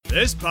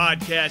This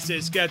podcast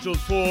is scheduled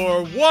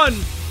for one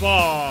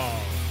fall.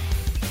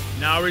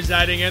 Now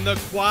residing in the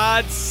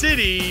Quad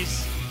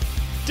Cities,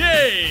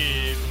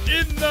 Dave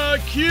in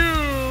the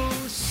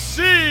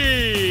QC.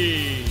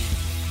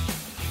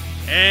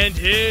 And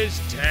his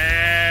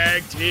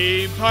tag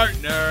team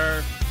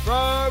partner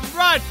from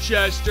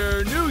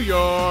Rochester, New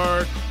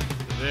York,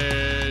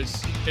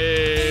 this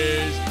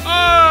is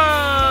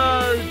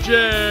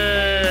RJ.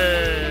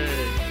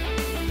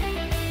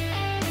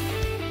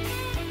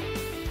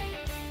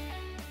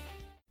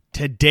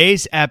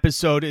 Today's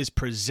episode is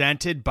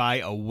presented by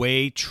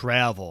Away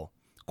Travel.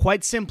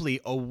 Quite simply,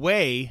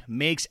 Away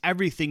makes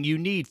everything you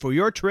need for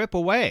your trip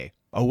away.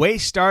 Away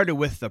started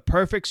with the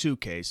perfect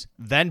suitcase,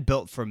 then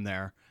built from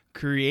there,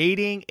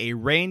 creating a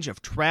range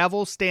of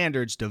travel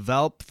standards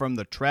developed from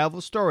the travel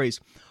stories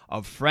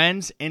of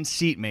friends and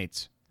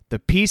seatmates. The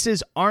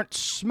pieces aren't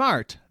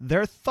smart,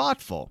 they're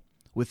thoughtful,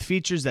 with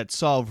features that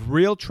solve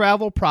real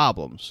travel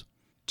problems.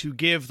 To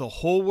give the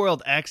whole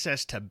world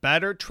access to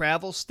better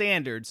travel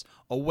standards,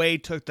 Away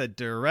took the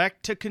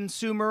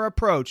direct-to-consumer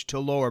approach to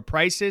lower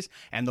prices,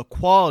 and the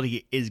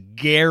quality is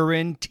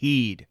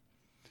guaranteed.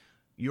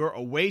 Your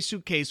Away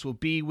suitcase will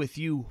be with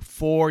you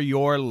for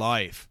your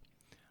life.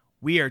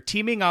 We are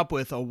teaming up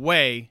with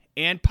Away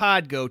and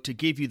Podgo to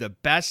give you the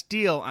best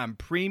deal on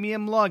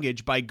premium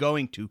luggage by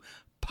going to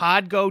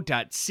podgo.co/away.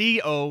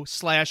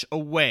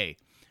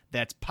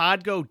 That's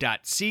podgo.co/away.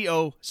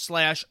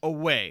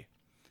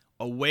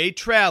 Away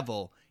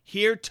Travel,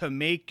 here to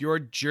make your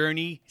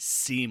journey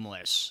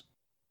seamless.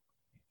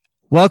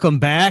 Welcome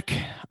back.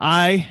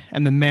 I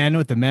am the man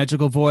with the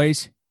magical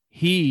voice.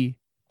 He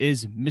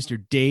is Mr.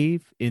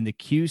 Dave in the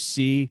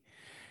QC.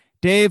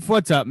 Dave,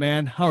 what's up,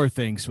 man? How are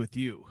things with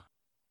you?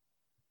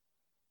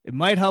 It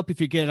might help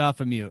if you get it off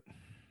of mute.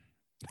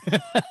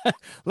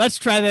 Let's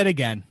try that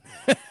again.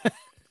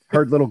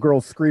 Heard little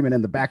girls screaming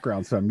in the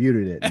background, so I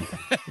muted it.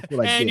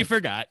 And you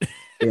forgot.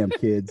 Damn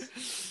kids.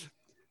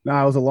 No,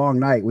 it was a long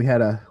night. We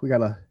got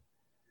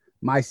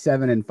my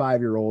 7 and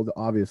 5-year-old,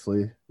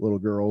 obviously, little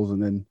girls,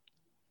 and then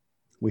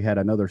we had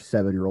another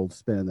 7-year-old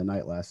spending the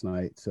night last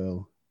night.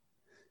 So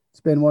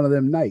it's been one of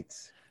them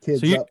nights.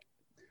 Kids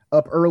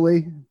up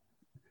early,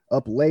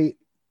 up late,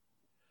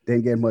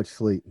 didn't get much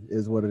sleep,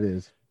 is what it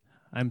is.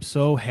 I'm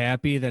so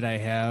happy that I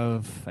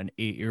have an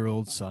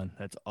 8-year-old son.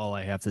 That's all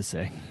I have to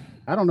say.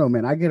 I don't know,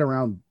 man. I get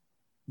around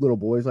little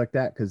boys like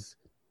that because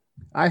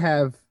I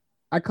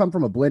come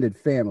from a blended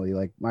family.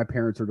 Like my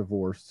parents are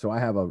divorced, so I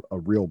have a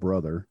real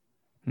brother.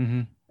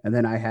 Mm-hmm. And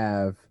then I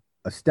have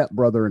a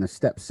stepbrother and a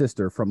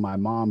stepsister from my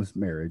mom's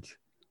marriage.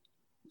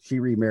 She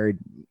remarried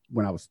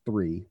when I was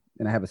 3,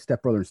 and I have a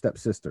stepbrother and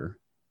stepsister.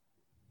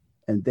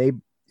 And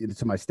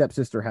so my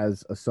stepsister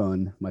has a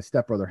son. My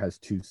stepbrother has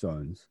 2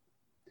 sons.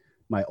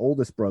 My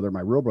oldest brother, my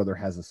real brother,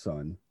 has a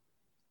son.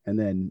 And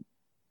then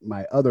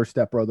my other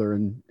stepbrother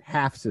and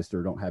half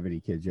sister don't have any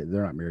kids yet.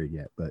 They're not married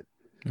yet. But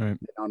right.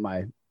 On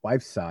my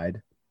wife's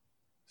side,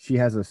 she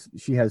has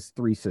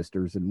 3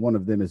 sisters, and one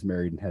of them is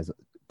married and has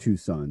 2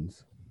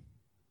 sons.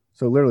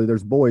 So literally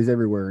there's boys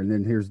everywhere. And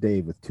then here's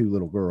Dave with 2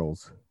 little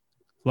girls.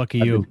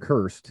 Lucky I've you. been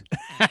cursed.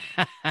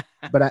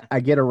 But I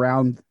get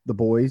around the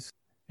boys.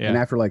 Yeah. And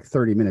after like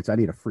 30 minutes, I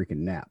need a freaking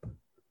nap.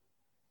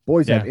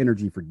 Boys have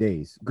energy for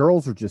days.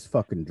 Girls are just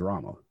fucking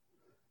drama.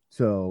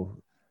 So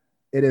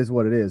it is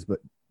what it is. But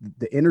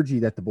the energy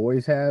that the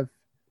boys have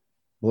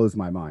blows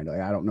my mind.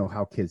 Like, I don't know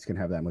how kids can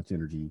have that much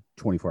energy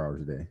 24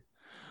 hours a day.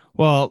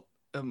 Well,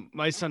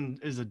 my son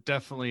is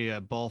definitely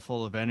a ball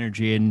full of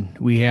energy, and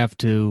we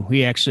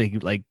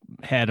actually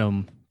had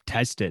him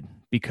tested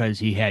because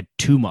he had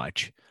too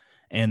much.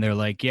 And they're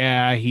like,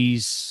 yeah, he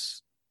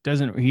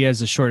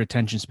has a short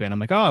attention span. I'm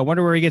like, oh, I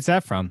wonder where he gets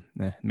that from.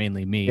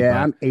 Mainly me.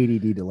 Yeah, I'm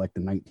ADD to like the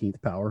 19th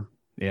power.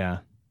 Yeah.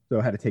 So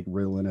I had to take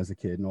Ritalin as a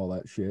kid and all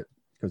that shit.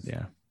 Because,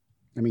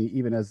 I mean,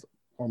 even as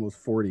almost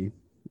 40,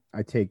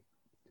 I take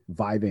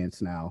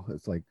Vyvanse now.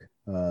 It's like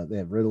they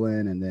have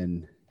Ritalin and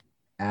then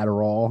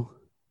Adderall.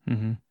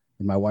 Mm-hmm.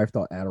 And my wife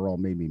thought Adderall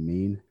made me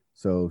mean.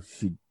 So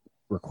she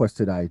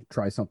requested I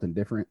try something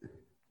different.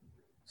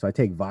 So I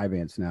take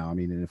Vyvanse now. I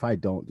mean, and if I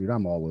don't, dude,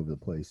 I'm all over the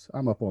place.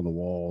 I'm up on the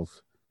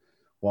walls,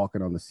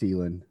 walking on the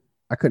ceiling.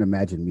 I couldn't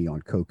imagine me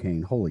on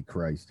cocaine. Holy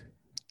Christ.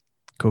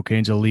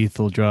 Cocaine's a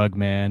lethal drug,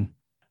 man.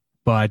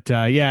 But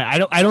I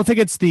don't think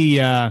it's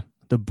the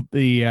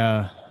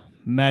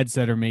meds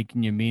that are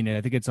making you mean it.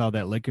 I think it's all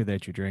that liquor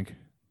that you drink.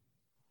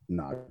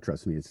 No,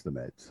 trust me, it's the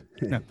meds.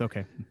 No,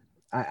 okay.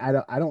 I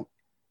don't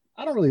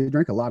really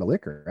drink a lot of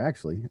liquor,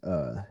 actually.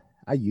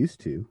 I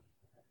used to.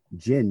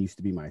 Gin used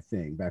to be my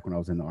thing back when I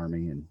was in the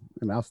Army, and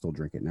I mean, I'll still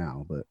drink it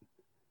now, but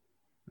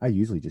I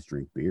usually just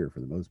drink beer for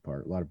the most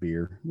part. A lot of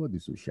beer. We'll do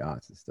some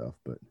shots and stuff,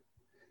 but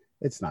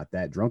it's not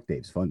that. Drunk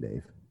Dave's fun,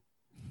 Dave.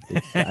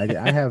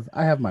 I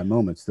have my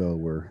moments though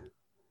where,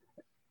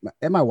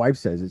 and my wife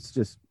says it's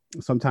just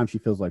sometimes she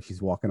feels like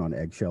she's walking on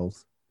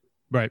eggshells.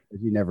 Right.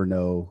 You never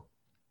know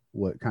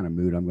what kind of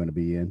mood I'm going to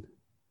be in,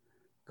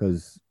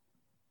 because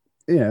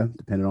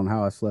depending on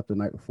how I slept the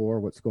night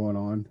before, what's going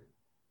on.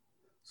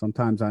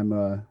 Sometimes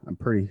I'm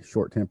pretty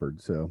short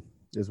tempered, so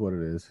Is what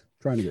it is.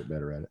 Trying to get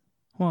better at it.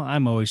 Well,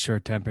 I'm always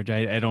short-tempered.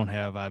 I don't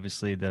have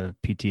obviously the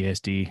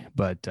PTSD,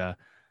 but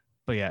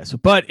yeah. So,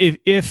 but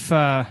if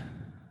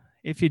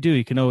you do,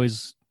 you can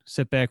always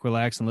sit back,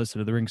 relax, and listen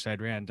to the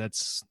Ringside Rant.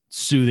 That's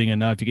soothing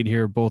enough. You can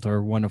hear both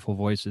our wonderful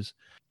voices.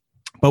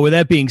 But with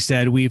that being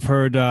said, we've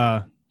heard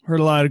a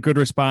lot of good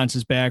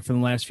responses back from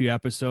the last few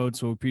episodes.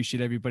 So we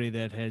appreciate everybody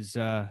that has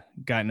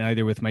gotten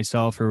either with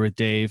myself or with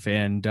Dave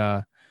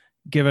and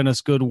given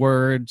us good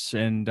words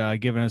and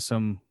given us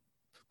some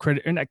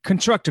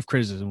constructive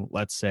criticism,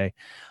 let's say,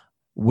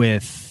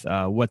 with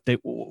what they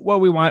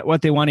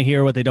want to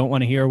hear, what they don't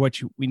want to hear,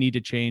 we need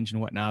to change and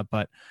whatnot.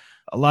 But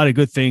a lot of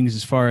good things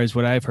as far as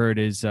what I've heard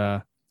is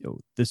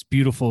this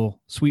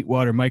beautiful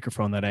Sweetwater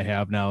microphone that I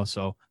have now.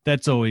 So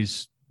that's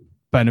always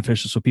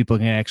beneficial, so people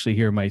can actually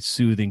hear my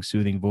soothing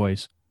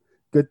voice.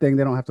 Good thing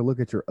they don't have to look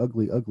at your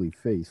ugly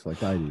face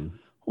like I do.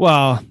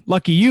 Well,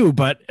 lucky you,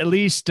 but at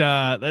least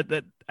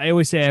that I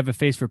always say I have a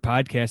face for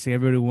podcasting.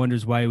 Everybody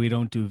wonders why we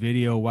don't do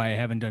video, why I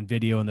haven't done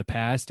video in the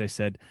past. I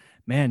said,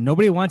 man,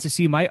 nobody wants to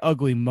see my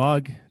ugly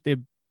mug. They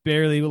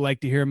barely would like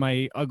to hear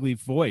my ugly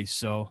voice.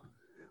 So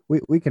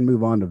we can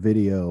move on to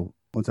video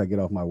once I get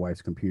off my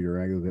wife's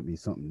computer. I go get me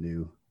something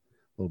new,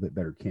 a little bit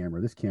better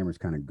camera. This camera's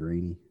kind of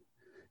grainy.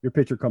 Your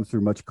picture comes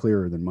through much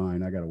clearer than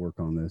mine. I got to work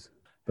on this,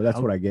 but that's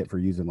what I get for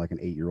using like an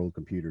 8-year-old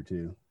computer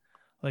too.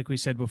 Like we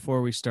said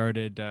before we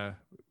started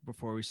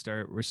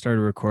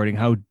recording,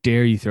 how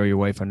dare you throw your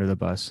wife under the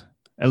bus?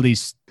 At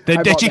least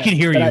that she can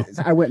hear you.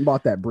 I went and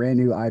bought that brand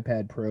new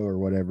iPad Pro or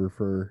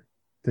whatever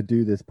to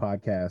do this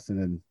podcast, and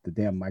then the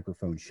damn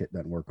microphone shit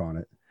doesn't work on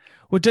it.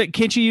 Well,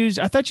 can't you use?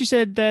 I thought you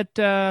said that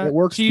it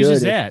works. She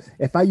uses that.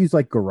 If I use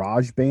like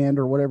GarageBand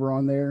or whatever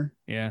on there,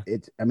 yeah,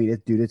 it's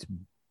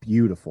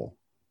beautiful,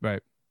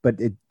 right? But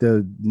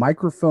the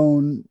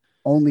microphone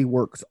only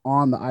works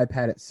on the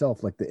iPad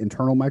itself, like the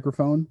internal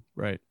microphone,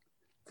 right?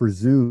 For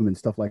Zoom and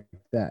stuff like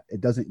that.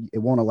 It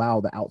won't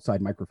allow the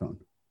outside microphone.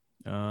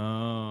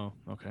 Oh,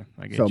 okay.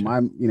 I get so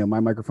you. my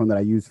microphone that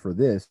I use for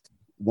this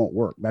won't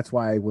work. That's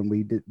why when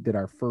we did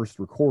our first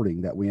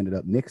recording that we ended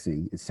up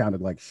mixing, it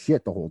sounded like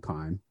shit the whole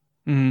time.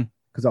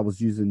 Because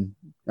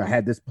I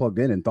had this plugged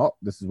in and thought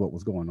this is what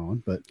was going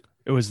on, but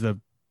it was it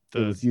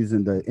was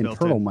using the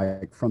internal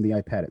mic from the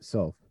iPad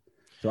itself.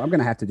 So I'm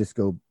gonna have to just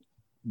go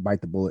bite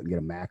the bullet and get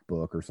a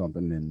MacBook or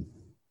something. And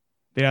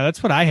yeah,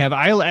 that's what I have.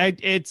 I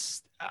like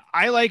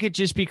it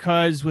just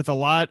because with a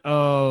lot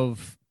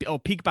of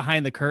peek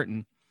behind the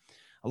curtain,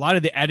 a lot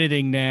of the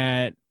editing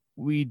that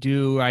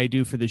I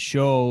do for the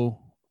show,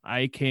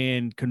 I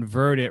can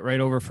convert it right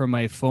over from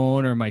my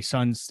phone or my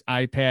son's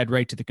iPad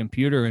right to the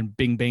computer, and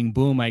bing, bang,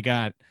 boom, I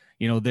got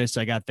this,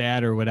 I got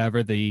that, or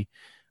whatever the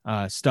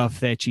stuff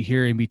that you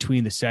hear in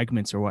between the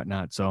segments or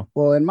whatnot. So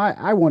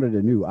I wanted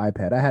a new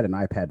iPad. I had an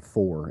iPad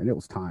 4 and it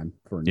was time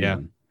for a new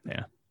one.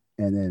 Yeah.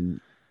 And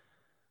then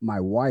my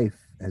wife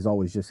has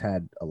always just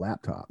had a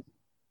laptop.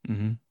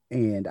 Mm-hmm.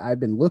 And I've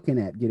been looking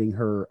at getting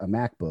her a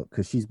MacBook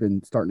because she's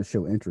been starting to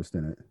show interest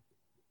in it.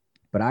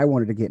 But I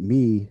wanted to get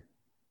me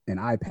an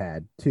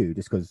iPad too,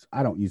 just because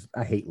I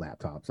hate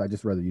laptops. I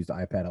just rather use the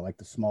iPad. I like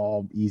the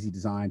small, easy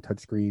design, touch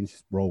screens,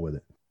 just roll with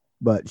it.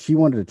 But she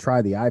wanted to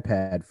try the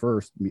iPad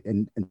first,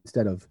 and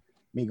instead of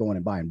me going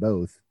and buying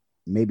both,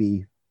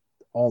 maybe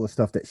all the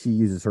stuff that she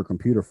uses her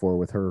computer for,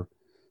 with her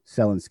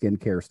selling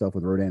skincare stuff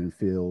with Rodan and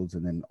Fields,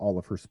 and then all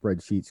of her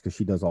spreadsheets, because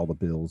she does all the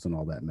bills and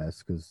all that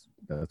mess, because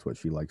that's what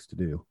she likes to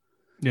do.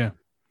 Yeah.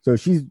 So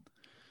she's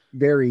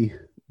very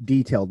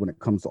detailed when it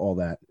comes to all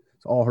that.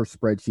 So all her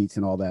spreadsheets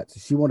and all that. So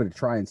she wanted to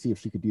try and see if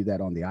she could do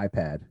that on the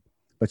iPad,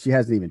 but she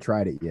hasn't even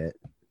tried it yet.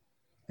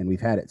 And we've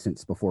had it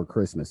since before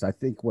Christmas. I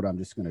think what I'm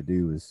just going to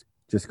do is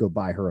just go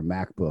buy her a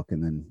MacBook,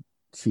 and then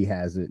she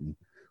has it, and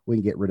we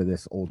can get rid of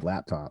this old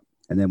laptop.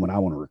 And then when I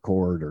want to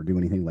record or do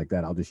anything like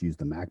that, I'll just use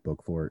the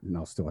MacBook for it, and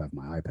I'll still have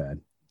my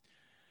iPad.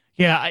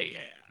 Yeah,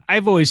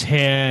 I've always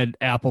had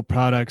Apple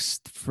products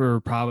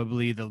for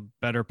probably the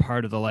better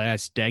part of the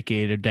last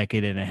decade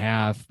and a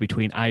half,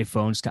 between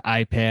iPhones to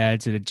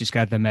iPads, and it just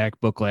got the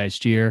MacBook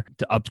last year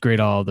to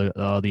upgrade all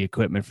the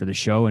equipment for the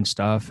show and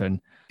stuff.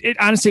 And it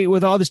honestly,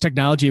 with all this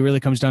technology, it really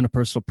comes down to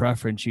personal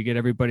preference. You get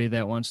everybody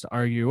that wants to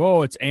argue,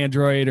 oh, it's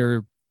Android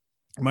or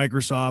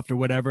Microsoft or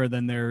whatever.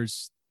 Then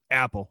there's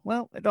Apple.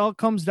 Well, it all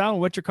comes down to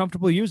what you're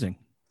comfortable using.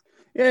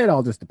 Yeah, it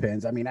all just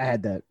depends. I mean, I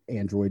had that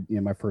Android,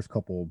 my first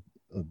couple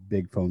of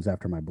big phones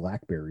after my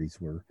Blackberries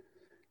were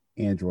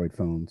Android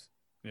phones.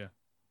 Yeah.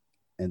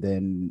 And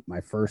then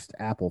my first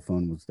Apple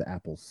phone was the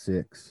Apple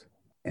 6,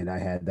 and I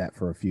had that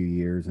for a few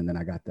years, and then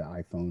I got the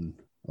iPhone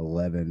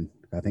 11.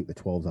 I think the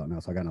 12's out now,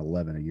 so I got an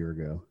 11 a year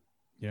ago.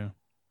 Yeah.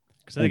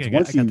 Because I think I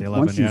got the 11.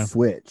 Once you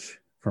switch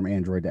from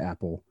Android to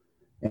Apple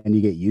and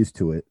you get used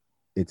to it,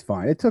 it's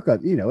fine. It took a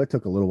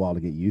little while to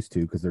get used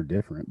to, because they're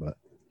different, but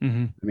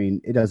I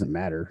mean, it doesn't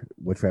matter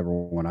whichever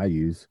one I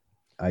use.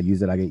 I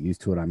use it, I get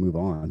used to it, I move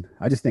on.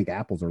 I just think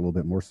Apples are a little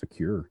bit more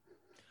secure.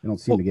 They don't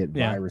seem to get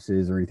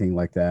viruses or anything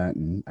like that,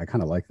 and I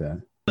kind of like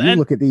that. You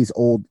look at these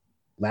old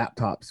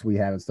laptops we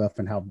have and stuff,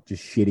 and how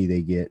just shitty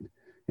they get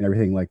and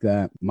everything like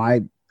that.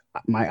 My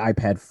My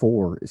iPad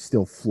 4 is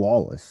still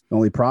flawless. The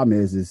only problem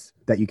is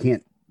that you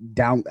can't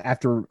down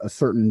after a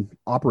certain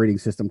operating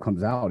system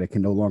comes out, you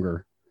can no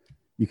longer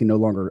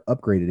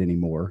upgrade it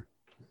anymore.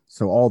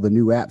 So all the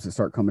new apps that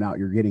start coming out,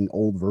 you're getting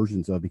old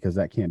versions of because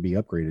that can't be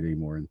upgraded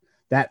anymore. And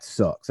that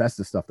sucks. That's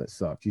the stuff that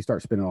sucks. You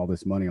start spending all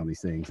this money on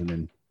these things, and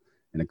then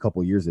in a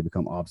couple of years they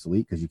become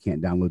obsolete because you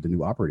can't download the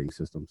new operating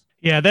systems.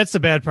 Yeah, that's the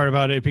bad part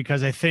about it,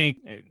 because I think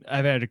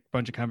I've had a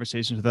bunch of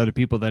conversations with other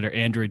people that are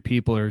Android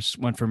people or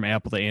went from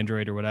Apple to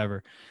Android or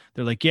whatever.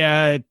 They're like,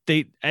 yeah,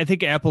 I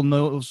think Apple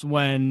knows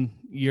when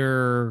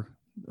your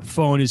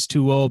phone is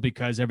too old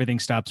because everything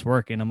stops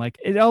working. I'm like,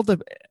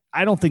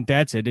 I don't think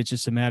that's it. It's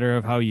just a matter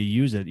of how you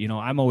use it.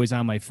 I'm always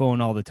on my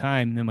phone all the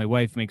time, and my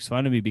wife makes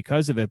fun of me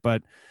because of it.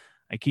 But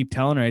I keep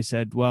telling her, I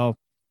said, well,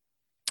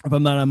 if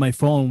I'm not on my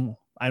phone,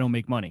 I don't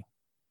make money.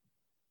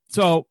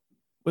 So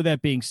with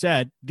that being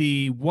said,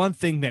 the one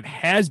thing that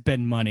has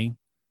been money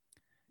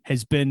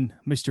has been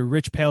Mr.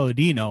 Rich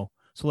Palladino.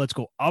 So let's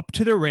go up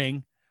to the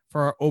ring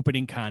for our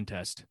opening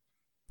contest.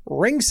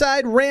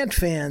 Ringside Rant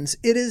fans,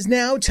 it is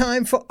now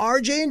time for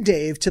RJ and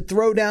Dave to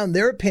throw down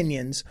their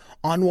opinions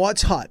on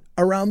what's hot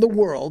around the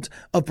world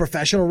of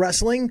professional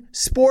wrestling,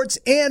 sports,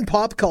 and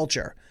pop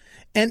culture,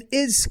 and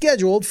is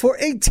scheduled for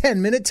a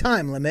 10-minute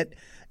time limit.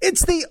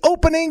 It's the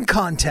opening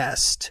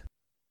contest.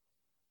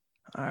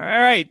 All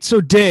right. So,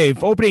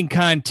 Dave, opening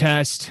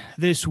contest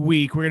this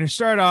week. We're going to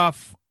start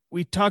off.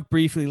 We talked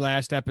briefly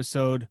last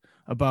episode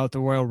about the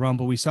Royal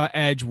Rumble. We saw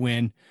Edge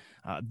win.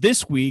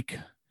 This week,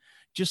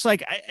 just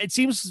like it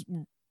seems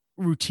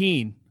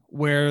routine,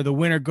 where the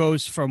winner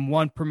goes from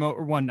one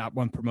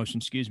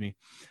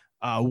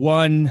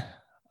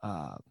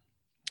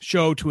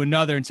show to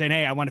another and saying,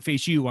 hey, I want to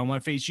face you. I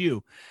want to face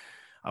you.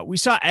 We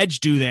saw Edge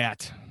do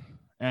that,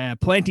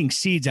 planting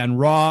seeds on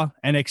Raw,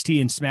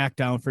 NXT, and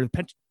SmackDown for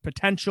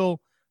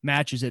potential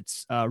matches at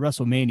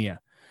WrestleMania.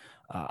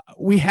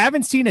 We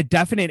haven't seen a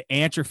definite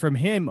answer from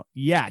him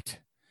yet.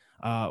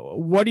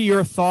 What are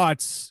your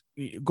thoughts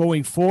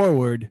going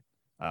forward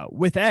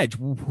with Edge?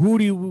 Who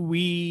do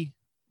we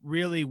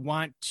really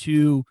want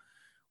to,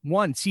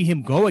 one, see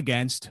him go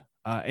against?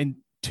 And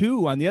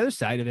two, on the other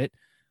side of it,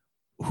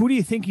 who do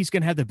you think he's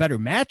going to have the better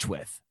match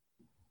with?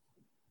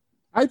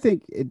 I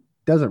think it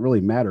doesn't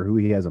really matter who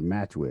he has a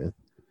match with.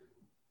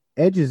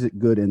 Edge is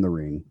good in the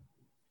ring.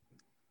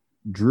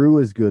 Drew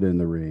is good in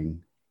the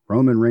ring.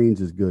 Roman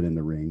Reigns is good in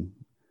the ring.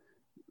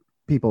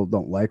 People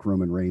don't like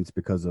Roman Reigns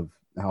because of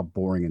how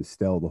boring and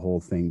stale the whole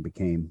thing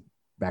became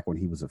back when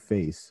he was a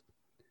face.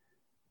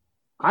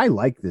 I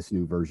like this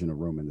new version of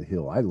Roman the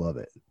Hill. I love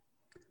it.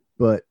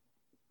 But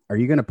are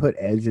you going to put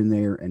Edge in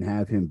there and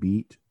have him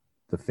beat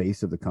the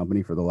face of the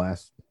company for the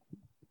last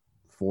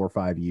 4 or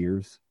 5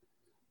 years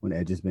when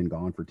Edge has been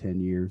gone for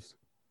 10 years?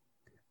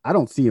 I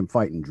don't see him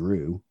fighting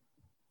Drew.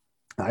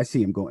 I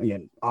see him going,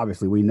 and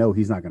obviously we know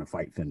he's not going to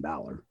fight Finn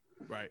Balor.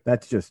 Right.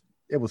 That's just,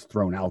 it was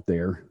thrown out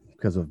there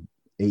because of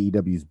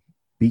AEW's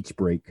Beach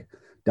Break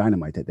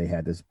Dynamite that they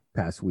had this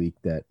past week,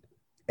 that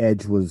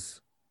Edge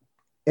was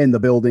in the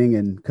building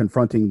and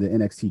confronting the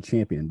NXT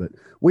champion. But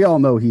we all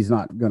know he's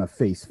not going to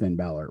face Finn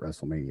Balor at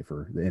WrestleMania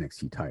for the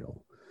NXT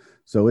title.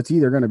 So it's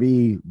either going to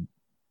be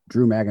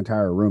Drew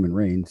McIntyre or Roman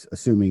Reigns,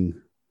 assuming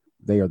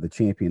they are the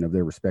champion of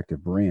their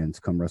respective brands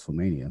come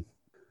WrestleMania.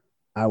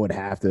 I would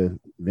have to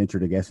venture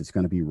to guess it's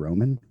going to be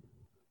Roman,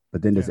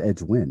 but then does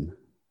Edge win?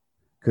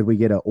 Could we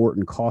get a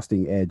Orton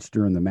costing Edge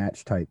during the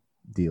match type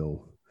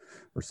deal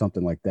or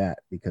something like that?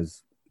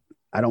 Because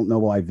I don't know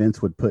why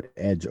Vince would put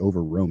Edge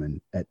over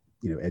Roman at,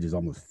 Edge is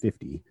almost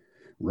 50.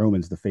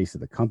 Roman's the face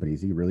of the company.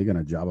 Is he really going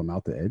to job him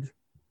out to Edge?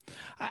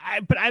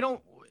 But I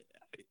don't,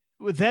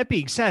 with that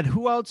being said,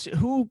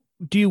 who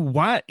do you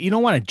want? You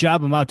don't want to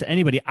job him out to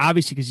anybody,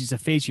 obviously, because he's the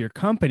face of your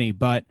company,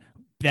 but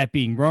that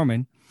being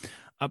Roman.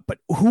 But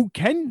who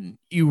can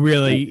you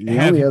really the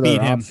have only other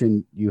beat him?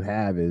 option you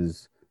have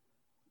is,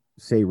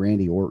 say,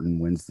 Randy Orton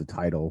wins the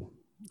title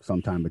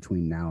sometime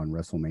between now and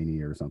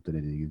WrestleMania or something,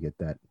 and you get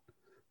that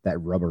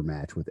rubber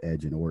match with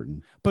Edge and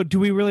Orton. But do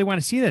we really want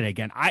to see that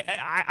again?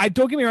 I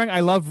don't get me wrong.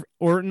 I love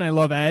Orton. I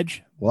love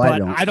Edge. Well,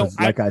 but I don't.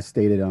 Like I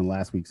stated on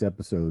last week's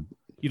episode,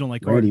 you don't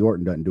like Randy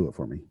Orton doesn't do it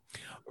for me.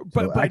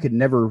 But I could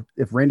never,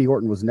 if Randy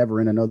Orton was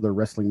never in another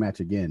wrestling match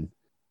again,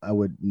 I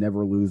would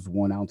never lose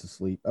 1 ounce of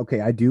sleep.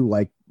 Okay, I do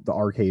like the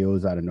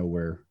RKOs out of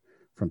nowhere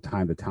from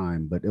time to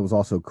time, but it was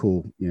also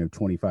cool,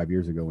 25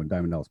 years ago when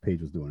Diamond Dallas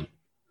Page was doing it.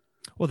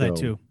 Well, that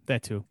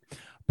too.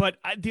 But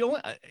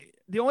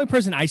the only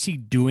person I see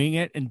doing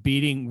it and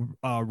beating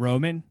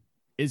Roman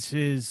is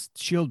his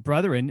Shield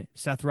brethren,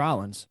 Seth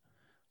Rollins,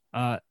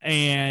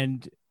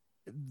 and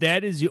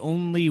that is the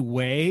only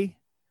way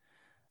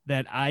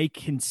that I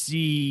can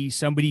see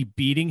somebody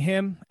beating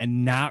him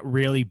and not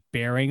really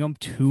bearing him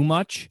too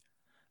much.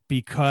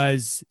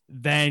 Because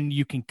then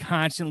you can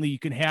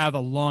have a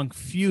long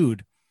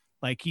feud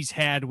like he's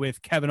had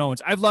with Kevin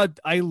Owens. I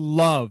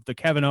love the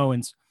Kevin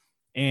Owens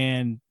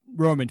and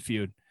Roman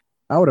feud.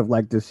 I would have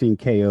liked to have seen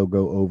KO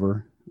go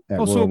over at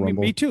Royal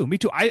Rumble. Me too.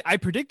 I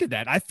predicted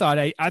that. I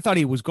thought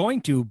he was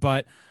going to,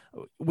 but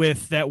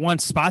with that one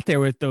spot there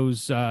with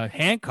those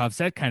handcuffs,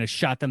 that kind of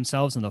shot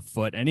themselves in the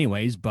foot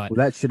anyways. But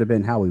Well, that should have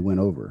been how we went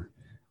over.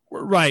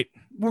 right.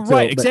 Well, So,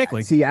 right, but,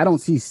 exactly. See, I don't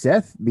see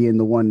Seth being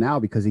the one now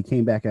because he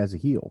came back as a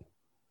heel.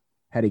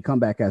 Had he come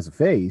back as a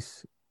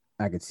face,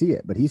 I could see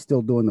it, but he's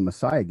still doing the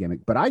Messiah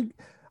gimmick. But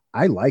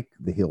I like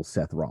the heel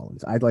Seth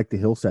Rollins. I like the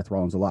heel Seth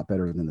Rollins a lot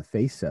better than the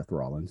face Seth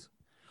Rollins.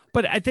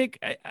 But I think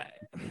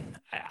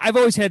I've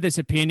always had this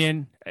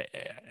opinion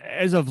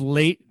as of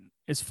late,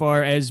 as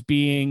far as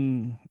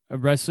being a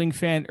wrestling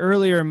fan.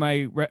 Earlier in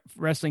my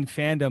wrestling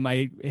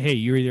fandom, hey,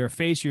 you're either a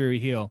face or you're a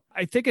heel.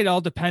 I think it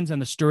all depends on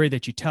the story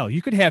that you tell.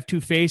 You could have two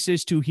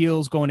faces, two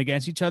heels going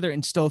against each other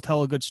and still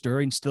tell a good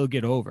story and still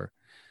get over.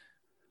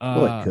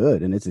 Well, it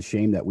could, and it's a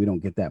shame that we don't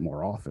get that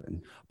more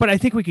often. But I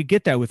think we could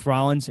get that with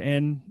Rollins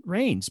and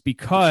Reigns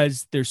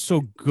because they're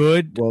so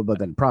good. Well, but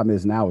the problem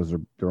is now is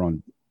they're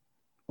on.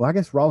 Well, I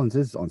guess Rollins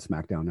is on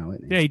SmackDown now,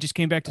 isn't he? Yeah, he just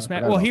came back to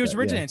SmackDown. Well, he was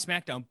originally on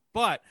SmackDown,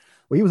 but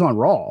he was on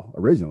Raw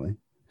originally.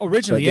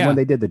 But yeah. when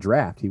they did the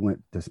draft, he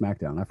went to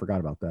SmackDown. I forgot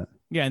about that.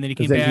 Yeah, and then he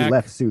came back. He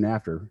left soon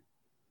after.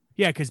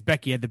 Yeah, because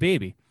Becky had the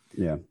baby.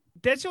 Yeah,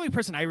 that's the only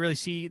person I really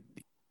see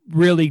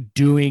really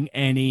doing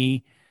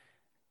any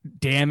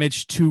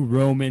damage to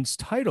Roman's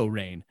title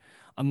reign,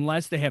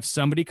 unless they have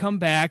somebody come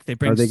back. They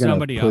bring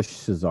somebody up. Push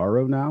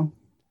Cesaro now.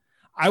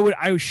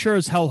 I sure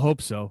as hell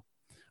hope so.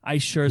 I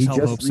sure as hell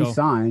hope so. He just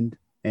resigned,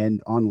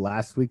 and on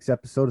last week's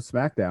episode of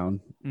SmackDown,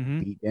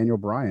 beat Daniel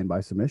Bryan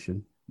by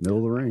submission, middle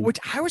of the ring. Which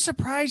I was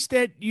surprised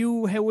that you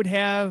would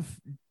have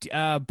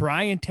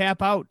Bryan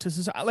tap out to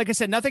Cesaro. Like I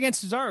said, nothing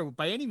against Cesaro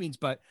by any means,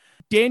 but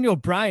Daniel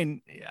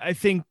Bryan, I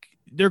think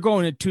they're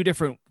going in two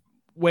different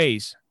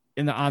ways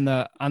on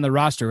the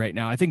roster right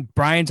now. I think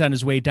Bryan's on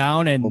his way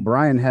down, and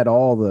Bryan had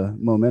all the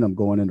momentum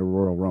going into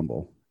Royal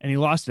Rumble, and he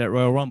lost it at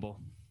Royal Rumble.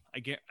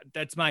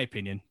 That's my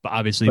opinion, but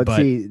obviously,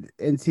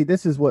 see,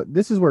 this is where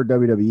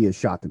WWE has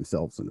shot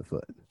themselves in the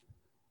foot.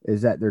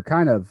 Is that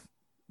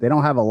they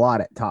don't have a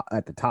lot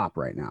at the top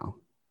right now,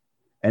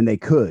 and they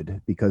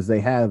could because they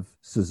have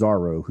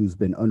Cesaro, who's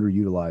been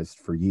underutilized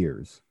for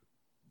years.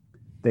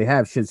 They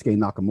have Shinsuke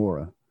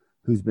Nakamura,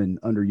 who's been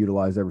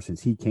underutilized ever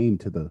since he came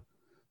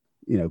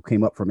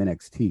up from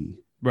NXT.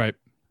 Right.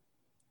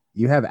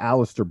 You have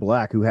Aleister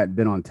Black, who hadn't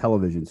been on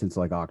television since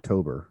like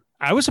October.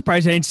 I was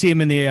surprised I didn't see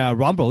him in the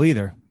Rumble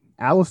either.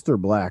 Aleister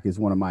Black is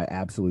one of my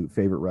absolute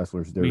favorite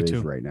wrestlers there is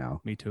right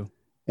now. Me too.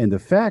 And the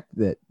fact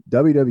that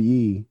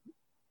WWE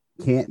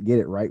can't get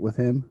it right with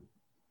him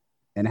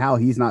and how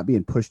he's not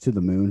being pushed to the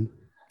moon.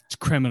 It's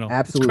criminal.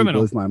 Absolutely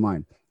blows my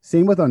mind.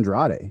 Same with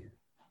Andrade.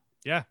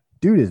 Yeah.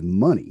 Dude is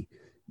money.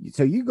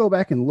 So you go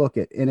back and look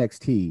at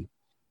NXT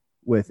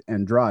with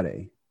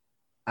Andrade,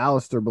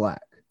 Aleister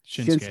Black,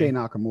 Shinsuke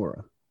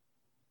Nakamura.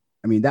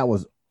 I mean, that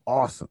was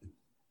awesome.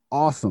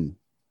 Awesome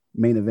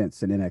main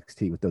events in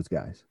NXT with those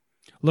guys.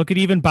 Look at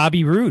even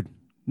Bobby Roode.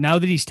 Now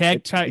that he's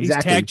tag champ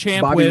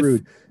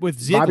with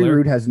Ziggler. Bobby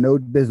Roode has no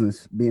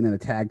business being in a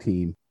tag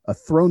team, a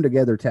thrown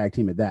together tag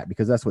team at that,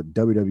 because that's what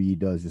WWE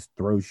does, just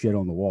throw shit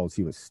on the wall and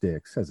see what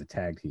sticks as a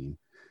tag team.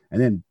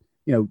 And then,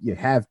 you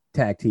have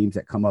tag teams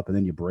that come up and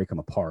then you break them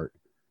apart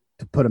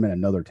to put them in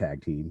another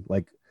tag team.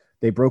 Like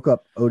they broke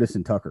up Otis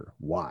and Tucker.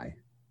 Why?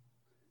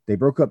 They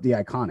broke up the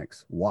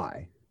Iconics.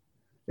 Why?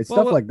 It's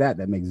stuff like that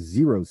makes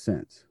zero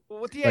sense.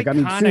 Well, with the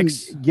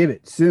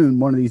Iconics, soon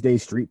one of these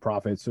days, Street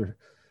Profits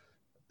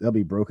they'll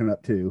be broken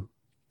up too.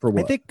 For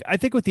what? I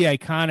think with the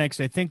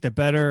Iconics, I think the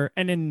better.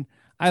 And then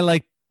I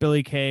like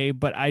Billie Kay,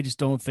 but I just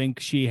don't think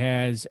she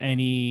has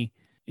any.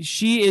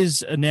 She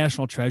is a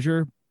national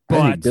treasure, but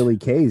I think Billie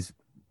Kay's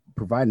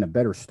providing a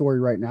better story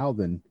right now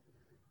than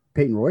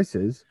Peyton Royce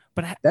is.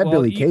 But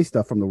Billie Kay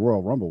stuff from the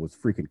Royal Rumble was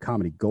freaking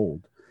comedy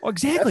gold. Well,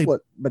 exactly.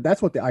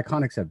 That's what the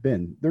Iconics have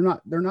been. They're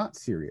not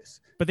serious.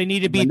 But they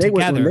need to be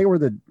together. When they were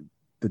the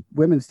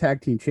women's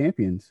tag team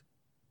champions,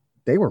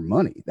 they were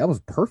money. That was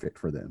perfect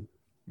for them.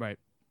 Right.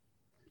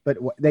 But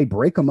they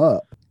break them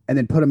up and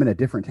then put them in a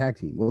different tag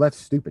team. Well, that's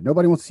stupid.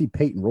 Nobody wants to see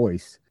Peyton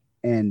Royce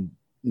and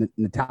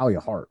Natalia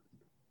Hart.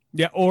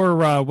 Yeah,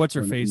 or what's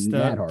her face?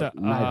 Neidhart.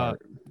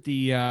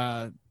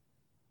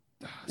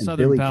 Southern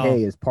Billie Belle.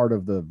 Kay is part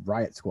of the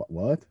Riot Squad.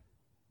 What?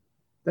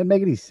 Doesn't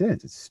make any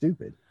sense. It's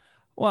stupid.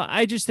 Well,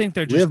 I just think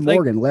they're just Liv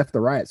Morgan left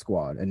the Riot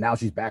Squad, and now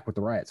she's back with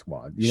the Riot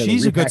Squad.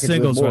 She's a good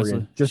singles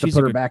wrestler. Just to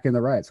put her back in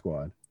the Riot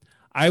Squad.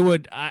 I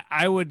would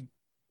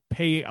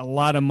pay a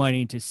lot of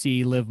money to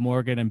see Liv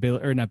Morgan and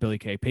Billie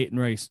Kay, Peyton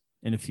Royce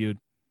in a feud.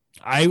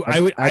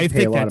 I'd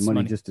pay a lot of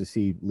money just to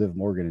see Liv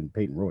Morgan and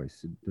Peyton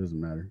Royce. It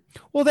doesn't matter.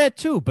 Well, that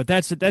too, but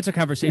that's a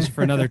conversation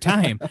for another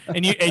time.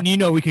 and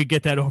we could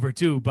get that over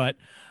too. But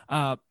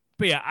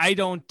yeah, I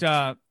don't.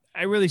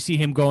 I really see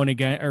him going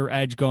against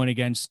Edge going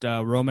against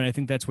Roman. I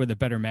think that's where the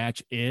better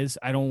match is.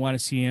 I don't want to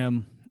see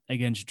him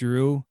against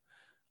Drew.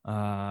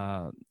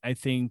 I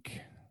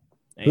think.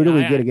 Who do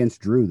we get against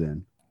Drew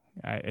then?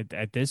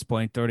 At this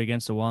point, throw it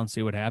against the wall and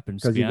see what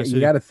happens. Because you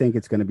got to think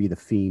it's going to be the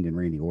Fiend and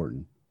Randy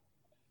Orton.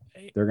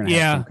 They're going to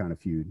have some kind of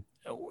feud.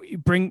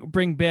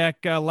 Bring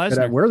back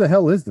Lesnar. Where the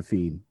hell is the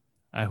Fiend?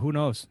 Who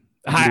knows?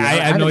 I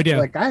have no idea.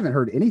 I haven't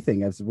heard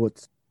anything as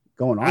what's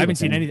going on. I haven't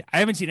seen anything. I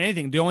haven't seen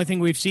anything. The only thing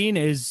we've seen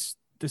is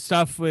the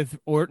stuff with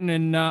Orton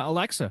and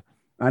Alexa.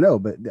 I know,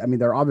 but I mean,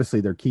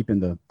 they're keeping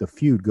the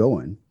feud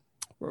going.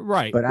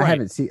 Right. But right.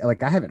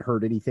 I haven't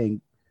heard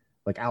anything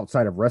like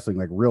outside of wrestling,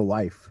 like real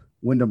life.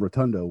 Wyndham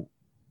Rotundo,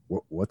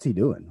 what's he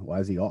doing? Why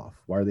is he off?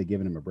 Why are they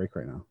giving him a break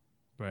right now?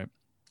 Right.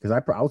 Because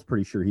I was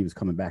pretty sure he was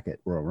coming back at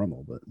Royal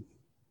Rumble, but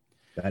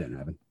that didn't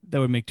happen. That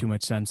would make too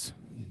much sense.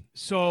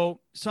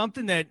 So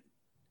something that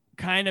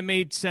kind of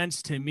made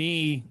sense to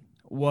me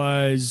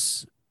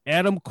was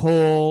Adam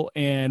Cole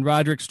and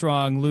Roderick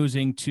Strong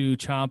losing to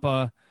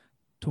Ciampa,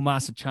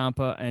 Tommaso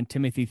Ciampa, and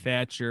Timothy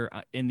Thatcher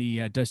in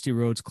the Dusty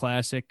Rhodes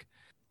Classic.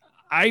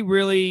 I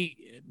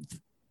really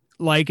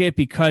like it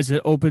because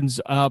it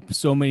opens up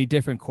so many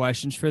different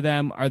questions for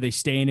them. Are they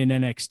staying in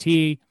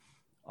NXT?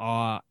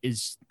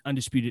 Is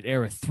Undisputed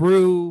Era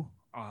through?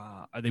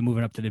 Are they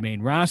moving up to the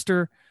main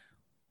roster?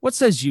 What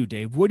says you,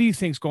 Dave? What do you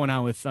think's going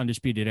on with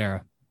Undisputed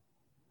Era?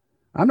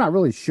 I'm not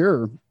really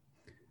sure.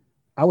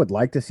 I would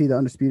like to see the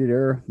Undisputed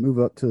Era move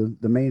up to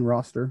the main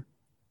roster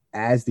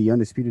as the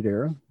Undisputed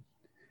Era.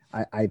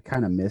 I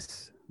kind of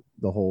miss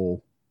the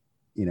whole,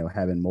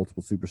 having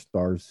multiple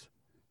superstars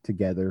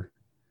together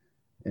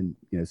and,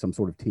 some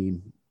sort of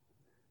team.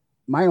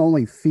 My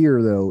only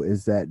fear, though,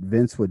 is that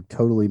Vince would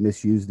totally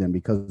misuse them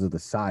because of the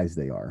size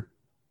they are.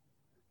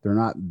 They're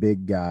not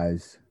big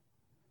guys.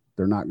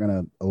 They're not going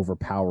to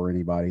overpower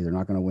anybody. They're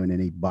not going to win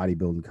any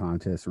bodybuilding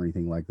contests or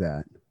anything like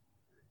that.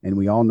 And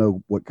we all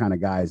know what kind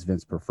of guys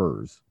Vince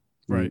prefers.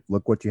 Right.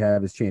 Look what you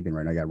have as champion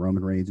right now. I got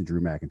Roman Reigns and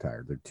Drew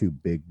McIntyre. They're two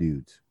big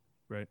dudes.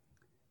 Right.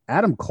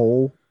 Adam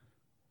Cole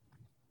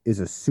is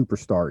a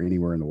superstar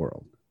anywhere in the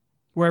world.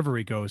 Wherever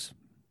he goes.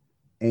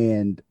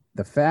 And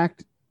the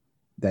fact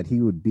that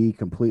he would be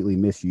completely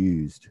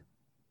misused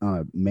on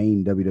a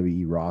main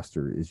WWE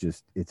roster is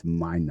just, it's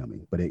mind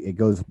numbing. But it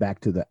goes back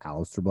to the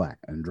Aleister Black,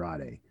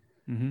 Andrade,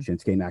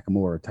 Shinsuke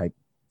Nakamura type,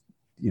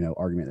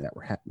 argument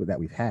that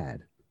we've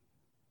had.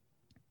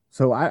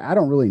 So I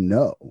don't really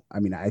know. I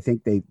mean, I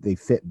think they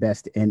fit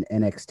best in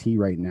NXT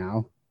right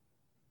now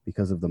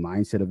because of the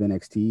mindset of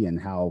NXT and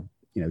how,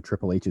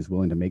 Triple H is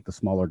willing to make the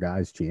smaller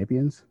guys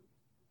champions.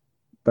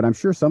 But I'm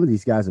sure some of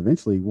these guys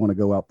eventually want to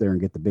go out there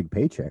and get the big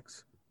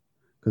paychecks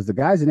because the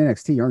guys in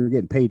NXT aren't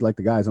getting paid like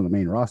the guys on the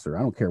main roster.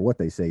 I don't care what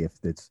they say. If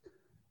it's,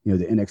 the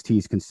NXT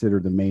is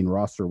considered the main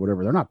roster or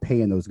whatever, they're not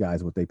paying those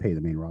guys what they pay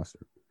the main roster.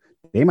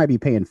 They might be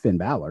paying Finn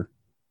Balor,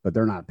 but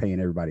they're not paying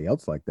everybody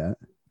else like that.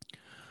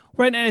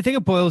 Right. And I think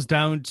it boils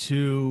down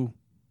to,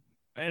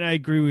 and I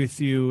agree with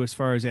you as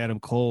far as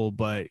Adam Cole,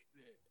 but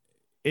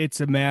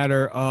it's a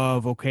matter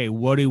of, okay,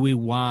 what do we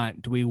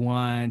want? Do we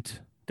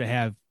want to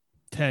have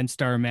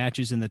 10-star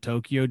matches in the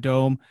Tokyo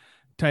Dome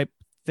type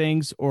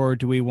things, or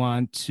do we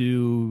want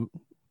to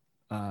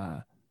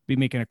be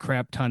making a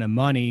crap ton of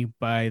money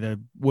by the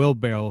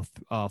wheelbarrow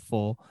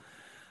full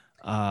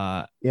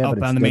up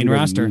on the main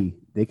roster?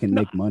 They can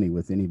make money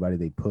with anybody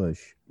they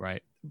push.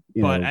 Right.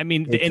 But I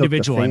mean, the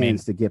individual, the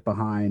fans to get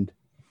behind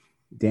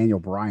Daniel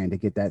Bryan to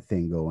get that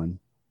thing going.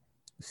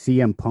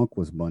 CM Punk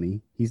was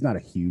money. He's not a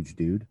huge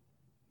dude.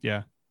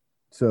 Yeah.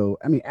 So,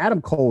 I mean,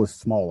 Adam Cole is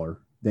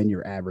smaller than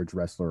your average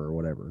wrestler or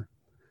whatever.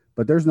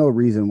 But there's no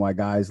reason why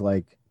guys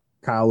like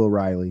Kyle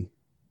O'Reilly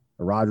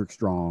or Roderick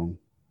Strong,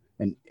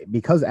 and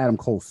because Adam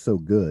Cole's so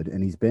good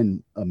and he's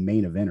been a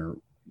main eventer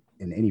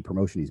in any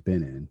promotion he's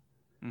been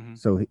in,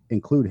 so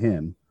include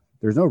him,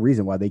 there's no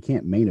reason why they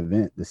can't main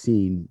event the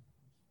scene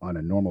on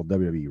a normal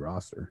WWE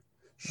roster.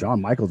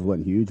 Shawn Michaels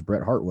wasn't huge.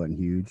 Bret Hart wasn't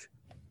huge.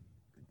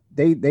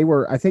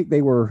 I think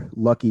they were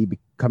lucky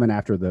coming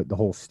after the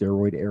whole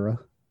steroid era.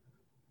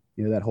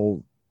 That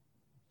whole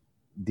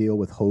deal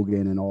with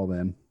Hogan and all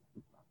them.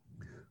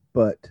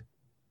 But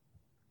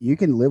you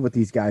can live with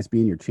these guys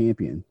being your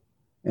champion.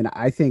 And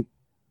I think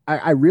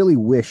I really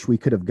wish we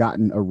could have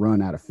gotten a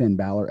run out of Finn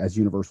Balor as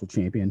Universal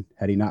Champion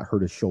had he not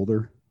hurt his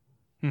shoulder.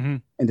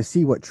 And to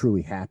see what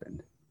truly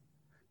happened.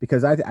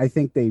 Because I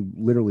think they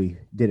literally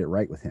did it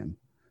right with him.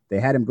 They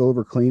had him go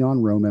over clean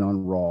on Roman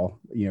on Raw.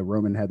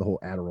 Roman had the whole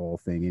Adderall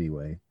thing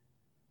anyway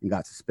and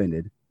got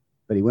suspended.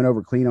 But he went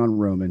over clean on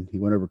Roman. He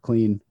went over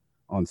clean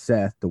on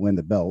Seth to win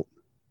the belt.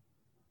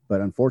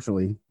 But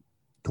unfortunately,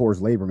 tore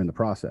his labrum in the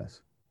process.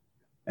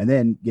 And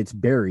then gets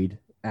buried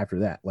after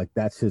that. Like,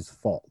 that's his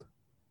fault.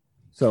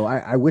 So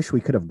I wish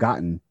we could have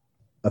gotten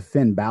a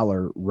Finn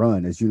Balor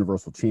run as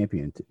Universal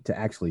Champion to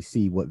actually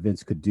see what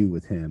Vince could do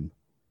with him.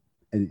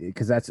 And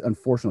because that's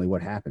unfortunately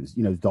what happens.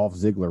 Dolph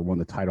Ziggler won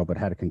the title but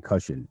had a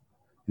concussion, and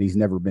he's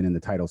never been in the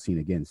title scene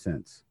again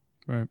since.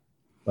 Right.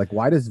 Like,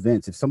 why does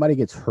Vince, if somebody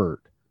gets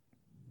hurt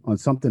on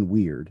something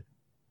weird,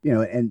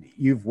 and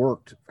you've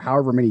worked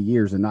however many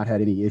years and not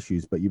had any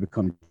issues, but you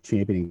become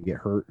champion and get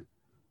hurt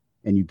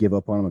and you give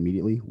up on him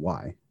immediately?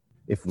 Why?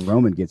 If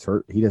Roman gets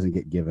hurt, he doesn't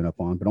get given up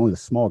on, but only the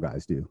small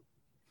guys do.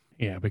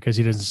 Yeah, because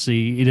he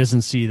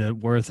doesn't see the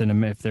worth in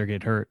them if they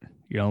get hurt.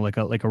 Like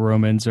a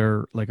Roman's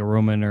or like a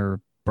Roman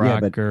or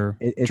Brock or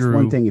it's Drew.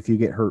 One thing if you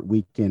get hurt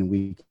week in,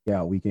 week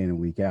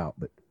out,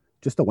 but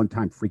just a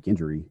one-time freak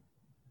injury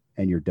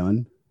and you're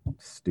done,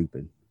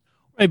 stupid.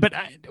 Right, but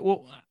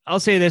I'll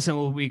say this,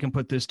 and we can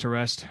put this to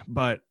rest.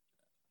 But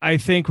I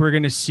think we're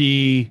going to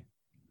see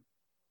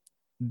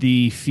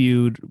the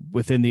feud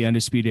within the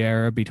Undisputed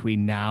Era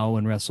between now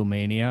and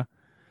WrestleMania.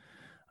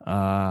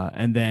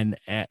 And then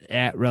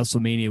at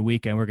WrestleMania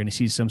weekend, we're going to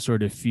see some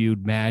sort of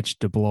feud match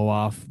to blow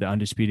off the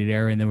Undisputed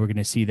Era, and then we're going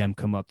to see them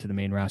come up to the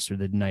main roster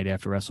the night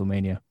after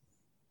WrestleMania.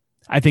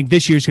 I think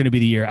this year's going to be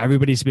the year.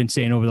 Everybody's been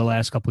saying over the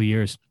last couple of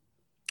years,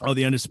 oh,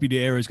 the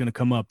Undisputed Era is going to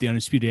come up. The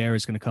Undisputed Era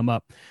is going to come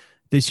up.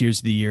 This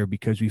year's the year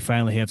because we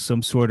finally have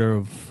some sort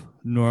of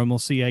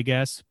normalcy, I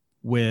guess,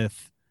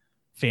 with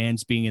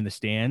fans being in the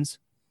stands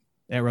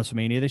at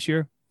WrestleMania this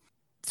year.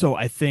 So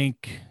I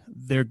think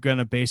they're going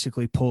to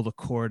basically pull the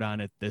cord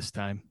on it this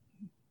time.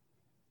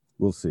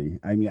 We'll see.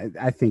 I mean,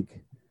 I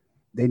think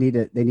they need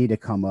to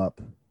come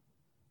up,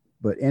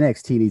 but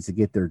NXT needs to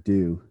get their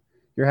due.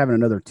 You're having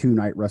another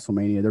 2-night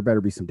WrestleMania. There better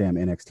be some damn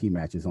NXT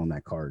matches on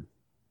that card.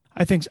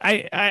 I think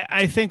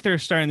I think they're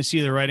starting to see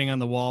the writing on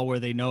the wall where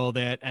they know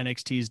that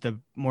NXT is the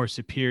more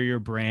superior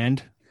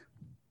brand.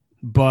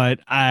 But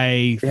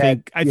I hope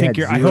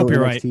you're NXT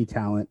right.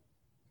 Talent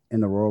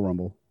in the Royal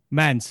Rumble.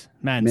 Men's.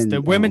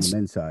 The women's on the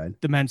men's side.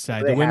 The men's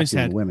side. The women's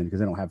had women because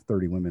they don't have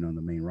 30 women on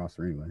the main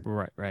roster anyway.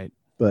 Right.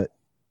 But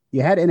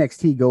you had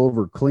NXT go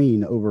over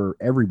clean over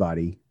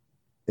everybody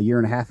a year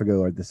and a half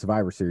ago at the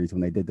Survivor Series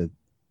when they did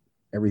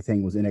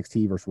everything was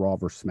NXT versus Raw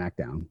versus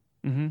SmackDown.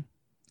 Mm-hmm.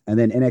 And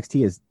then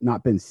NXT has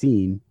not been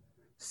seen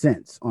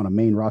since on a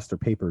main roster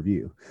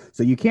pay-per-view.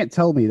 So you can't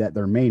tell me that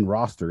their main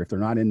roster, if they're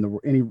not in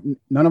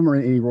none of them are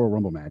in any Royal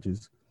Rumble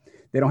matches.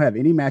 They don't have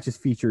any matches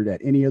featured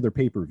at any other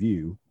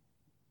pay-per-view.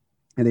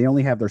 And they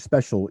only have their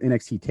special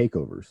NXT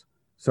takeovers.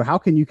 So how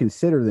can you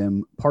consider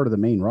them part of the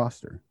main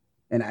roster?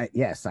 And I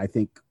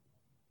think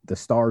the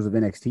stars of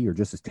NXT are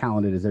just as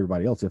talented as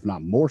everybody else, if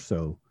not more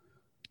so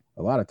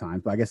a lot of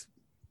times. But I guess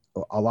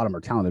a lot of them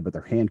are talented, but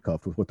they're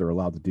handcuffed with what they're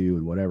allowed to do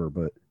and whatever.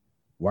 But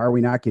why are we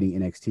not getting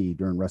NXT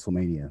during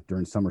WrestleMania,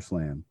 during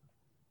SummerSlam,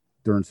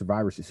 during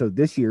Survivor Series? So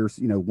this year's,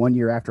 1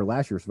 year after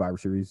last year's Survivor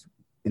Series,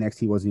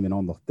 NXT wasn't even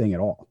on the thing at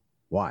all.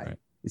 Why? Right.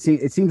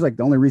 It seems like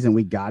the only reason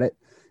we got it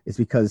is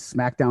because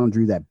SmackDown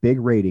drew that big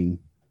rating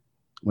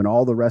when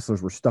all the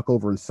wrestlers were stuck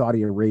over in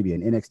Saudi Arabia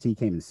and NXT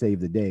came and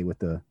saved the day with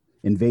the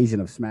invasion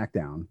of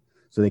SmackDown.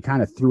 So they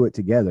kind of threw it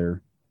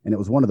together and it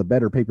was one of the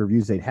better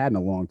pay-per-views they'd had in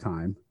a long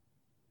time.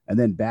 And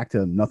then back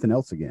to nothing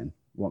else again.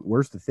 Well,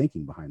 where's the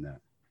thinking behind that?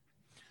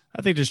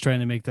 I think just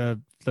trying to make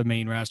the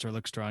main roster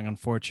look strong,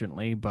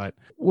 unfortunately, but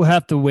we'll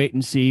have to wait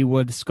and see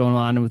what's going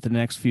on with the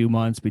next few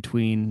months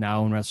between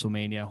now and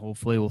WrestleMania.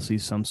 Hopefully we'll see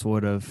some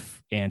sort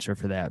of answer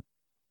for that.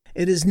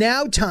 It is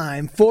now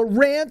time for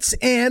Rants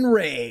and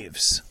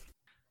Raves.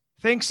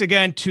 Thanks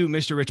again to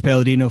Mr. Rich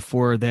Palladino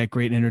for that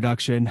great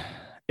introduction.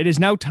 It is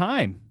now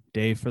time,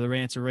 Dave, for the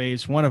Rants and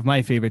Raves, one of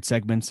my favorite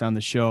segments on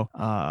the show.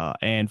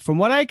 And from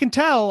what I can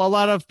tell, a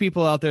lot of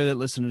people out there that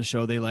listen to the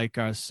show, they like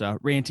us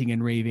ranting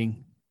and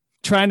raving.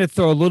 Trying to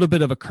throw a little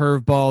bit of a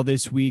curveball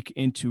this week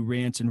into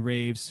Rants and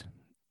Raves.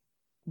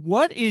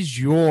 What is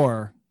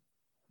your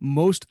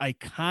most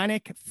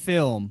iconic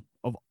film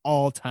of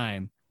all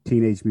time?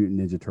 Teenage Mutant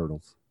Ninja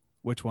Turtles.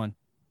 Which one?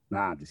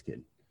 Nah, I'm just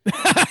kidding.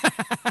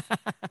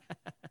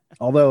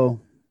 Although,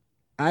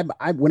 I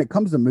when it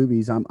comes to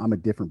movies, I'm a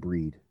different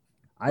breed.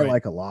 I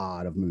like a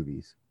lot of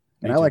movies.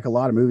 And I like a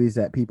lot of movies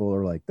that people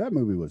are like, that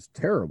movie was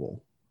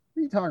terrible.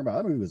 What are you talking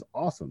about? That movie was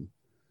awesome.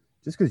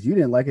 Just because you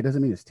didn't like it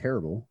doesn't mean it's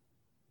terrible.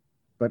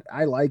 But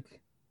I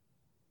like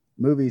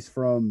movies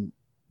from,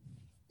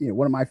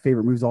 one of my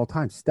favorite movies of all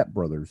time, Step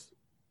Brothers.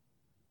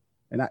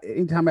 And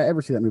anytime I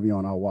ever see that movie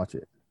on, I'll watch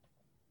it.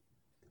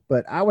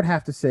 But I would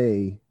have to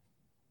say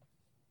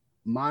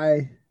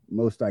my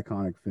most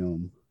iconic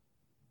film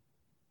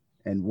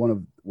and one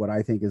of what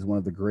I think is one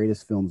of the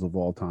greatest films of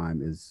all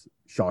time is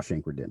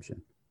Shawshank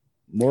Redemption.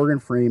 Morgan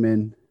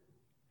Freeman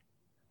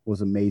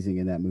was amazing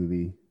in that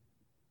movie.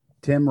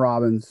 Tim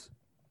Robbins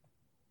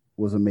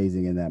was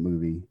amazing in that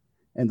movie.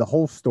 And the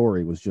whole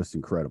story was just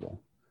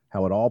incredible.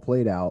 How it all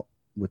played out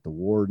with the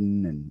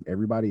warden and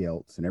everybody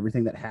else and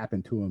everything that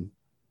happened to him,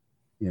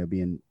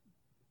 being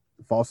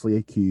falsely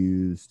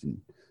accused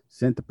and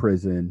sent to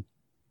prison,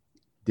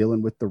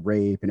 dealing with the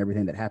rape and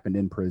everything that happened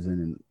in prison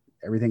and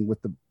everything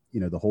with the,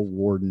 the whole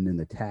warden and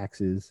the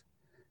taxes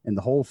and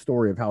the whole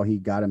story of how he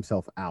got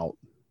himself out.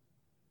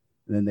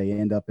 And then they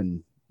end up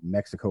in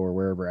Mexico or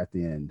wherever at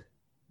the end.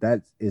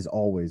 That is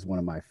always one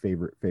of my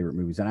favorite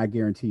movies. And I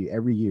guarantee you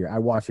every year, I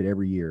watch it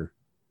every year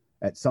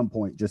at some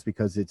point just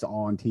because it's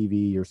on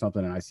TV or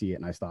something and I see it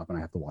and I stop and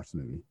I have to watch the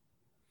movie.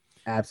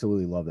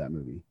 Absolutely love that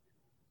movie.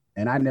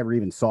 And I never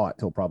even saw it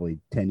till probably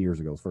 10 years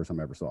ago. It was the first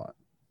time I ever saw it.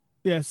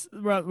 Yes,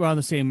 around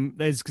the same,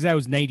 because that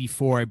was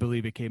 94, I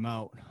believe it came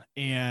out.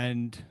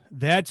 And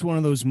that's one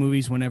of those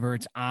movies, whenever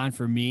it's on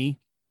for me,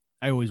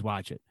 I always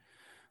watch it.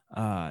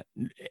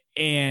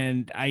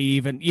 And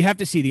you have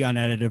to see the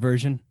unedited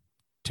version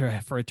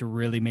for it to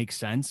really make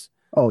sense.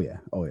 Oh yeah.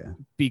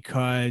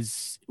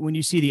 Because when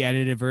you see the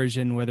edited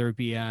version, whether it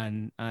be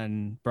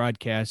on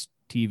broadcast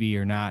TV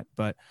or not,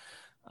 but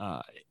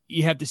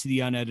you have to see the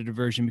unedited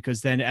version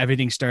because then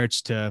everything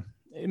starts to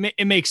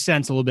it makes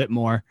sense a little bit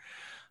more.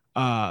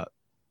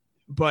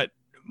 But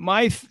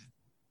my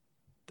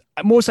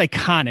most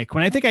iconic,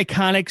 when I think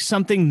iconic,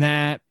 something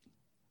that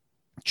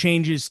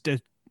changes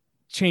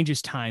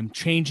time,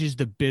 changes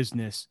the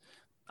business,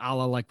 a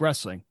la like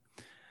wrestling.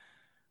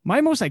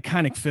 My most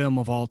iconic film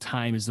of all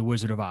time is The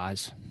Wizard of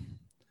Oz.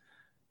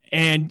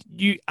 And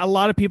a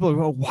lot of people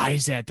go, why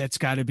is that? That's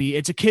got to be,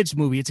 it's a kid's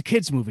movie. It's a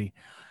kid's movie.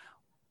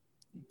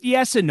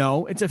 Yes and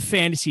no. It's a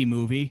fantasy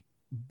movie.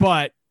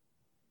 But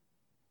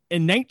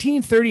in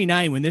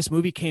 1939, when this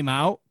movie came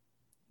out,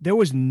 there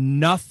was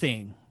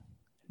nothing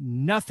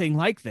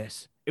like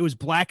this. It was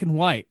black and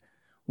white.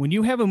 When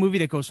you have a movie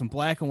that goes from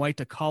black and white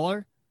to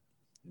color,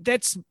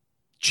 that's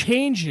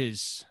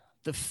changes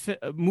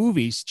the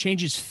movies,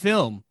 changes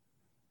film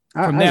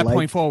from that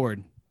point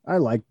forward. I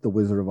liked The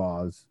Wizard of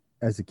Oz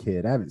as a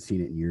kid. I haven't seen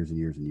it in years and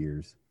years and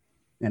years.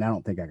 And I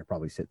don't think I could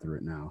probably sit through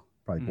it now.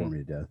 Probably bore me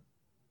to death.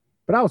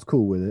 But I was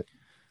cool with it.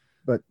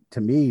 But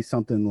to me,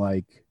 something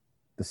like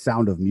The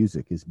Sound of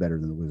Music is better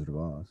than The Wizard of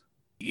Oz.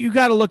 You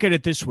got to look at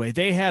it this way.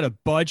 They had a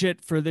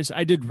budget for this.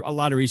 I did a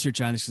lot of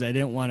research on this because I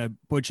didn't want to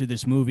butcher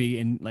this movie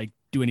and like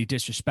do any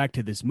disrespect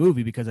to this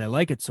movie because I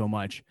like it so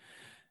much.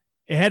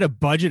 It had a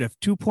budget of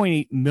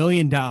 $2.8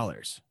 million in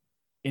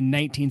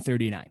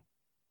 1939.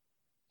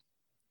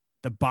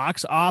 The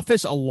box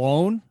office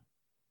alone,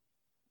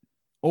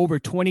 over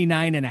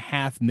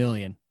 $29.5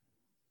 million.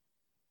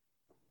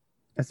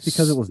 That's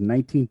because it was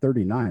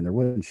 1939. There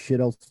wasn't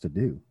shit else to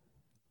do.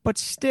 But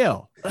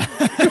still,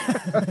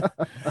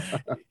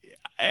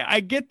 I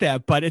get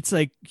that. But it's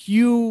like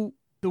the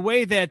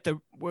way that it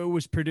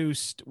was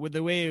produced, with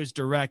the way it was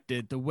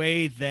directed, the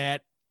way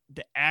that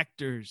the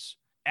actors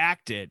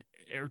acted,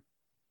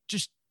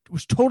 just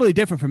was totally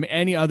different from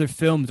any other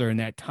film during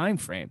that time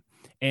frame.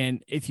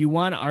 And if you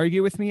want to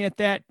argue with me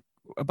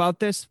about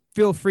this,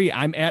 feel free.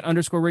 I'm at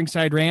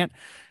 _ringside rant,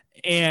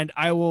 and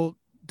I will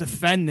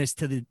defend this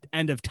to the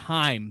end of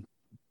time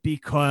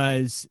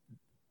because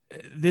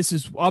this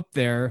is up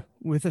there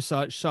with a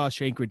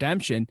Shawshank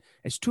Redemption.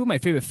 It's two of my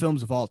favorite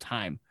films of all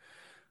time.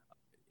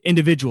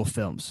 Individual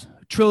films.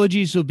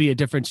 Trilogies will be a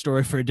different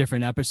story for a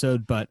different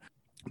episode, but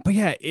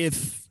yeah,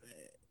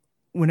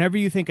 whenever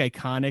you think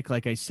iconic,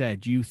 like I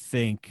said, you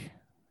think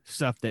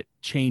stuff that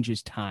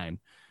changes time.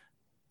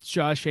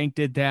 Shawshank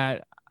did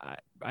that,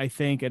 I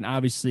think, and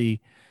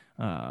obviously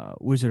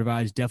Wizard of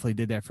Oz definitely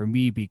did that for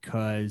me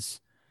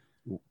because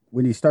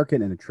when you start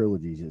getting into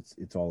trilogies,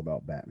 it's all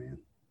about Batman,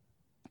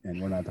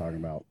 and we're not talking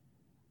about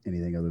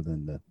anything other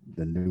than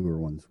the newer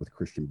ones with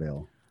Christian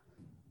Bale.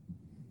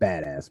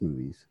 Badass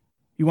movies.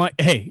 You want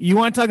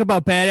to talk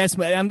about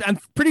badass? I'm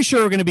pretty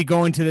sure we're going to be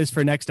going to this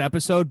for next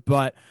episode,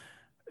 but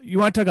you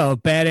want to talk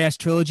about badass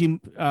trilogy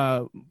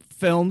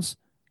films?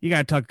 You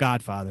got to talk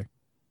Godfather.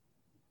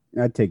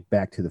 I'd take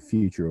Back to the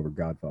Future over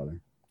Godfather.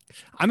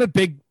 I'm a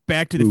big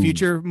Back to the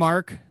Future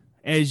mark.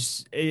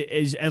 As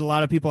a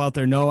lot of people out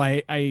there know,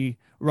 I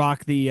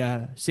rock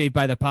the Saved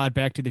by the Pod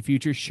Back to the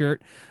Future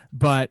shirt,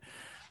 but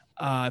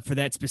for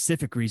that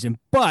specific reason.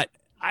 But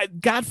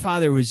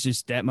Godfather was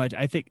just that much.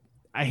 I think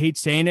I hate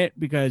saying it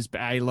because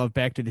I love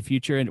Back to the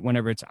Future and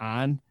whenever it's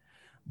on,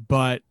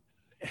 but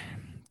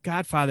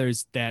Godfather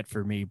is that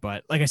for me.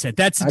 But like I said,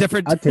 that's a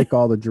different. I'd take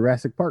all the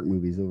Jurassic Park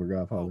movies over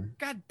Godfather. Oh,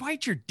 God,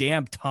 bite your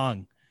damn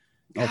tongue.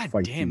 God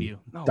damn you.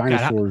 Oh,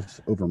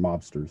 dinosaurs over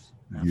mobsters.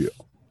 Yeah.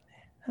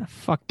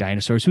 Fuck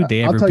dinosaurs. Who'd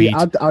they ever beat?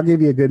 I'll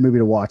give you a good movie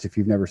to watch if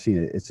you've never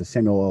seen it. It's a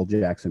Samuel L.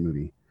 Jackson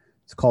movie.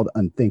 It's called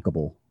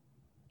Unthinkable.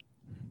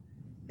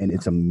 And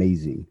it's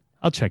amazing.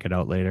 I'll check it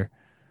out later.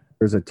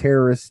 There's a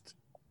terrorist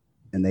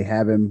and they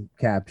have him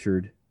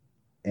captured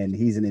and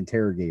he's an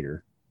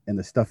interrogator. And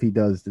the stuff he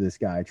does to this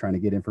guy trying to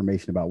get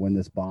information about when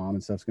this bomb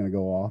and stuff's going to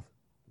go off.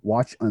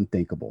 Watch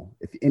Unthinkable.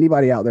 If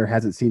anybody out there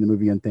hasn't seen the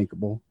movie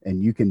Unthinkable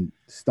and you can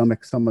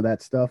stomach some of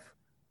that stuff,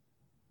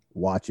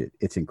 watch it.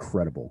 It's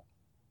incredible.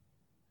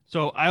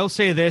 So I'll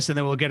say this, and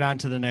then we'll get on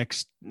to the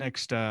next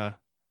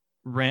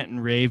rant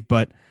and rave.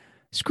 But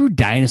screw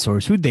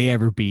dinosaurs. Who'd they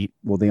ever beat?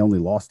 Well, they only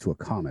lost to a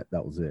comet.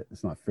 That was it.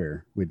 It's not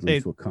fair. We'd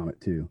lose to a comet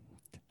too.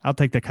 I'll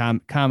take the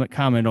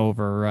comet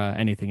over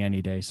anything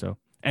any day. So,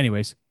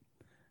 anyways,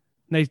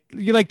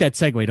 you like that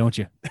segue, don't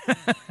you?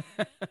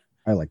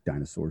 I like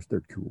dinosaurs.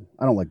 They're cool.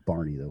 I don't like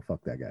Barney, though.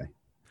 Fuck that guy.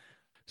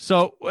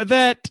 So with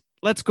that,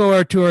 let's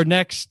go to our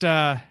next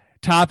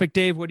topic.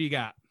 Dave, what do you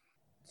got?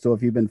 So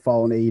if you've been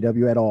following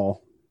AEW at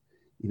all,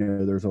 you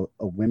know, there's a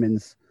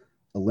women's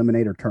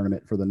eliminator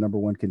tournament for the number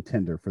one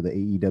contender for the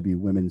AEW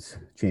Women's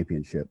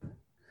Championship.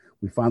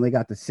 We finally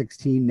got the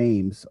 16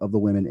 names of the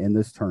women in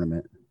this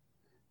tournament.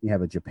 You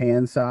have a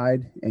Japan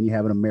side and you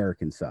have an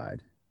American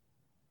side.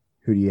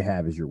 Who do you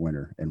have as your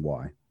winner and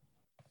why?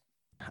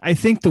 I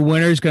think the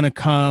winner is going to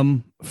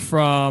come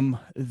from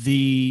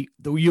the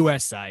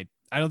U.S. side.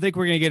 I don't think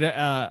we're going to get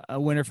a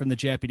winner from the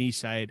Japanese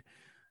side.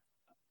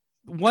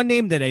 One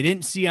name that I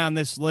didn't see on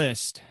this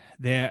list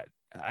that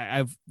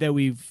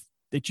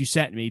you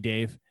sent me,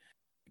 Dave,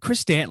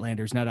 Chris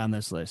Statlander's not on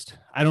this list.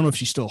 I don't know if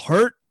she's still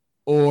hurt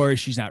or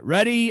she's not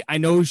ready. I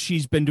know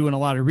she's been doing a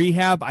lot of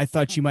rehab. I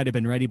thought she might have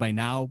been ready by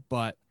now,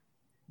 but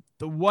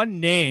the one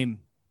name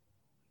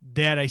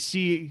that I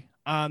see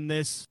on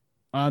this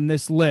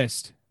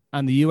list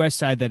on the U.S.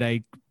 side that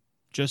I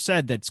just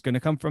said that's going to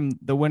come from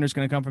the winner's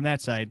going to come from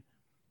that side,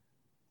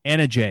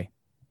 Anna Jay.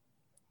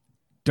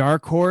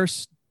 Dark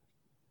horse,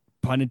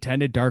 pun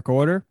intended, dark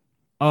order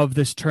of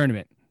this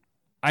tournament.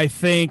 I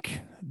think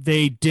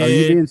they did. Are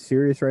you being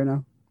serious right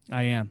now?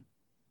 I am.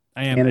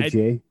 Anna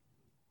Jay?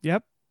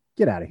 Yep.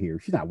 Get out of here.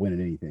 She's not winning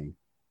anything.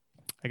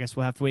 I guess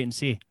we'll have to wait and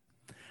see.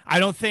 I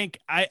don't think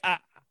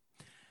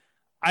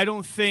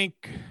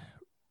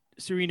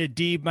Serena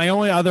Deeb. My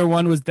only other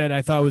one was that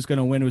I thought was going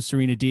to win was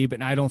Serena Deeb,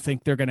 and I don't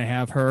think they're going to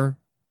have her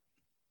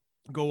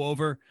go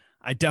over.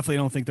 I definitely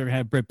don't think they're going to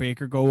have Britt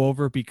Baker go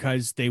over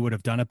because they would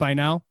have done it by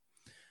now.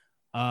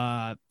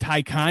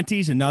 Ty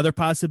Conti's another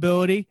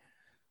possibility.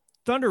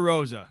 Thunder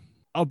Rosa,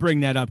 I'll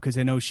bring that up because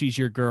I know she's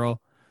your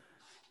girl.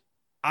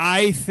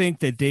 I think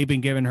that they've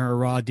been giving her a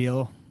raw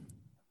deal,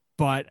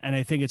 and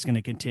I think it's going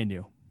to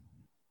continue.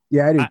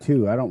 Yeah, I do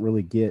too. I don't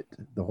really get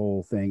the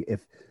whole thing.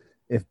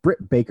 If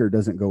Britt Baker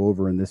doesn't go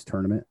over in this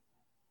tournament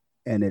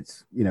and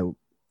it's,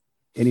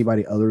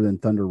 anybody other than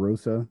Thunder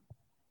Rosa,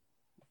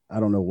 I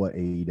don't know what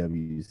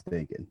AEW is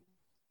thinking.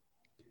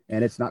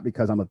 And it's not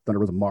because I'm a Thunder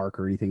Rosa mark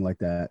or anything like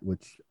that,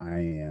 which I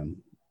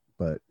am.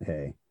 But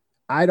hey,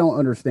 I don't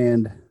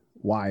understand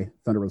why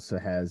Thunder Rosa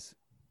has,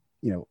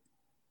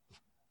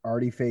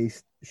 already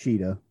faced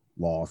Shida,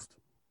 lost.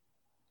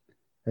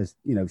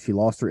 She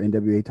lost her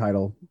NWA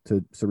title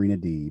to Serena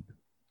Deeb.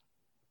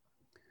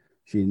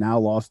 She now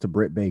lost to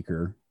Britt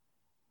Baker.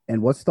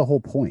 And what's the whole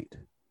point?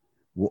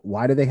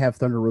 Why do they have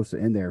Thunder Rosa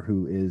in there,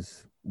 who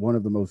is one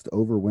of the most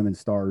over women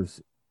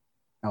stars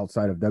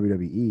outside of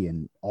WWE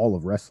and all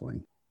of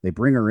wrestling? They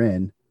bring her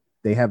in.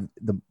 They have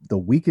the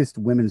weakest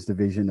women's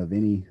division of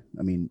any.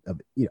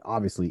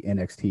 Obviously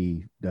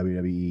NXT,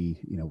 WWE,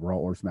 Raw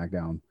or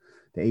SmackDown.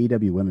 The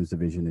AEW women's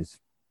division is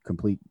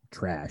complete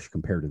trash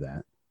compared to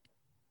that.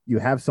 You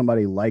have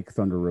somebody like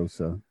Thunder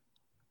Rosa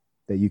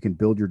that you can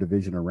build your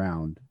division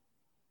around.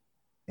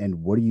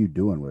 And what are you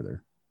doing with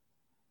her?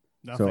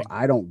 Nothing. So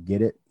I don't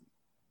get it.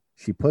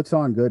 She puts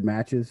on good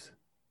matches.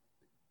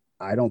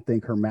 I don't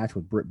think her match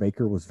with Britt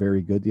Baker was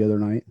very good the other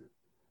night.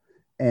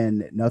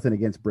 And nothing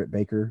against Britt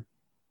Baker.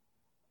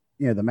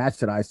 The match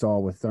that I saw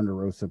with Thunder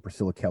Rosa and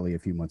Priscilla Kelly a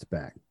few months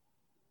back.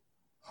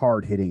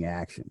 Hard-hitting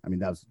action.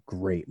 That was a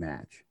great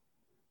match.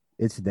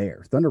 It's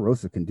there. Thunder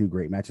Rosa can do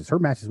great matches. Her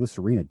matches with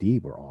Serena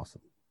Deeb were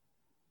awesome.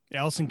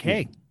 Allison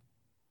Kay.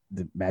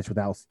 The match with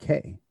Allison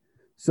Kay.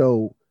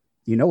 So,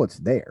 it's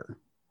there.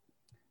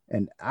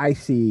 And I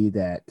see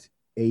that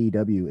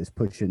AEW is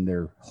pushing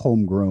their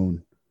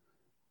homegrown,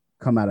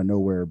 come out of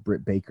nowhere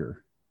Britt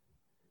Baker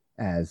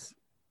as,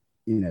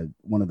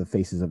 one of the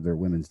faces of their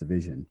women's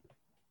division.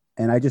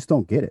 And I just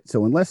don't get it.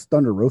 So unless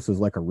Thunder Rosa is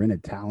like a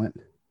rented talent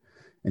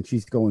and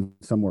she's going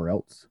somewhere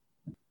else,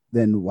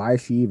 then why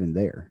is she even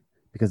there?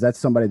 Because that's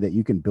somebody that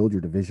you can build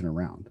your division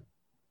around.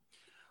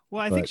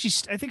 Well, I think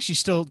she's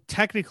still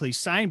technically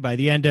signed by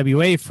the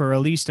NWA for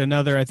at least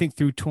another, I think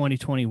through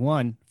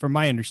 2021, from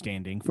my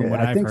understanding, what I've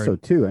heard. I think so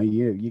too. And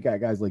you got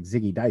guys like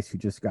Ziggy Dice who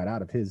just got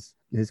out of his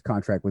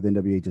contract with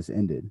NWA, just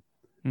ended.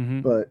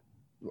 Mm-hmm. But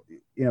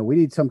we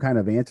need some kind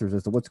of answers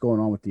as to what's going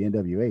on with the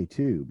NWA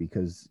too,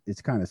 because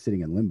it's kind of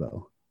sitting in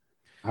limbo.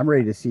 I'm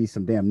ready to see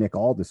some damn Nick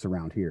Aldis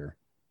around here.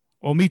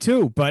 Well, me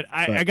too. But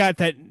I got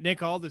that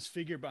Nick Aldis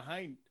figure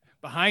behind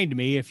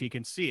me, if you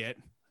can see it,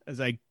 as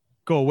I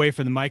go away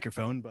from the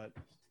microphone. But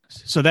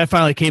so that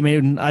finally came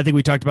in. I think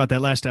we talked about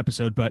that last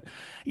episode. But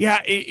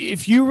yeah,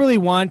 if you really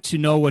want to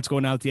know what's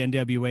going on with the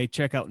NWA,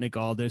 check out Nick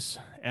Aldis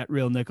at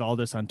Real Nick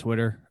Aldis on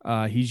Twitter.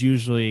 He's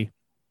usually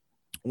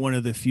one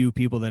of the few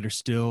people that are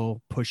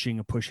still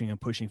pushing for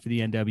the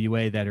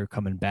NWA that are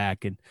coming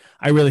back. And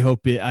I really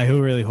hope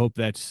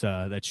that's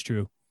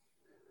true.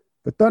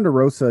 But Thunder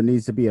Rosa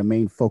needs to be a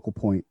main focal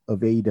point of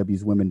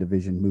AEW's women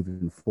division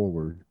moving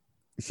forward.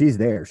 She's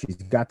there. She's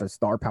got the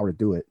star power to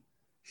do it.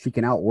 She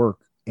can outwork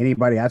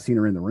anybody I've seen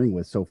her in the ring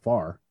with so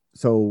far.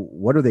 So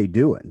what are they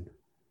doing?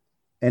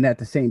 And at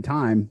the same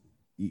time,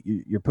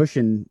 you're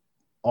pushing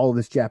all of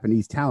this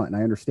Japanese talent. And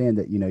I understand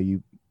that,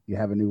 you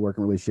have a new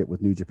working relationship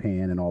with New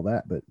Japan and all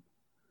that, but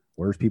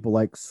where's people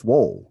like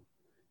Swole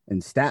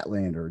and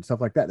Statlander and stuff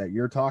like that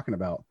you're talking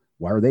about?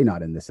 Why are they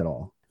not in this at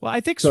all? Well,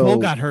 I think Swole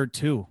got hurt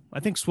too. I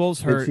think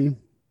Swole's hurt. Did she?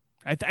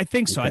 I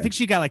think so. Okay. I think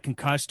she got like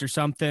concussed or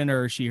something,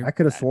 or I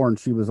could have sworn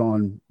she was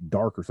on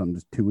Dark or something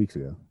just 2 weeks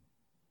ago.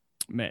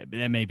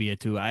 That may be it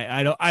too.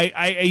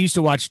 I used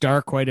to watch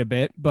Dark quite a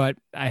bit, but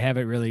I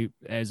haven't really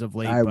as of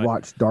late. I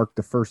watched Dark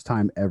the first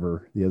time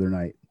ever the other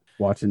night,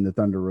 watching the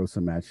Thunder Rosa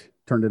match.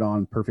 Turned it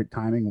on, perfect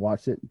timing,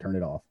 watched it, and turned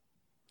it off.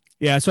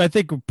 Yeah, so I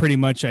think pretty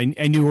much I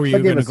knew where you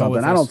were going to go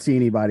with this. I don't see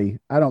anybody.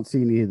 I don't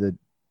see any of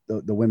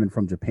the women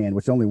from Japan,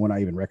 which the only one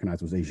I even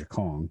recognized was Asia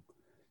Kong.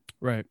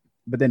 Right.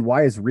 But then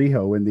why is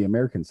Riho in the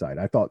American side?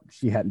 I thought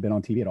she hadn't been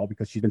on TV at all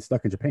because she's been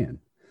stuck in Japan.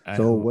 I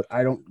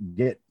don't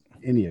get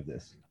any of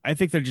this. I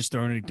think they're just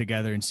throwing it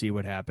together and see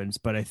what happens.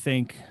 But I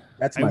think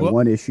that's my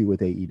one issue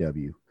with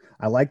AEW.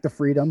 I like the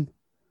freedom,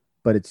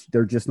 but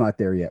they're just not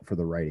there yet for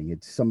the writing.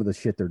 It's some of the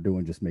shit they're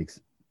doing just makes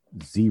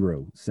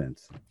zero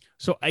sense.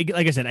 So like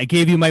I said, I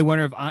gave you my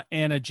winner of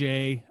Anna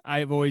J.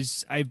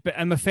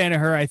 I'm a fan of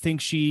her. I think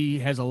she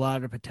has a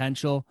lot of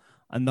potential.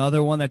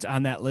 Another one that's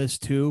on that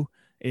list too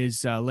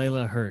is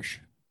Layla Hirsch.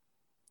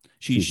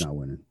 She's not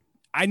winning.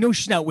 I know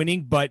she's not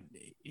winning, but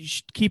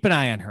keep an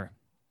eye on her.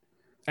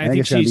 I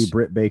think it's going to be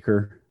Britt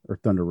Baker or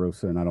Thunder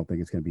Rosa, and I don't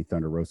think it's going to be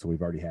Thunder Rosa.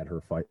 We've already had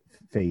her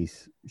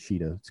face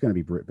Sheeta. It's going to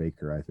be Britt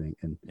Baker, I think.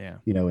 And,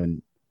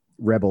 and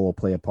Rebel will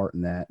play a part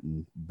in that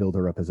and build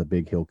her up as a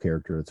big heel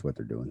character. That's what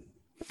they're doing.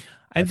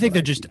 I think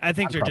they're just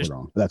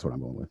wrong. That's what I'm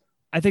going with.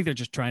 I think they're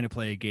just trying to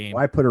play a game.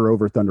 Why put her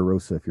over Thunder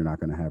Rosa if you're not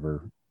going to have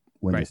her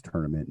win this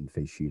tournament and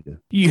face Sheeta?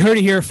 You heard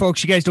it here,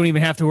 folks. You guys don't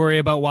even have to worry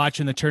about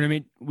watching the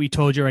tournament. We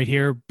told you right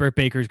here, Britt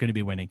Baker is going to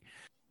be winning.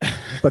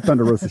 But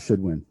Thunder Rosa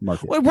should win.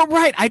 Mark it. Well,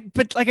 right.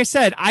 But like I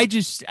said, I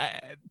just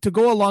to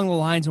go along the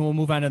lines, and we'll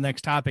move on to the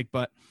next topic.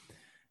 But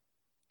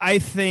I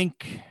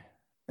think,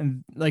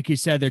 and like you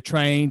said, they're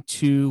trying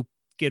to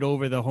get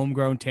over the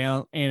homegrown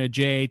talent: Anna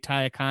Jay,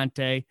 Taya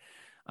Conte,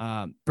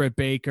 Britt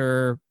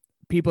Baker,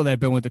 people that have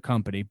been with the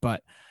company.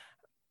 But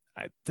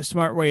the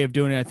smart way of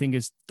doing it, I think,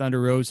 is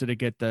Thunder Rosa to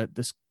get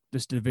this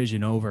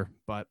division over.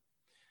 But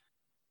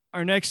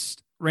our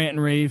next rant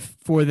and rave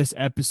for this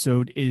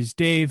episode is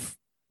Dave.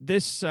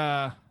 This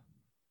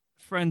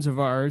friends of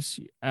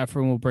ours,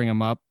 Efren will bring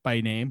him up by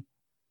name,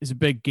 is a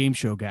big game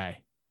show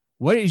guy.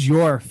 What is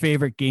your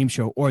favorite game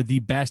show or the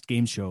best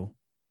game show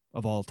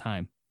of all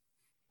time?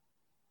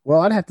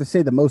 Well, I'd have to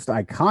say the most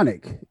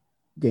iconic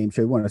game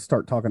show. We want to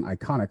start talking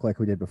iconic like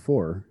we did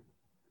before.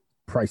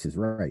 Price is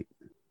Right.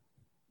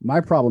 My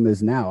problem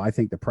is now I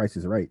think the Price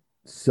is Right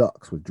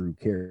sucks with Drew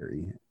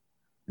Carey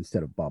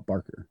instead of Bob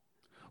Barker.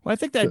 Well, I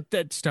think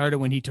that started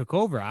when he took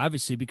over,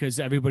 obviously,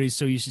 because everybody's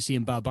so used to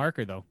seeing Bob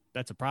Barker, though.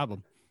 That's a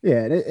problem.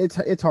 Yeah,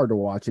 it's hard to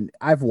watch, and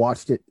I've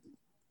watched it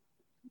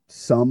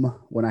some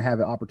when I have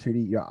an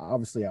opportunity. Yeah,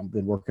 obviously, I've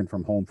been working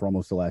from home for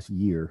almost the last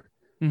year,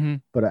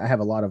 but I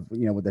have a lot of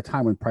with the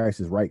time when Price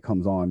is Right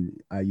comes on,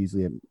 I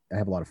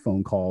have a lot of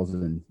phone calls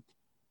and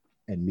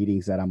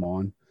meetings that I'm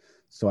on,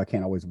 so I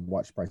can't always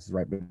watch Price is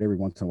Right. But every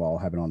once in a while, I'll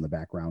have it on the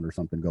background or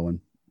something going,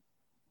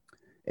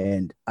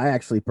 and I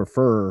actually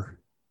prefer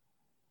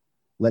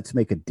Let's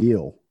Make a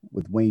Deal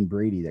with Wayne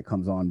Brady that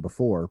comes on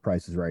before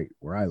Price is Right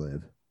where I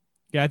live.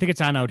 Yeah, I think it's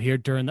on out here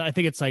I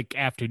think it's like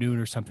afternoon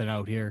or something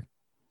out here.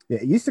 Yeah,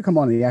 it used to come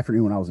on in the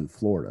afternoon when I was in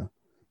Florida,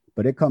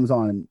 but it comes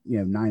on,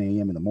 9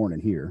 a.m. in the morning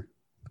here.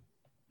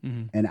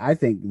 Mm-hmm. And I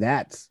think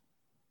that's,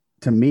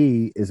 to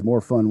me, is more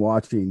fun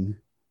watching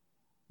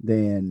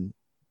than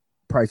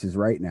Price is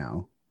Right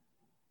now.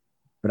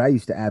 But I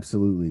used to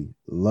absolutely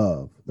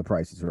love The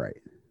Price is Right.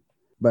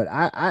 But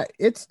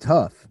it's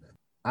tough.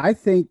 I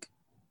think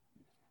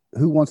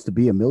Who Wants to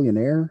Be a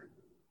Millionaire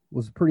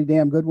was a pretty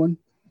damn good one.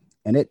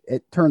 And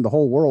it turned the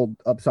whole world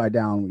upside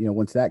down,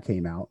 once that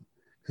came out,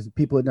 because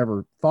people had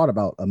never thought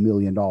about $1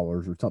 million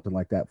or something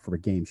like that for a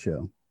game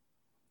show.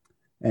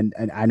 And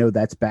I know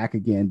that's back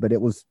again, but it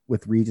was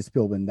with Regis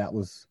Philbin. That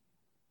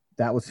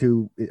was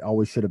who it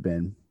always should have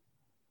been.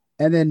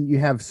 And then you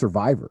have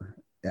Survivor.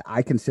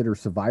 I consider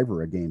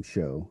Survivor a game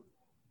show,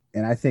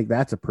 and I think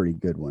that's a pretty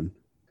good one.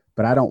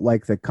 But I don't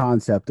like the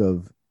concept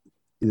of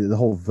the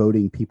whole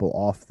voting people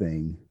off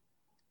thing.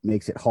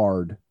 Makes it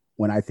hard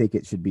when I think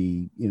it should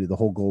be, the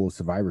whole goal of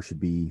Survivor should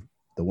be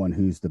the one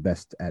who's the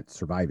best at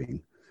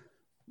surviving,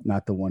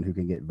 not the one who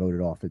can get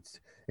voted off.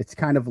 It's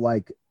kind of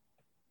like,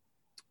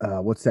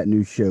 what's that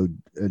new show?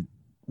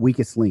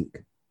 Weakest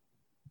Link.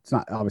 It's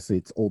not, obviously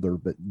it's older,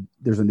 but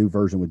there's a new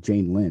version with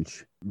Jane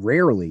Lynch.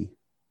 Rarely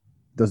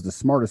does the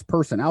smartest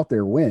person out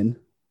there win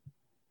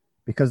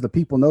because the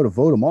people know to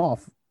vote them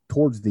off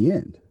towards the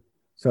end.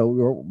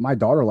 So my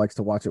daughter likes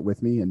to watch it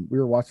with me, and we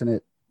were watching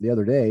it the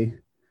other day,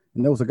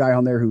 and there was a guy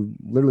on there who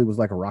literally was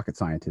like a rocket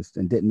scientist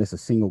and didn't miss a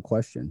single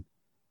question.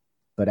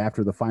 But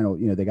after the final,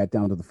 they got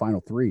down to the final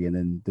 3, and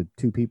then the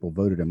 2 people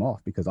voted him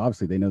off because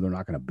obviously they know they're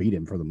not going to beat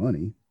him for the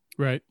money.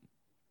 Right.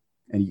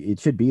 And it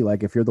should be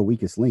like, if you're the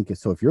weakest link,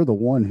 so if you're the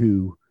one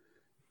who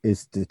is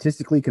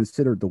statistically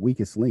considered the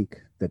weakest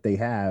link that they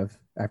have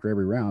after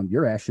every round,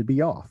 your ass should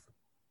be off.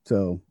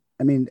 So,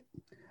 I mean,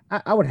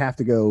 I would have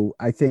to go,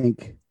 I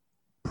think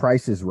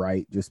Price is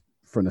Right, just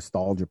for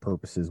nostalgia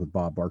purposes with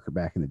Bob Barker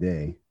back in the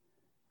day.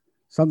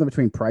 Something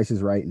between Price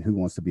is Right and Who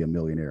Wants to Be a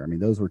Millionaire. I mean,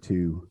 those were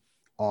 2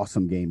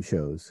 awesome game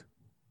shows.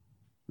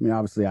 I mean,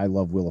 obviously I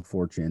love Wheel of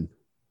Fortune.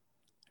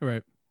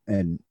 Right.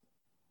 And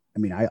I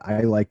mean,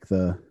 I like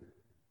the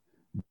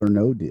or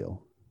no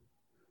deal.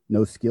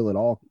 No skill at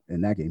all in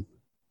that game.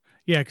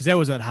 Yeah, because that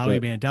was at Howie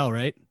Mandel,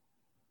 right?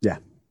 Yeah.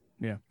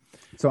 Yeah.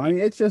 So, I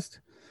mean, it's just,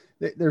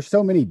 there's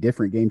so many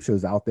different game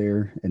shows out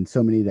there and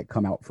so many that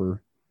come out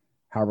for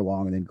however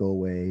long and then go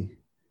away.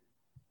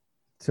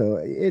 So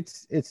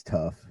it's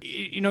tough.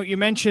 You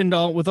mentioned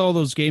with all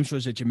those game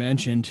shows that you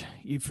mentioned,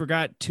 you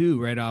forgot 2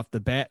 right off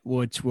the bat,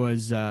 which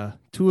was 2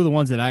 of the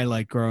ones that I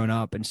liked growing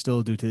up and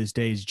still do to this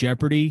day is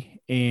Jeopardy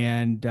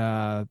and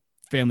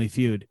Family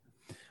Feud.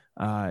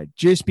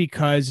 Just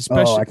because,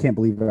 especially, I can't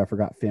believe I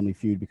forgot Family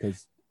Feud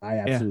because I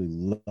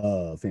absolutely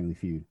love Family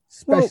Feud,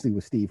 especially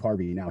with Steve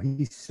Harvey. Now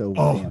he's so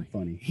damn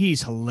funny.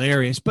 He's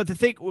hilarious. But the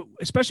thing,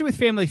 especially with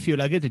Family Feud,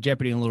 I'll get to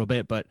Jeopardy in a little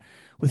bit, but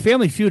with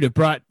Family Feud, it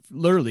brought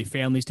literally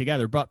families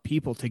together, brought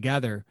people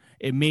together.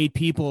 It made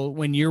people,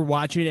 when you're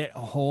watching it at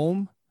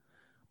home,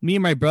 me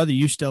and my brother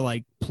used to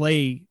like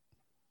play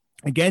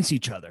against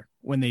each other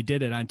when they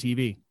did it on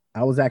TV.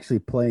 I was actually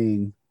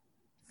playing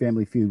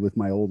Family Feud with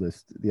my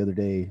oldest the other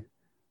day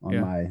on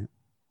my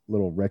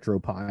little Retro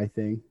Pie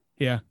thing.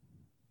 Yeah.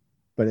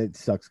 But it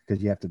sucks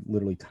because you have to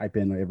literally type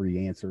in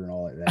every answer and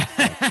all of that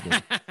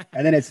stuff.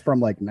 And then it's from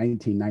like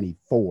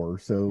 1994.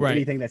 So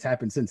anything that's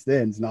happened since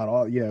then is not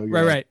all,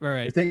 Right.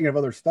 You're thinking of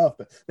other stuff,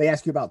 but they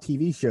ask you about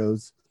TV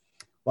shows.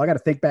 Well, I got to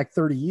think back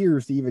 30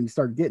 years to even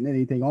start getting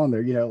anything on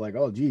there, like,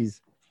 oh,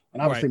 geez.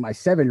 And obviously my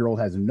 7-year-old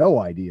has no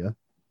idea.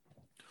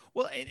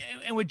 Well,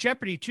 and with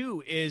Jeopardy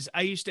too is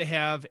I used to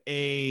have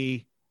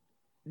a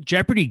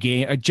Jeopardy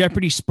game, a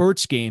Jeopardy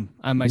sports game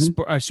on my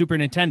Super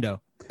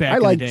Nintendo. I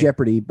like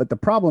Jeopardy, but the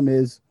problem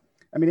is,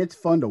 I mean, it's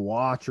fun to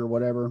watch or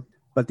whatever,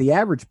 but the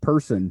average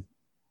person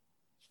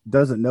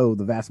doesn't know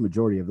the vast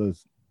majority of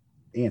those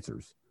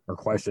answers or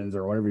questions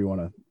or however you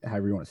want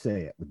to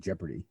say it with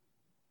Jeopardy.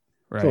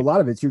 Right. So a lot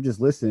of it's you're just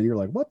listening. You're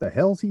like, what the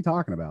hell is he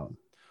talking about?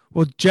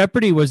 Well,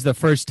 Jeopardy was the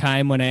first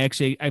time when I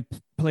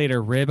played a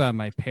rib on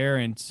my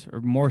parents,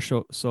 or more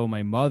so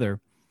my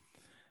mother,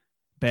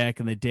 back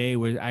in the day,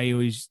 where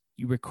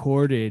you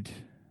recorded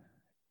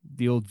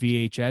the old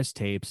VHS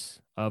tapes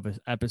of an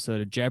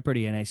episode of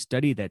Jeopardy, and I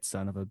studied that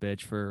son of a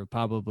bitch for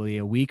probably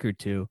a week or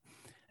two,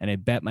 and I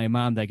bet my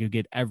mom that I could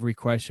get every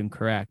question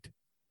correct,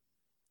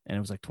 and it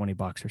was like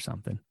 $20 or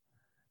something.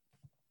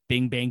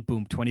 Bing, bang,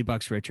 boom,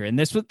 $20 richer. And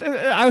this was,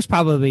 I was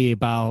probably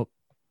about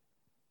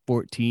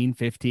 14,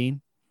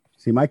 15.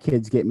 See, my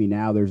kids get me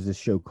now. There's this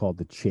show called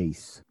The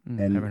Chase. And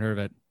haven't heard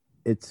of it.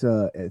 It's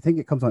I think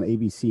it comes on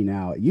ABC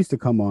now. It used to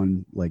come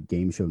on like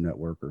Game Show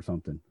Network or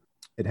something.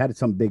 It had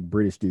some big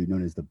British dude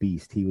known as the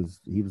Beast. He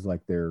was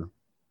like their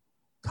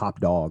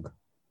top dog.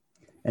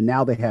 And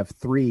now they have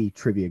 3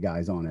 trivia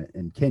guys on it,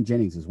 and Ken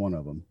Jennings is one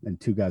of them, and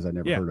 2 guys I've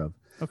never heard of.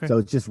 Okay. So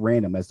it's just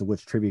random as to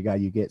which trivia guy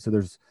you get. So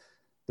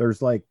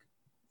there's like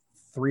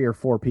 3 or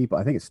 4 people.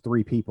 I think it's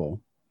 3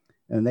 people,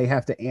 and they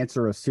have to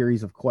answer a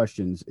series of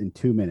questions in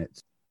 2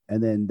 minutes,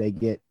 and then they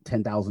get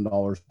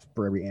 $10,000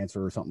 for every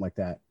answer or something like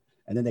that.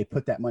 And then they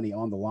put that money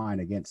on the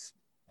line against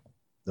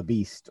the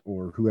Beast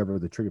or whoever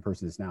the trivia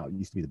person is now. It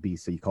used to be the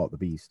Beast, so you call it the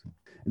Beast.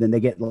 And then they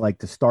get like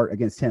to start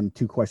against him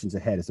 2 questions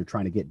ahead as they're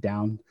trying to get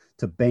down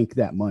to bank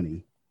that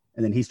money.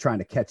 And then he's trying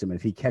to catch him. And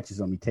if he catches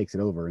them, he takes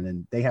it over. And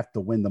then they have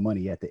to win the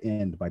money at the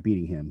end by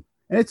beating him.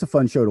 And it's a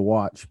fun show to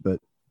watch, but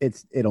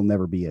it'll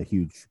never be a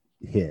huge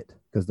hit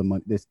because the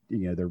money,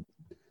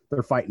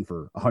 they're fighting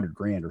for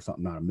 $100,000 or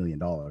something, not $1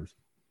 million.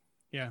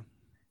 Yeah.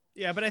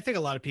 Yeah, but I think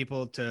a lot of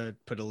people, to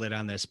put a lid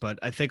on this, but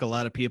I think a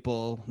lot of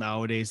people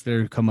nowadays,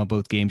 they're come up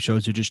with game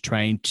shows are just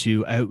trying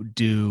to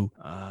outdo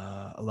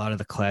a lot of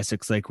the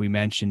classics like we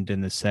mentioned in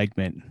the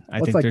segment.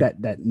 I think like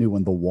that new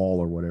one, The Wall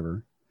or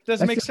whatever.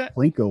 Doesn't make sense.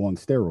 Plinko on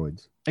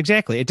steroids.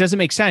 Exactly. It doesn't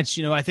make sense.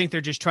 I think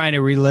they're just trying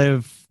to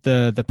relive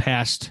the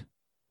past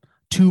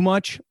too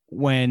much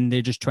when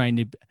they're just trying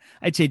to,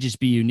 I'd say, just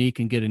be unique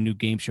and get a new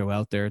game show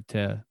out there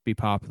to be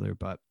popular.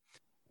 But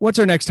what's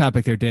our next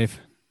topic there, Dave?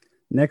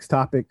 Next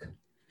topic.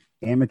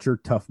 Amateur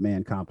tough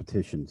man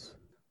competitions.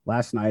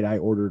 Last night I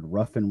ordered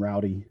Rough and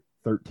Rowdy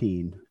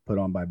 13 put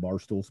on by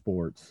Barstool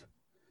Sports.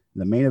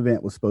 The main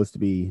event was supposed to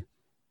be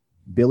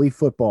Billy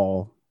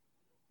Football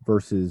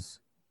versus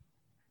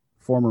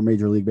former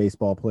Major League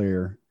Baseball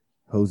player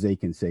Jose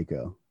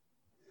Canseco.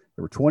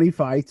 There were 20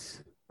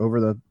 fights over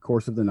the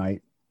course of the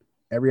night.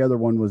 Every other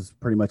one was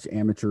pretty much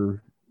amateur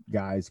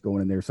guys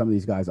going in there. Some of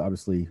these guys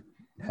obviously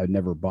had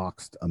never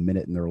boxed a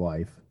minute in their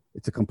life.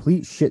 It's a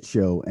complete shit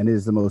show, and it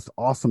is the most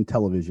awesome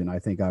television I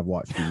think I've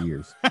watched in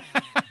years.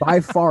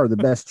 By far the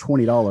best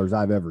 $20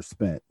 I've ever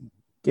spent.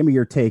 Give me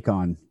your take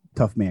on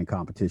tough man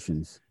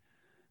competitions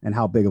and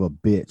how big of a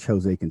bitch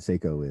Jose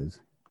Canseco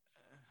is.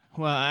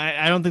 Well,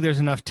 I don't think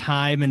there's enough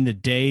time in the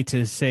day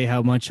to say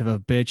how much of a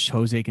bitch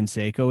Jose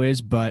Canseco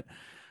is, but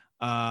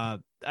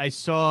I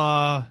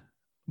saw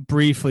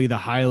briefly the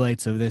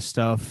highlights of this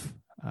stuff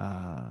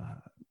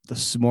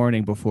this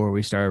morning before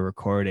we started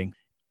recording.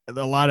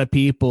 A lot of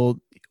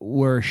people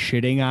were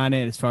shitting on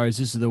it as far as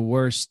this is the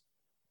worst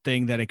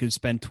thing that I could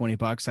spend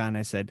 $20 on.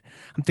 I said,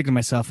 I'm thinking to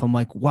myself, I'm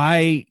like,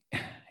 why?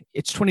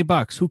 It's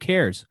 $20. Who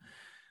cares?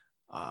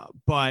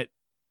 But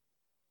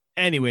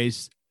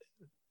anyways,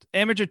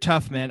 amateur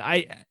tough man.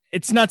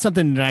 It's not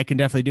something that I can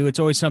definitely do. It's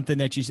always something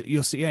that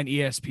you'll see on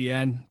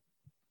ESPN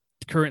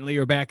currently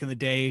or back in the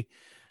day.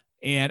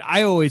 And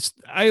I always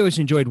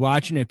enjoyed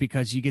watching it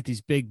because you get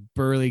these big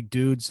burly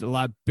dudes, a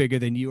lot bigger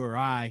than you or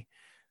I,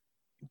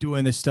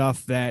 doing the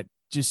stuff that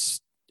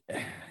just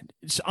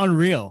it's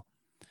unreal.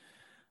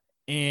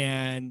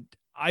 And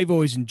I've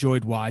always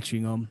enjoyed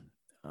watching them.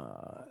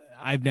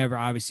 I've never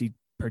obviously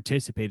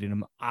participated in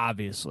them,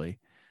 obviously,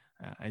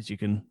 as you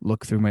can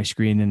look through my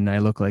screen and I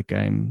look like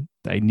I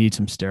need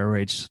some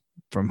steroids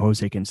from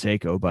Jose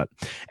Canseco. But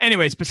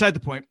anyways, beside the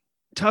point,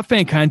 Tough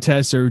man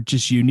contests are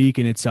just unique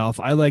in itself.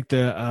 I like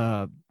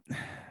the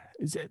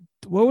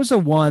what was the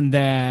one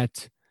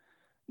that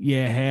you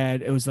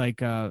had? It was like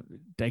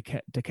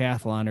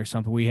decathlon or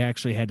something. We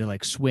actually had to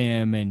like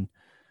swim, and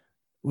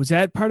was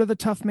that part of the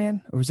tough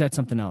man, or was that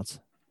something else?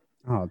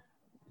 Oh,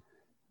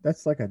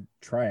 that's like a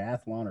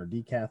triathlon or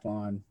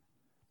decathlon.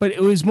 But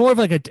it was more of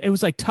like it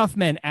was like Tough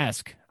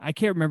Man-esque. I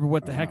can't remember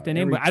what the heck the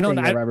name, but I don't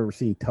know. I've ever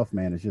seen Tough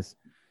Man is just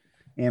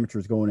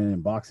amateurs going in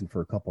and boxing for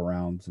a couple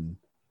rounds. And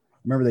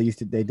remember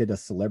they did a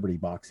celebrity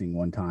boxing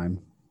one time.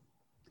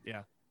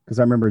 Yeah. Because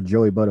I remember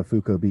Joey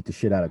Buttafuoco beat the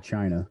shit out of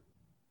China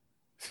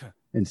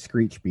and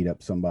Screech beat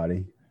up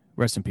somebody.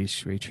 Rest in peace,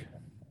 Screech.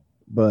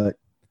 But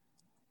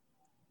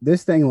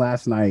this thing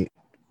last night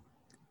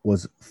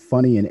was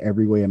funny in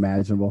every way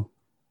imaginable.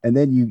 And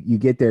then you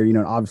get there, you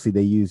know, obviously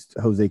they used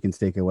Jose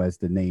Canseco as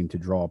the name to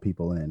draw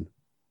people in.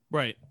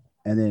 Right.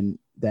 And then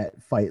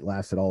that fight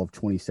lasted all of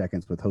 20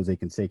 seconds with Jose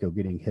Canseco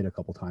getting hit a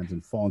couple times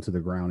and falling to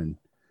the ground and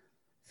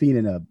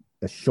feigning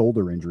a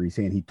shoulder injury,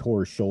 saying he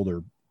tore his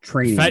shoulder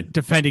training.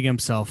 Defending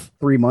himself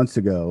 3 months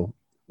ago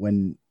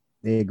when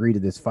they agreed to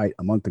this fight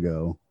a month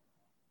ago.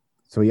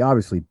 So he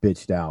obviously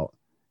bitched out.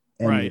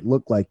 And It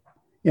looked like,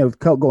 you know,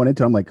 going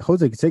into it, I'm like,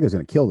 Jose Canseco is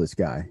going to kill this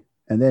guy.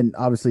 And then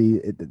obviously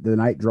the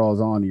night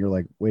draws on and you're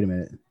like, wait a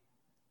minute,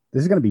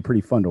 this is going to be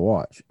pretty fun to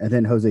watch. And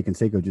then Jose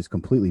Canseco just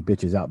completely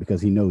bitches out because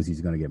he knows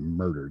he's going to get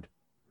murdered.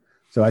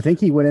 So I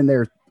think he went in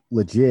there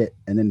legit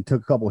and then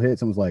took a couple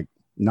hits and was like,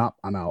 nope,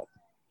 I'm out.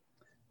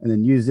 And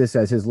then used this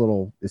as his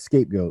little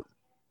scapegoat.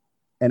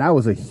 And I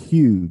was a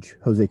huge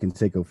Jose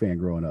Canseco fan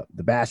growing up.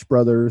 The Bash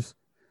Brothers,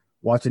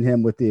 watching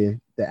him with the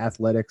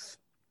athletics.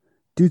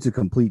 Dude's a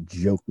complete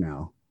joke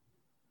now.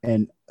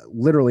 And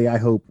literally, I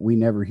hope we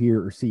never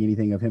hear or see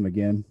anything of him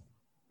again,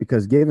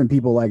 because giving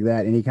people like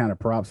that any kind of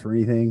props for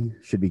anything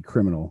should be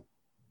criminal,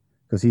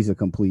 because he's a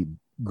complete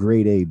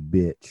grade A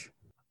bitch.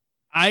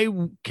 I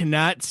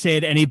cannot say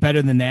it any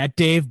better than that,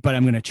 Dave, but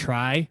I'm going to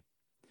try.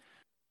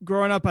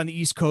 Growing up on the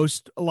East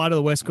Coast, a lot of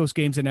the West Coast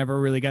games I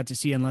never really got to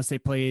see unless they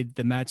played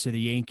the Mets or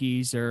the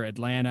Yankees or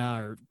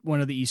Atlanta or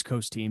one of the East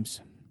Coast teams.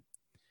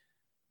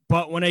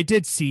 But when I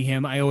did see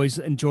him, I always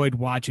enjoyed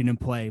watching him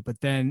play.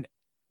 But then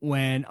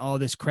when all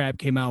this crap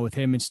came out with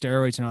him and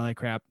steroids and all that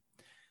crap,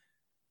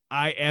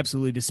 I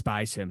absolutely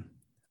despise him.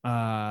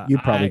 You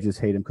probably just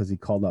hate him because he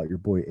called out your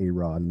boy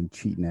A-Rod and the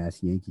cheating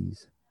ass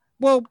Yankees.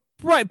 Well,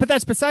 right, but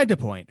that's beside the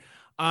point.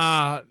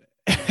 I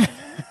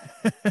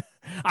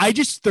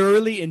just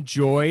thoroughly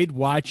enjoyed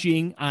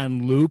watching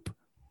on loop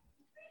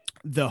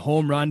the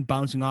home run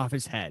bouncing off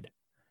his head.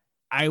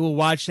 I will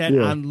watch that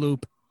on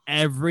loop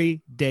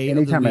every day.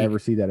 Anytime I ever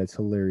see that, it's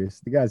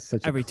hilarious. The guy's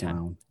such a clown.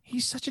 Time.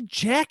 He's such a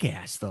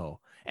jackass, though.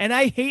 And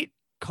I hate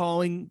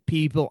calling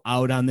people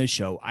out on this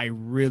show. I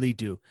really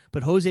do.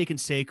 But Jose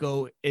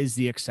Canseco is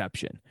the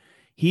exception.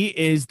 He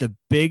is the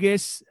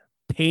biggest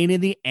pain in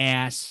the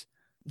ass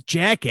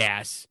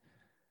jackass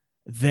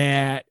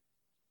that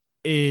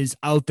is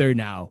out there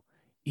now.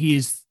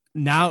 He's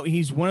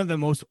one of the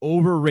most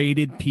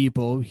overrated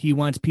people. He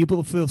wants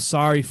people to feel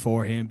sorry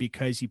for him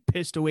because he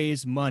pissed away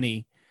his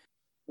money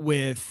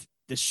with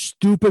the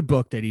stupid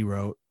book that he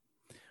wrote,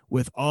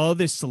 with all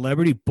this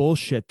celebrity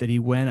bullshit that he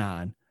went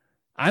on.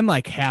 I'm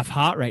like half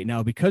hot right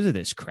now because of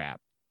this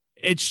crap.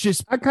 It's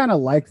just, I kind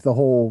of like the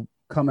whole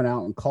coming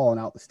out and calling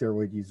out the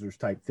steroid users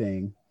type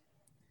thing.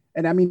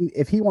 And I mean,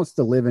 if he wants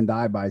to live and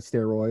die by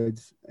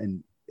steroids,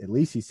 and at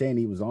least he's saying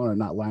he was on it,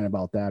 not lying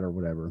about that or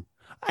whatever.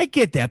 I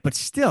get that, but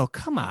still,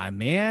 come on,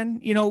 man.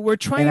 You know, we're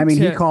trying to. And I mean,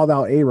 he called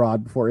out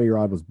A-Rod before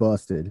A-Rod was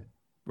busted.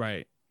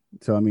 Right.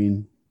 So, I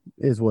mean,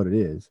 it is what it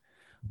is.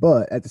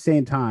 But at the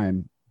same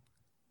time,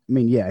 I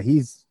mean, yeah,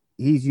 he's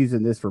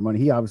using this for money.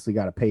 He obviously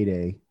got a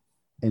payday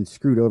and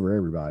screwed over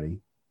everybody,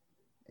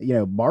 you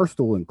know,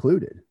 Barstool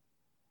included.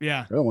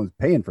 Yeah. No one's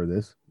paying for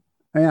this.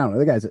 I mean, I don't know.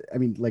 The guys, I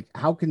mean, like,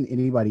 how can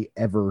anybody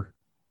ever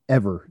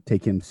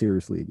take him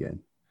seriously again?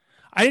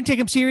 I didn't take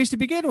him serious to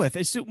begin with.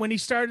 It's when he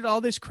started all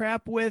this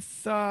crap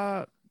with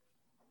A-Rod.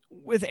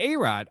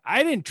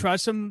 I didn't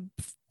trust him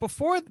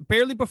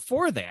barely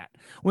before that.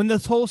 When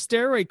this whole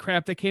steroid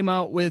crap that came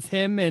out with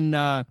him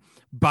and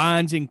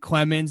Bonds and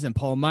Clemens and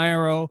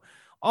Palmeiro,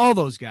 all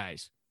those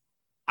guys,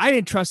 I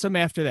didn't trust him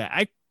after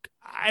that.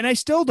 I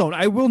still don't.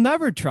 I will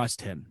never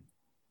trust him.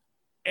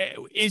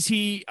 Is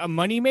he a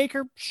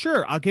moneymaker?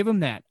 Sure, I'll give him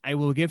that. I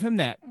will give him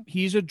that.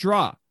 He's a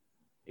draw.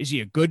 Is he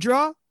a good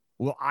draw?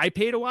 Will I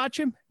pay to watch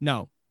him?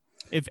 No.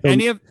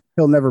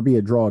 He'll never be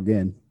a draw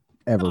again,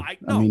 ever. No,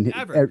 I mean,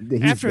 ever.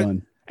 He's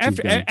done.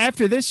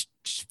 After this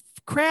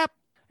crap,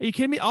 are you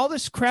kidding me? All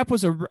this crap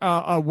was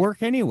a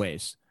work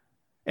anyways.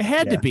 It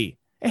had to be.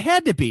 It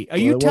had to be.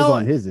 It was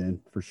on his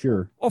end for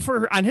sure.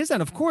 Oh, on his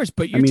end, of course.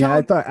 But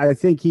I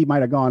think he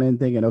might have gone in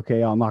thinking,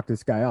 okay, I'll knock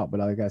this guy out. But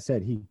like I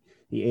said, he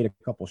ate a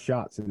couple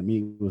shots and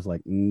he was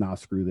like, nah,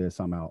 screw this,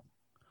 I'm out.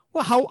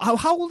 Well,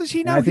 how old is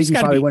he now? And I think he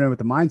probably went in with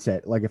the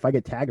mindset, like, if I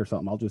get tagged or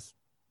something, I'll just,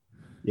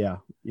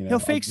 he'll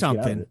fake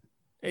something.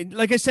 And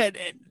like I said,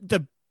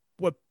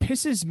 what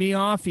pisses me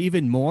off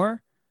even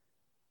more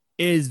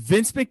is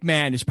Vince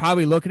McMahon is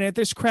probably looking at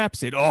this crap,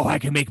 saying, "Oh, I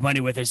can make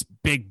money with this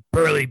big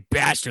burly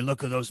bastard.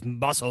 Look at those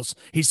muscles.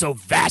 He's so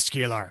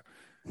vascular."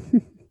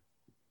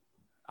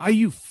 Are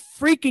you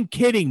freaking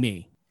kidding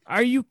me?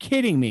 Are you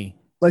kidding me?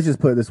 Let's just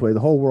put it this way: the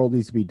whole world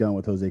needs to be done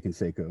with Jose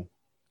Canseco.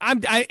 I'm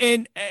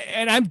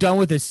done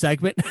with this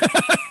segment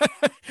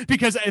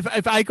because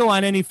if I go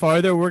on any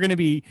farther, we're going to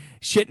be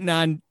shitting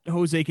on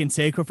Jose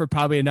Canseco for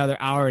probably another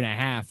hour and a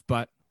half.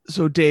 But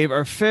so, Dave,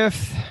 our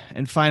fifth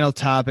and final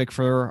topic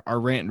for our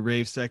rant and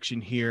rave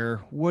section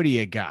here. What do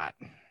you got?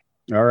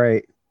 All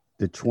right,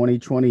 the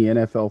 2020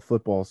 NFL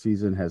football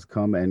season has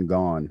come and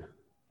gone.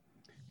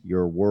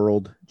 Your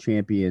world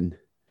champion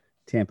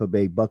Tampa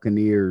Bay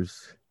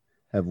Buccaneers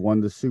have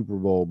won the Super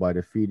Bowl by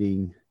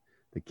defeating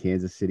the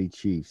Kansas City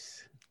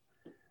Chiefs.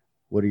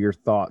 What are your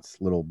thoughts,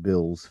 little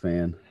Bills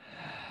fan?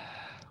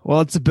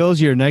 Well, it's the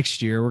Bills year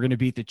next year. We're going to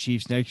beat the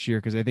Chiefs next year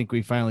because I think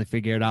we finally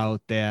figured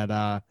out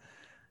that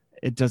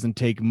it doesn't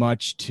take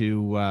much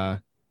to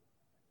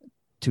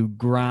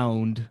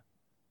ground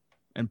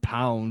and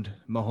pound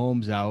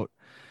Mahomes out.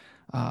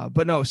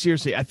 But no,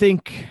 seriously, I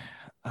think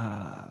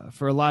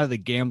for a lot of the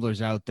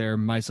gamblers out there,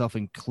 myself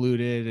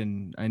included,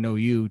 and I know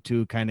you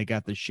too, kind of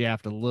got the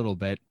shaft a little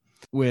bit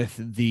with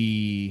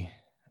the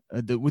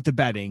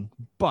betting.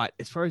 But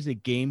as far as the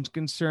game's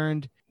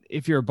concerned,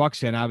 if you're a Bucs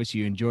fan,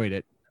 obviously you enjoyed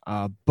it.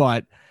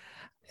 But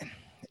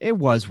it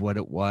was what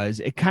it was.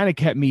 It kind of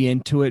kept me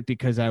into it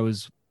because I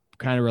was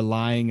kind of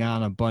relying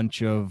on a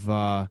bunch of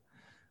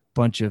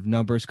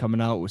numbers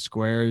coming out with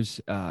squares.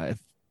 If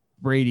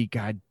Brady,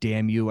 God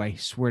damn you, I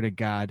swear to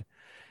God,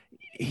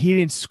 he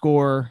didn't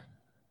score.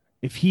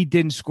 If he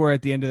didn't score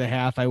at the end of the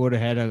half, I would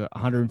have had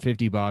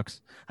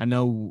 $150. I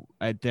know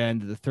at the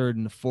end of the third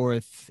and the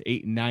fourth,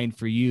 8 and 9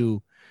 for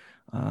you,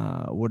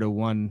 would have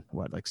won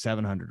like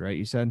 700, right?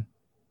 You said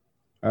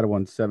I'd have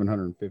won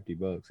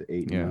 $750 at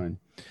 8 and 9.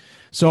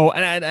 So,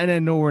 and I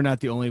know we're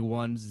not the only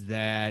ones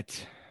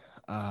that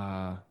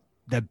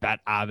bet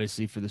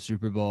obviously for the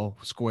Super Bowl,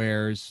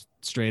 squares,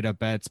 straight up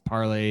bets,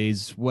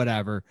 parlays,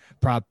 whatever,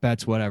 prop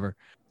bets, whatever.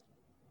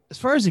 As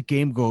far as the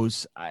game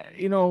goes, I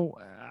didn't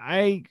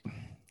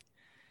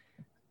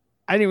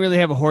really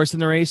have a horse in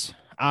the race,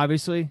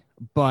 obviously,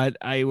 but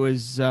I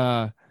was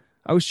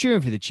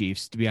cheering for the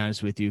Chiefs, to be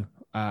honest with you.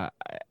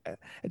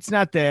 It's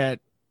not that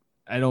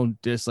I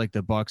don't dislike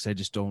the Bucs. I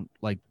just don't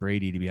like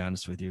Brady, to be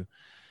honest with you.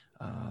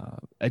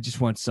 I just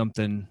want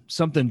something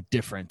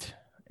different.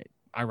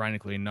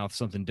 Ironically enough,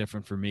 something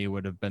different for me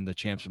would have been the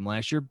champs from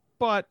last year,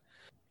 but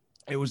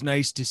it was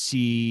nice to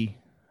see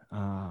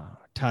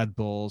Todd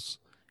Bowles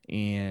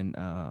and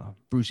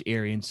Bruce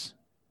Arians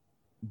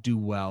do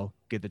well,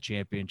 get the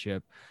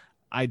championship.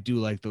 I do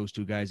like those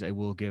two guys. I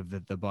will give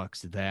the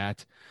Bucs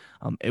that.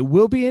 It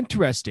will be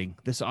interesting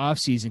this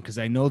offseason because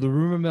I know the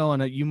rumor mill,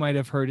 and you might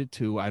have heard it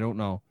too. I don't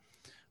know.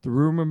 The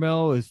rumor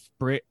mill is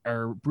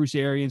Bruce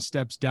Arians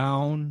steps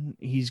down.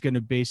 He's going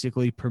to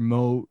basically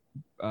promote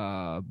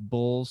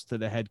Bowles to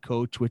the head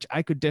coach, which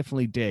I could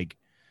definitely dig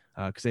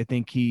because I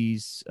think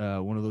he's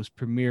one of those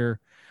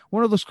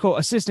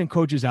assistant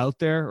coaches out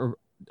there or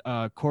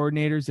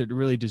coordinators that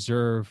really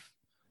deserve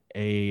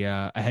a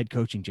head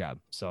coaching job.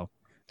 So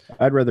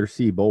I'd rather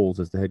see Bowles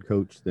as the head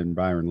coach than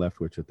Byron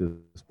Leftwich at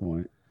this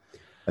point.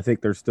 I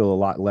think there's still a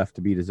lot left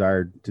to be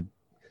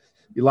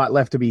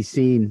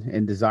seen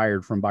and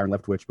desired from Byron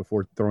Leftwich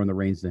before throwing the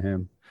reins to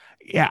him.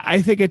 Yeah,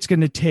 I think it's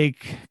going to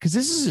take, because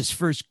this is his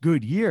first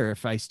good year,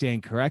 if I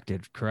stand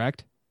corrected,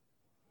 correct?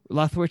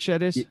 Leftwich,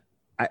 that is?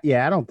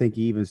 Yeah, I don't think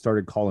he even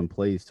started calling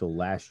plays till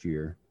last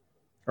year.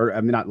 Or,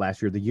 I mean, not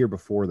last year, the year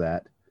before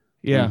that.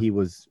 Yeah. He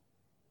was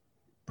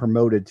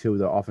promoted to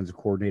the offensive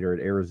coordinator at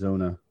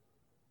Arizona.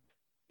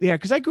 Yeah,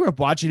 because I grew up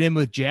watching him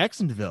with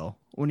Jacksonville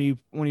when he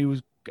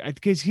was,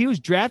 because he was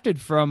drafted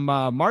from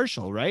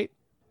Marshall, right?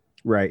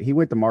 Right. He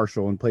went to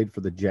Marshall and played for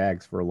the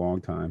Jags for a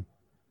long time.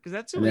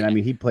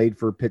 He played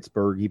for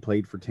Pittsburgh. He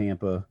played for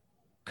Tampa.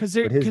 But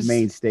his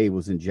mainstay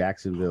was in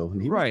Jacksonville.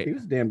 And he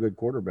was a damn good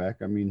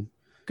quarterback. I mean,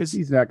 because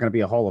he's not going to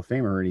be a Hall of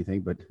Famer or anything,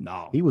 but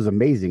no, he was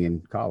amazing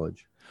in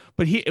college.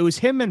 But it was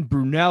him and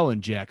Brunell in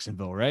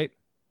Jacksonville, right?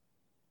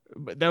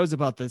 But that was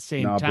about the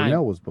same time. No,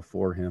 Brunell was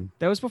before him.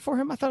 That was before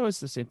him? I thought it was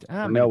the same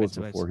time. Brunell was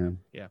before him.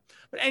 Yeah.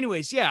 But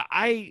anyways, yeah,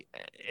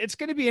 it's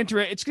going to be it's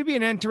going to be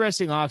an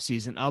interesting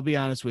offseason. I'll be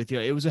honest with you.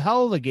 It was a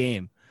hell of a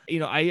game.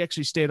 I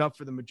actually stayed up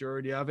for the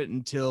majority of it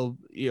until,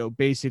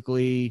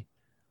 basically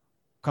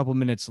a couple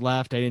minutes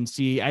left. I didn't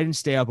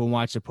stay up and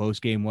watch the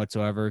post game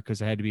whatsoever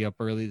because I had to be up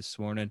early this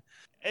morning.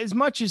 As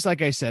much as,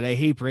 like I said, I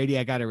hate Brady,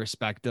 I got to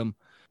respect him.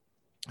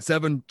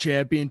 7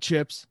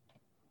 championships.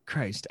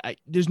 Christ,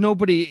 there's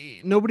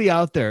nobody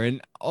out there, and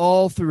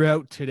all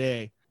throughout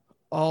today,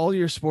 all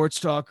your sports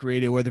talk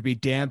radio, whether it be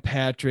Dan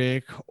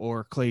Patrick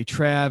or Clay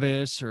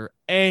Travis or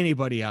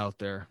anybody out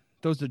there,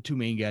 those are the 2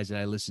 main guys that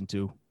I listen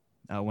to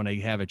when I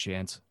have a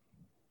chance.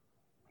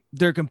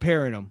 They're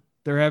comparing them.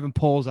 They're having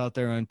polls out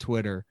there on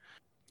Twitter.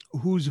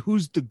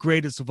 Who's the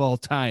greatest of all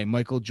time,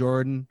 Michael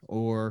Jordan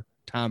or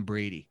Tom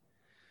Brady?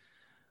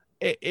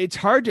 it's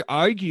hard to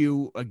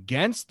argue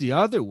against the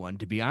other one,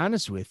 to be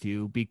honest with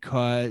you,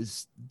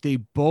 because they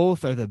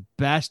both are the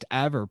best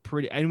ever.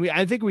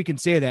 I think we can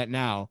say that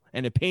now,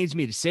 and it pains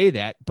me to say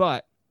that,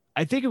 but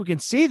I think we can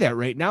say that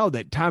right now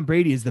that Tom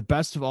Brady is the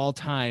best of all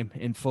time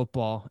in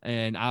football,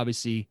 and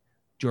obviously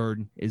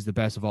Jordan is the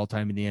best of all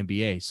time in the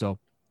NBA. So,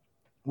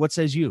 what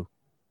says you?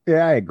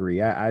 Yeah, I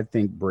agree. I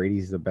think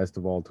Brady's the best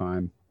of all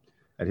time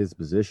at his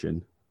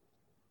position.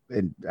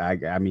 And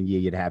I mean, yeah,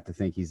 you'd have to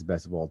think he's the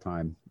best of all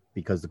time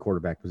because the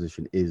quarterback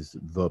position is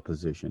the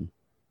position.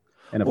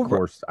 And of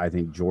course, I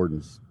think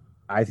Jordan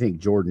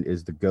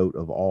is the GOAT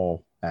of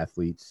all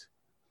athletes.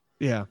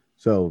 Yeah.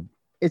 So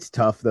it's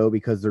tough though,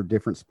 because they're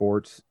different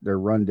sports. They're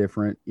run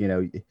different. You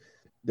know,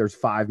 there's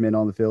 5 men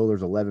on the field.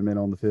 There's 11 men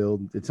on the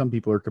field. And some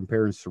people are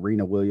comparing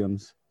Serena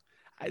Williams.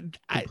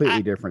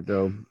 Completely different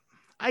though.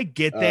 I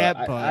get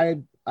that, but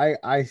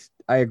I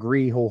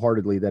agree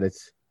wholeheartedly that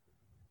it's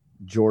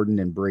Jordan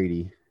and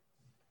Brady.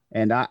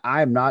 And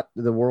I'm not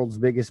the world's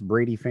biggest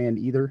Brady fan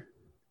either,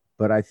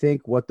 but I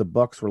think what the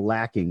Bucs were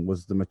lacking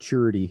was the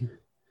maturity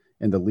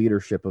and the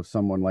leadership of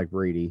someone like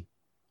Brady.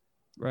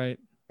 Right.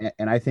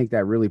 And I think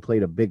that really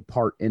played a big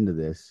part into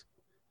this,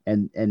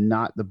 and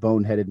not the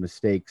boneheaded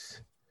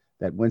mistakes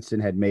that Winston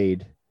had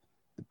made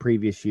the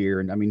previous year.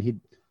 And I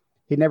mean,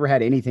 he never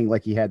had anything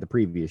like he had the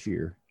previous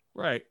year.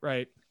 Right.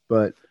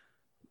 But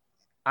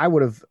I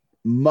would have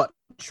much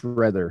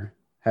rather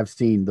have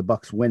seen the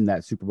Bucs win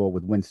that Super Bowl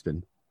with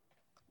Winston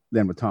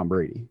than with Tom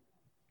Brady.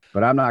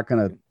 But I'm not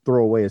going to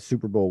throw away a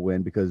Super Bowl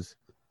win because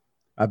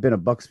I've been a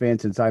Bucs fan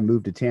since I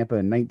moved to Tampa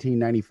in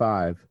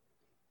 1995,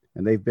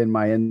 and they've been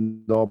my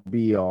end-all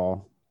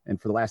be-all.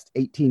 And for the last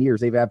 18 years,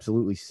 they've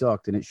absolutely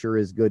sucked, and it sure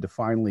is good to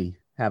finally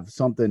have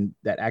something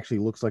that actually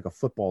looks like a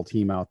football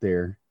team out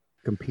there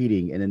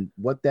competing. And then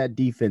what that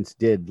defense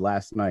did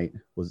last night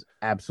was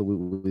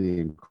absolutely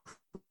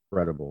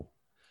incredible.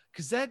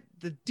 Because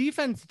the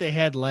defense they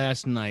had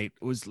last night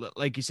was,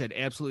 like you said,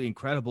 absolutely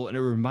incredible. And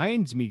it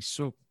reminds me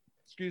so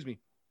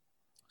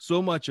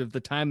much of the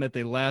time that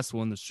they last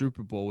won the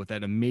Super Bowl with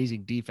that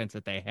amazing defense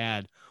that they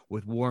had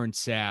with Warren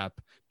Sapp,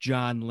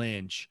 John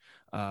Lynch,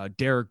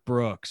 Derek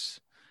Brooks,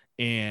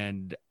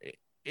 and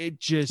it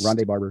just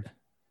Rondé Barber,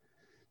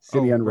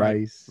 Simeon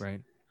Rice,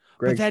 right?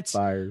 Greg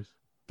Spires.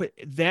 But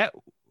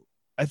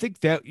I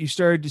think that you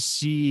started to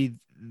see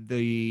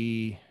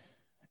the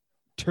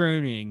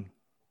turning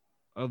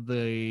of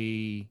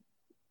the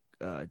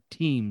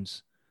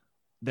teams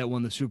that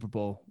won the Super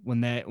Bowl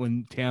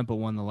when Tampa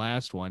won the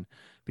last one,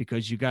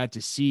 because you got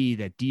to see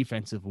that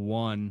defensive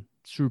won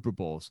Super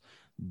Bowls,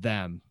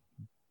 them,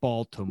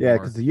 Baltimore. Yeah,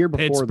 because the year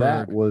before Pittsburgh.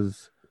 that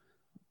was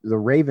the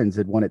Ravens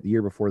had won it the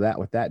year before that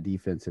with that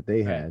defense that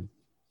they had.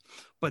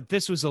 But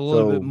this was a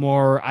little bit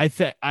more. I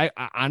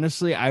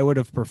honestly I would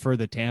have preferred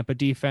the Tampa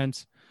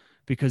defense,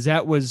 because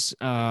that was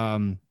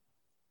Gruden,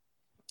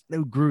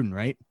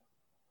 right?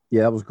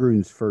 Yeah, that was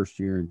Gruden's first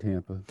year in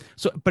Tampa.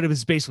 So, but it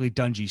was basically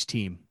Dungy's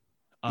team.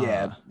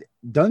 Yeah,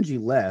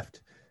 Dungy left,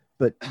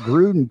 but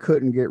Gruden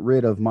couldn't get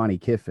rid of Monty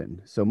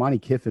Kiffin. So Monty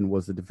Kiffin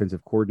was the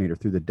defensive coordinator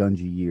through the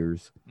Dungy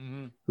years,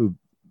 who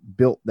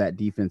built that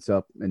defense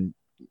up and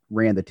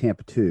ran the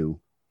Tampa 2.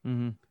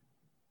 Mm-hmm.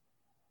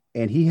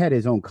 And he had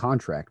his own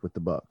contract with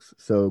the Bucs.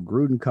 So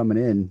Gruden coming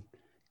in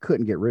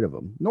couldn't get rid of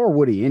him, nor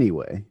would he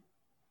anyway.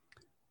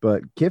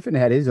 But Kiffin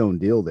had his own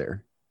deal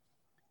there.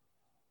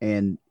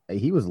 And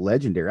he was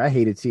legendary. I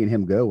hated seeing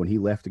him go when he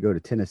left to go to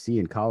Tennessee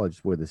in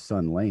college with his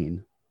son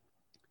Lane.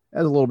 That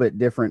was a little bit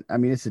different. I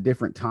mean, it's a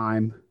different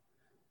time.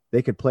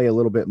 They could play a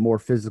little bit more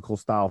physical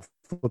style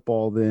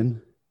football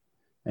then.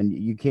 And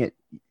you can't,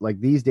 like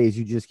these days,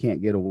 you just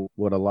can't get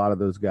what a lot of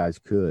those guys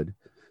could.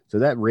 So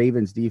that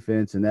Ravens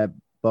defense and that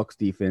Bucs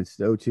defense,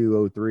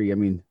 02, 03, I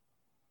mean,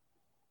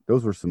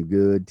 those were some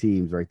good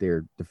teams right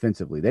there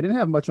defensively. They didn't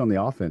have much on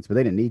the offense, but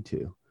they didn't need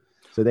to.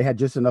 So they had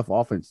just enough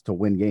offense to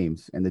win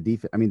games. And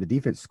the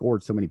defense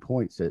scored so many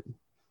points that it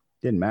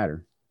didn't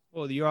matter.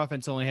 Well, your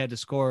offense only had to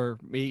score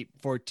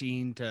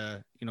 14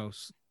 to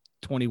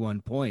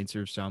 21 points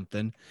or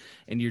something,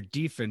 and your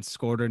defense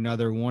scored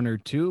another 1 or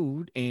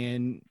 2.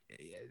 And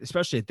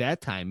especially at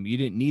that time, you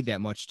didn't need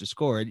that much to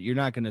score. You're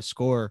not going to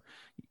score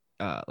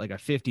like a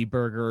 50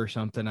 burger or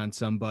something on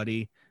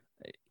somebody,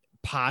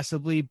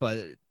 possibly, but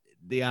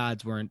the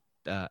odds weren't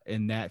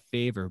in that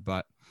favor.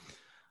 But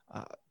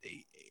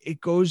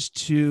it goes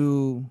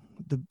to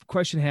the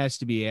question has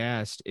to be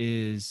asked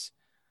is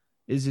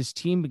this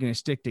team going to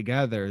stick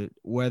together?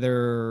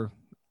 Whether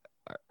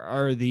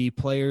are the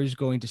players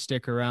going to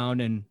stick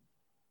around and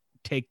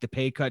take the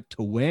pay cut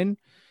to win,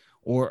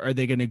 or are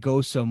they going to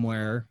go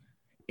somewhere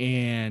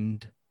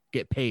and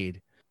get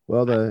paid?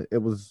 Well,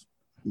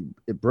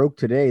 it broke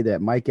today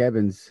that Mike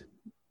Evans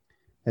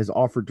has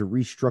offered to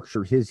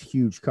restructure his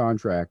huge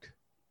contract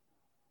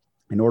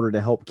in order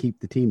to help keep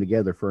the team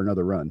together for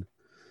another run.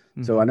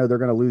 Mm-hmm. So I know they're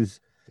going to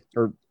lose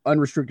or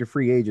unrestricted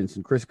free agents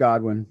and Chris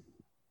Godwin,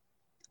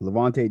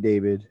 Levante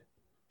David,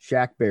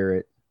 Shaq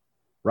Barrett,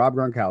 Rob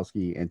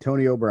Gronkowski,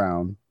 Antonio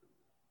Brown,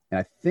 and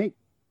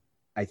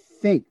I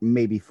think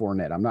maybe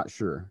Fournette. I'm not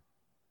sure.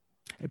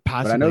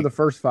 Possibly. But I know the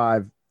first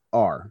 5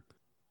 are.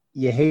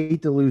 You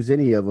hate to lose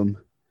any of them.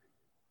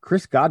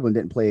 Chris Godwin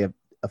didn't play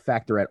a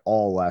factor at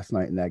all last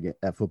night in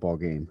that football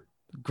game.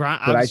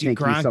 But I think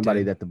he's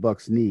somebody that the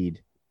Bucs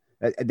need.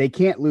 They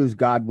can't lose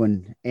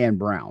Godwin and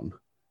Brown.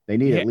 They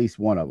need at least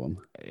one of them.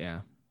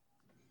 Yeah.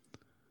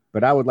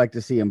 But I would like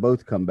to see them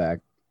both come back.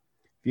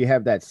 If you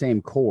have that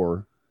same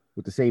core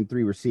with the same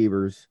 3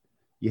 receivers,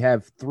 you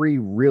have 3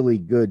 really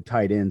good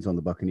tight ends on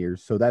the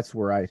Buccaneers. So that's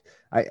where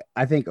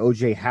I think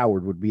O.J.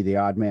 Howard would be the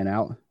odd man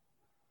out.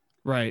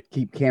 Right.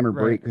 Keep Cameron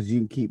Brate because you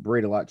can keep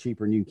Brate a lot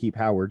cheaper than you can keep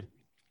Howard.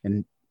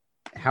 And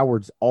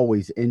Howard's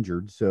always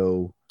injured,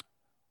 so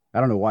I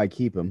don't know why I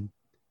keep him.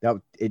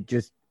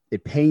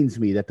 It pains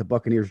me that the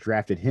Buccaneers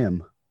drafted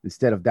him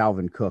instead of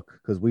Dalvin Cook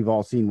because we've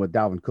all seen what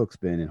Dalvin Cook's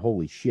been, and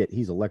holy shit,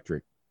 he's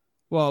electric.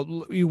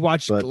 Well, you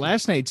watched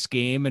last night's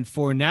game, and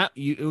Fournette,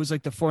 it was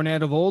like the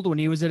Fournette of old when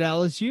he was at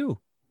LSU.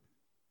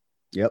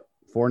 Yep,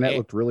 Fournette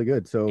looked really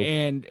good. So,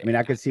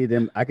 I could see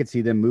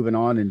them moving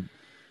on and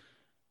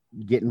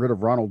getting rid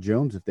of Ronald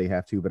Jones if they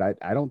have to, but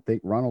I don't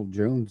think Ronald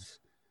Jones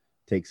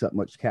takes up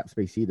much cap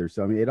space either.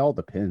 So, it all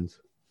depends.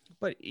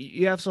 But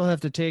you also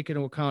have to take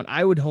into account,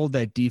 I would hold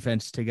that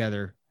defense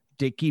together.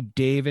 Keep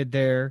David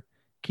there,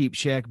 keep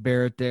Shaq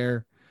Barrett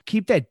there,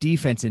 keep that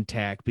defense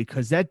intact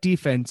because that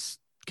defense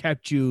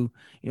kept you,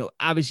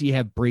 obviously you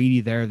have Brady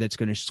there that's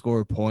going to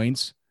score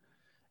points,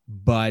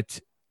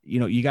 but,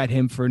 you got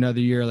him for another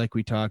year like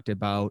we talked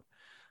about.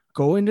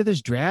 Go into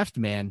this draft,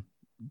 man.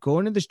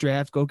 Go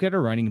get a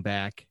running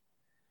back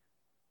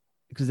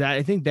because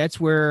I think that's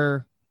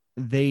where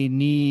they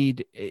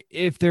need,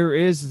 if there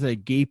is a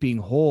gaping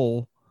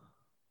hole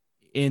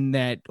in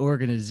that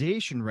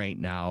organization right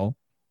now,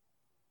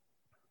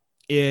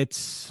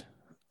 it's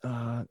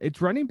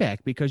running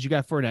back because you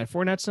got Fournette.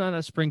 Fournette's not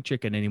a spring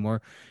chicken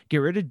anymore. Get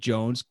rid of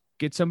Jones,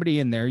 get somebody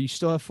in there. You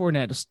still have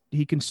Fournette.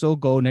 He can still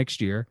go next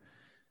year.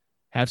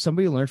 Have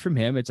somebody learn from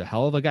him. It's a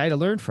hell of a guy to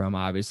learn from,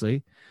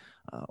 obviously.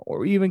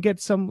 Or even get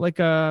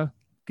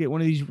get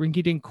one of these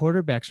rinky-dink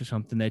quarterbacks or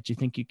something that you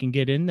think you can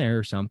get in there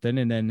or something,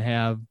 and then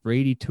have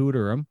Brady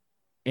tutor him.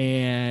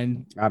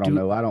 And I don't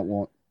know. I don't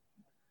want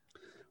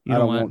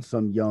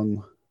some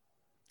young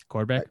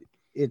quarterback.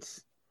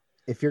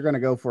 If you're going to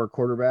go for a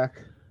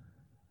quarterback,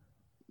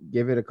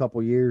 give it a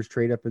couple years,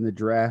 trade up in the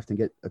draft, and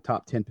get a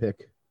top 10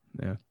 pick.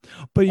 Yeah,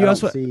 but you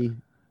also see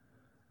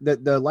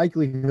the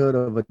likelihood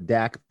of a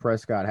Dak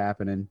Prescott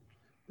happening.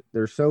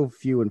 They're so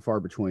few and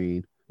far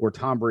between. Or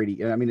Tom Brady.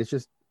 It's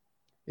just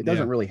it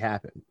doesn't really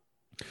happen.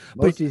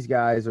 Most of these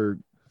guys are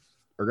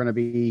going to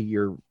be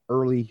your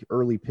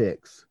early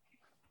picks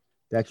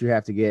that you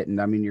have to get,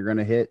 and you're going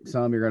to hit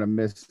some, you're going to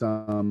miss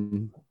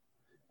some.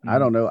 I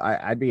don't know.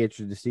 I'd be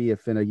interested to see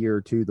if in a year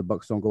or two the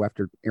Bucs don't go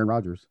after Aaron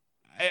Rodgers.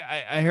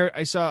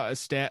 I saw a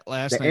stat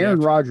last night. Aaron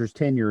Rodgers'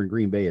 tenure in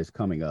Green Bay is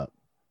coming up.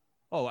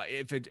 Oh,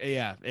 it's going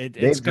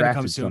to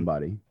come soon.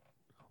 Somebody.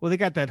 Well, they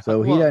got that.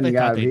 So he doesn't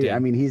got.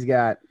 He's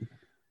got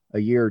a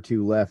year or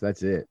two left.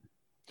 That's it.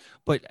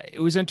 But it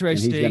was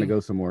interesting. And he's going to go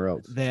somewhere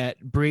else. That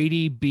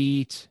Brady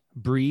beat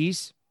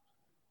Breeze,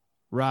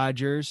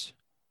 Rodgers,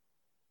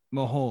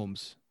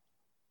 Mahomes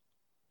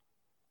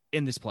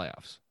in this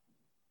playoffs.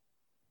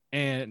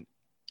 And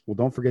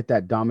don't forget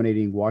that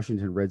dominating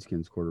Washington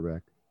Redskins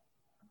quarterback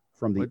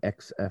from the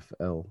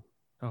XFL.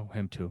 Oh,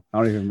 him too. I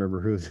don't even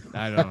remember who's.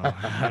 I don't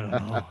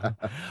know.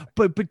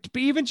 But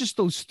even just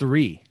those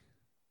 3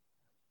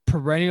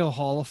 perennial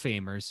Hall of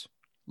Famers,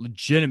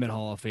 legitimate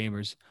Hall of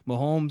Famers,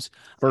 Mahomes,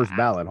 first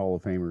ballot Hall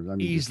of Famers.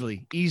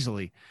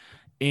 Easily.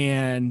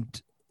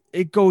 And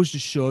it goes to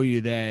show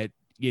you that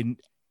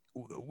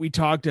we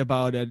talked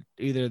about it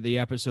either the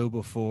episode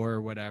before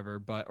or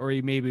whatever, or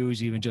maybe it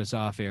was even just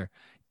off air.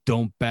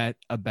 Don't bet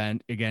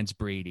against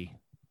Brady.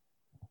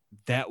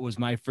 That was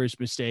my first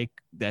mistake.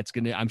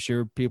 I'm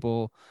sure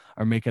people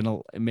are made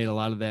a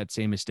lot of that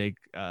same mistake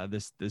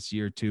this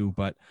year too,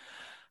 but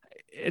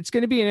it's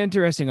going to be an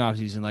interesting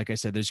offseason. Like I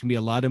said, there's going to be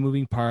a lot of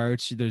moving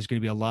parts. There's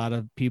going to be a lot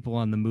of people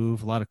on the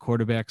move, a lot of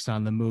quarterbacks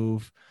on the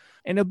move,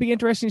 and it'll be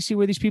interesting to see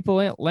where these people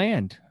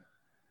land.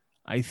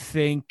 I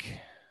think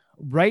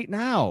right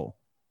now,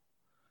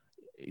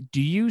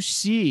 do you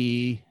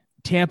see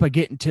Tampa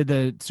getting to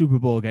the Super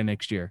Bowl again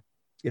next year?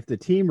 If the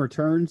team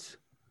returns,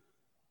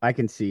 I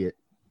can see it.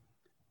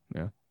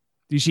 Yeah.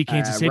 Do you see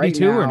Kansas City right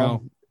too, now, or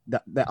no?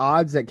 The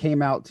odds that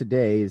came out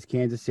today is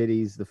Kansas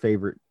City's the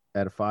favorite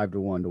at a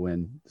 5-1 to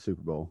win the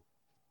Super Bowl.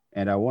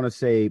 And I want to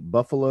say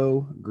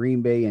Buffalo,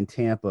 Green Bay, and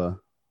Tampa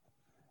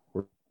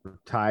were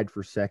tied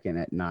for second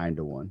at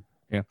 9-1.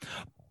 Yeah.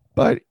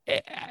 But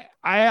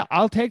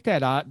I'll take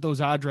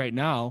those odds right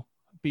now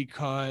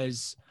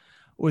because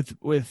with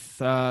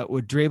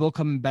Drabel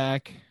coming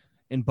back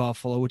in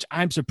Buffalo, which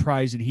I'm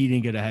surprised that he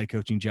didn't get a head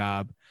coaching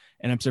job,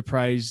 and I'm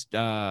surprised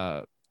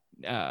the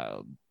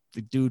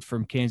dude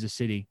from Kansas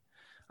City,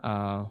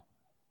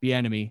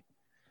 Bieniemy,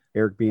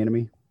 Eric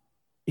Bieniemy.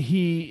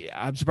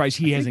 I'm surprised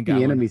he hasn't got.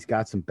 Bieniemy's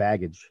got some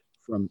baggage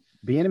from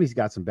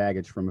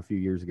a few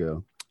years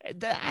ago.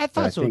 I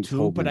thought so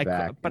too, but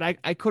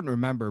I couldn't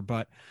remember.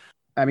 But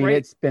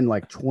it's been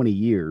like 20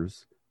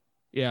 years.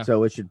 Yeah.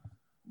 So it should,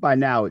 by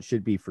now, it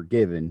should be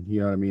forgiven. You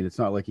know what I mean? It's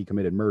not like he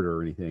committed murder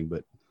or anything,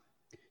 but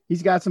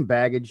he's got some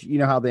baggage. You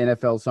know how the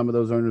NFL, some of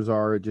those owners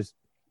are just,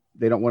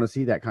 they don't want to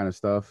see that kind of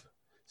stuff,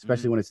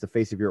 especially when it's the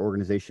face of your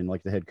organization,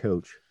 like the head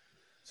coach.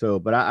 So,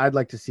 but I'd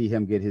like to see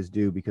him get his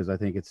due because I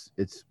think it's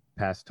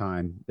past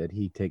time that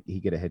he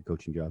get a head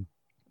coaching job.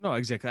 No,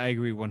 exactly. I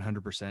agree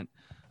 100%.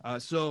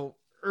 So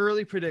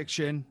early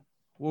prediction,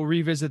 we'll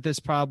revisit this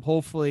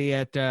hopefully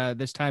at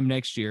this time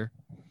next year.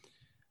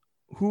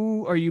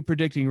 Who are you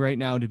predicting right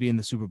now to be in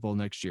the Super Bowl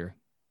next year?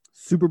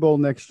 Super Bowl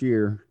next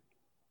year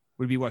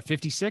Would be what,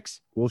 56?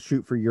 We'll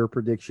shoot for your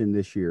prediction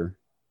this year.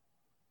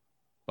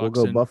 Bucks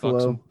we'll go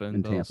Buffalo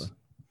and Bills. Tampa.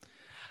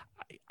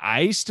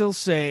 I still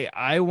say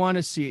I want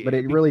to see, but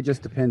it really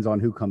just depends on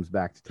who comes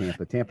back to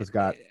Tampa. Tampa's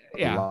got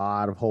a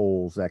lot of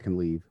holes that can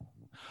leave.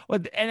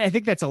 Well, and I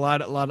think that's a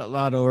lot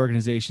of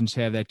organizations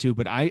have that too.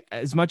 But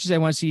as much as I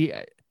want to see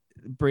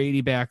Brady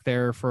back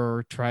there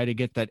for try to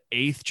get that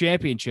 8th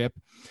championship,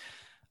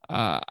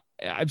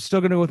 I'm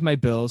still going to go with my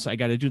Bills. I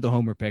got to do the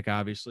homer pick,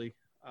 obviously.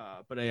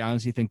 But I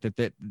honestly think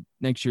that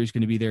next year is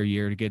going to be their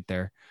year to get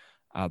there.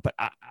 But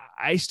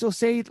I still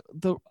say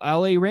the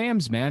LA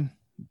Rams, man.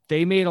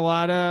 They made a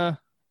lot of.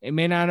 It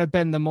may not have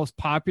been the most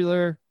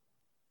popular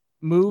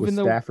move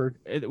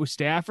with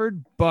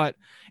Stafford, but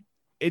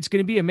it's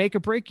going to be a make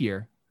or break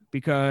year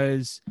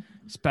because,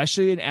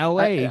 especially in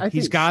LA, I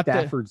think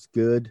Stafford's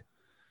good,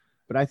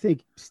 but I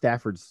think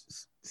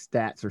Stafford's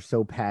stats are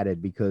so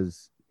padded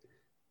because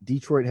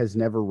Detroit has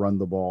never run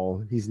the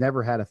ball. He's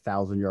never had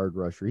 1,000-yard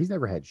rusher. He's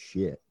never had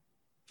shit.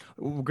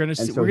 We're gonna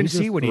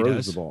see what he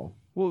does. The ball.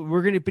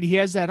 Well, but he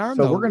has that arm.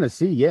 So though. we're gonna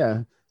see.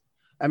 Yeah,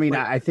 I mean,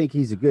 I think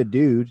he's a good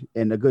dude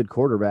and a good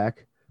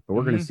quarterback. But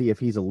we're going to see if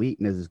he's elite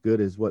and is as good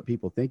as what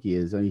people think he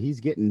is. I mean,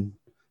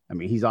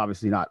 he's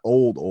obviously not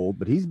old,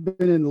 but he's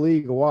been in the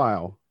league a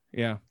while.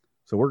 Yeah.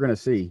 So we're going to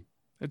see.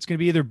 It's going to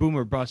be either boom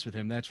or bust with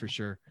him. That's for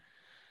sure.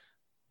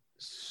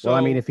 So, well,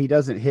 I mean, if he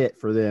doesn't hit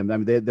for them, I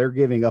mean, they're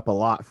giving up a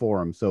lot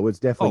for him. So it's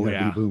definitely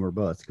going to be boom or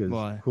bust.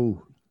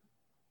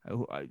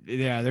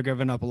 Yeah, they're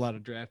giving up a lot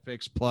of draft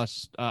picks.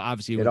 Plus,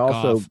 obviously, it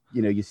also,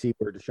 you see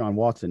where Deshaun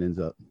Watson ends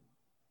up.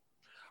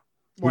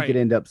 He could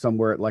end up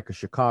somewhere at like a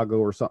Chicago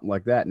or something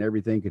like that, and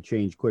everything could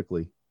change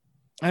quickly.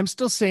 I'm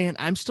still saying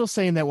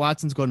that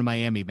Watson's going to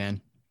Miami, man.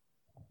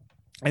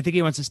 I think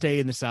he wants to stay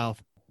in the South.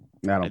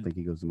 I don't think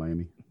he goes to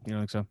Miami. You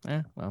don't think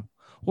so? Well,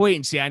 we'll wait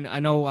and see. I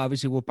know,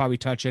 obviously, we'll probably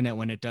touch on it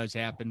when it does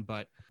happen,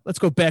 but let's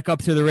go back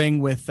up to the ring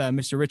with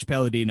Mr. Rich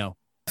Palladino.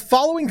 The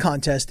following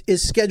contest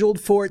is scheduled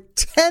for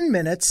 10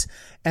 minutes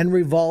and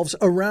revolves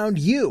around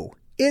you.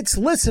 It's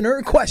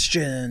listener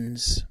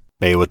questions.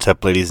 Hey, what's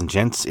up, ladies and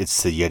gents?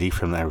 It's the Yeti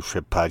from the Irish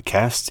Whip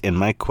Podcast, and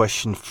my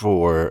question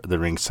for the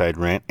Ringside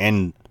Rant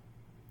and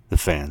the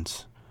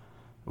fans.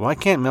 Why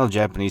can't male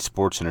Japanese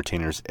sports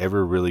entertainers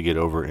ever really get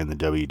over in the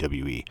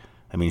WWE?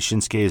 I mean,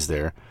 Shinsuke is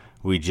there.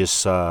 We just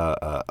saw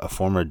a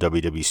former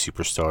WWE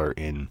superstar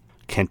in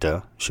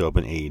Kenta show up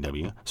in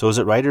AEW. So is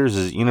it writers?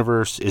 Is it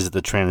universe? Is it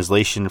the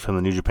translation from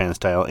the New Japan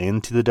style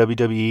into the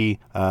WWE?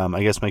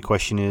 I guess my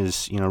question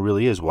is,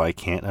 really is, why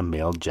can't a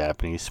male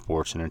Japanese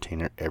sports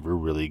entertainer ever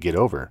really get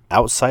over?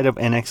 Outside of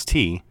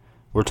NXT,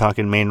 we're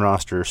talking main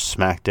roster,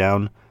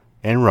 SmackDown,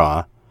 and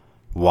Raw.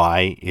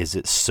 Why is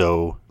it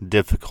so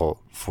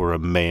difficult for a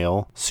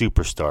male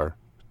superstar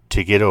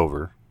to get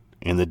over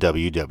in the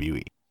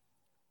WWE?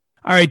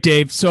 All right,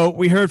 Dave. So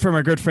we heard from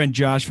our good friend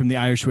Josh from the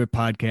Irish Whip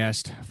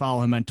Podcast.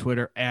 Follow him on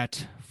Twitter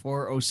at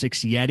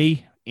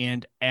 406Yeti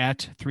and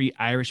at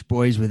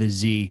 3IrishBoys with a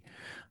Z.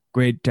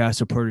 Great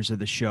supporters of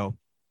the show.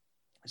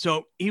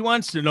 So he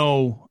wants to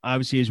know,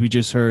 obviously, as we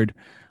just heard,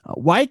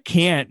 why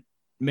can't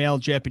male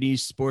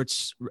Japanese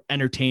sports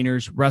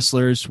entertainers,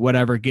 wrestlers,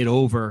 whatever, get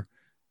over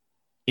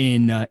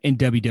in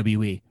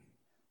WWE?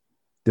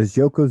 Does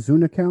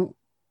Yokozuna count?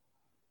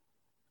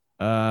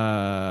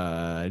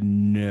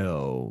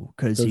 No,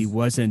 because he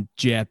wasn't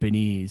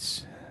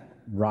Japanese.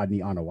 Rodney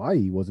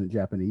Anawai wasn't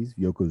Japanese.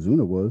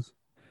 Yokozuna was.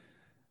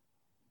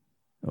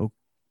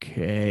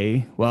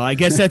 Okay. Well, I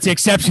guess that's the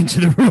exception to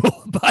the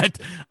rule, but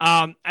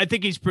I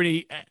think he's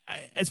pretty,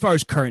 as far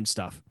as current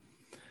stuff.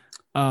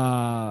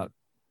 Yeah,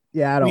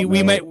 I don't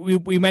know.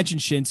 We mentioned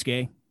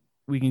Shinsuke.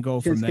 We can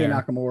go from there.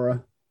 Shinsuke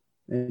Nakamura.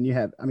 And you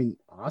have,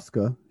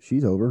 Asuka,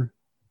 she's over.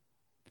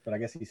 But I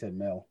guess he said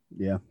male.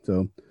 Yeah,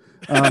 so...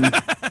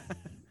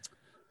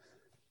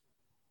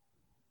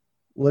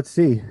 let's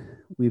see.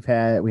 We have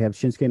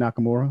Shinsuke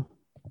Nakamura.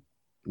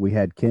 We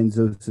had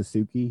Kenzo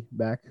Suzuki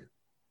back,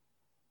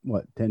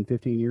 10,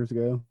 15 years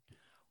ago.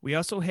 We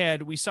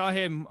saw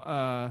him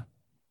on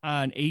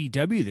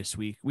AEW this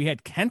week. We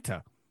had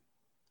Kenta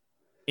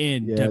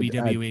in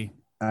WWE.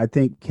 I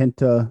think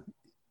Kenta,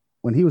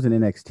 when he was in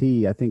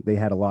NXT, I think they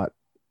had a lot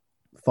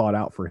thought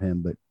out for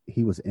him, but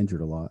he was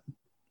injured a lot.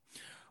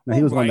 Now,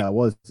 he was one that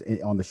was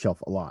on the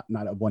shelf a lot,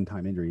 not a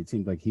one-time injury. It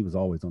seemed like he was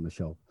always on the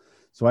shelf.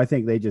 So I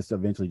think they just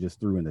eventually just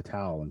threw in the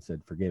towel and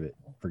said, forget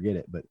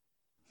it. But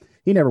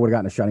he never would have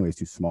gotten a shot anyway. He's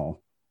too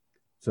small.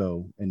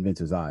 So in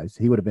Vince's eyes,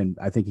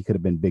 I think he could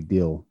have been big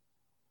deal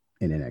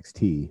in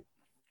NXT.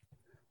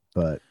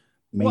 But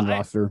Main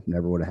roster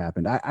never would have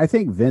happened. I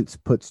think Vince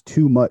puts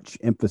too much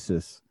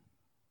emphasis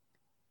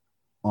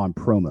on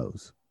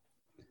promos.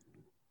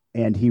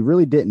 And he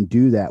really didn't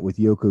do that with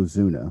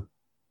Yokozuna,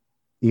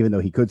 even though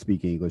he could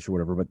speak English or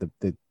whatever. But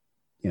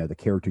the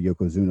character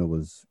Yokozuna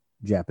was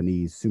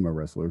Japanese sumo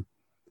wrestler,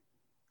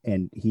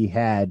 and he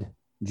had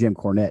Jim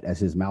Cornette as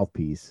his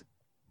mouthpiece.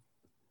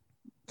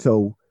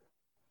 So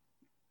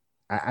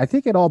I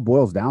think it all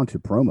boils down to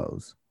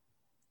promos.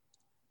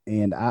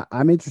 And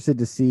I'm interested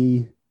to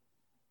see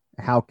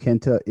how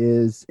Kenta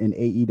is in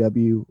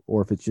AEW,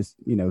 or if it's just,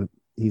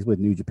 he's with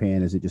New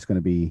Japan. Is it just going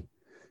to be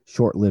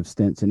short-lived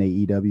stints in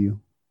AEW?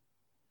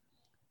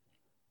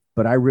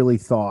 But I really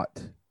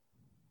thought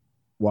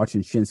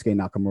watching Shinsuke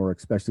Nakamura,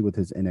 especially with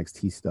his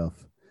NXT stuff,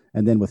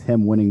 and then with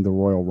him winning the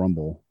Royal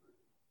Rumble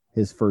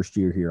his first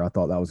year here, I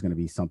thought that was going to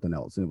be something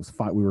else. And it was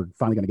fine. We were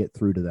finally going to get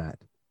through to that,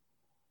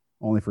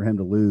 only for him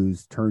to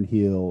lose, turn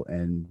heel,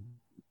 and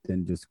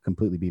then just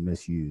completely be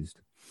misused.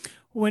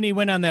 When he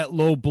went on that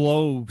low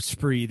blow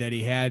spree that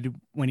he had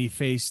when he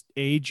faced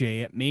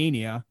AJ at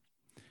Mania,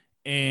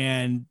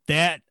 and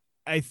that,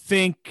 I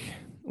think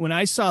when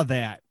I saw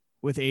that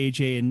with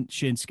AJ and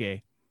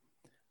Shinsuke,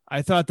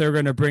 I thought they were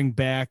going to bring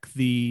back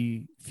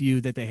the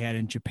feud that they had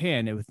in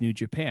Japan with New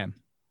Japan.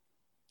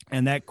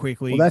 And that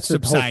quickly that's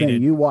subsided. The whole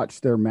thing. You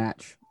watched their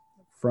match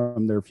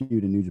from their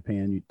feud in New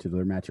Japan to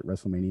their match at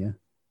WrestleMania.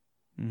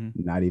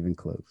 Mm-hmm. Not even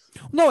close.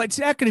 No, it's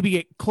not going to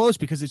be close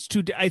because it's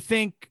too. I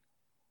think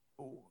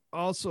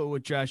also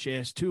what Josh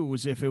asked too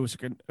was if it was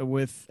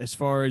with as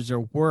far as their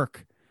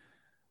work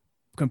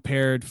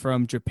compared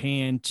from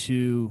Japan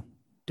to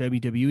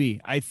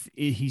WWE.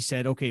 He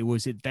said, okay,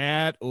 was it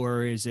that,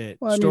 or is it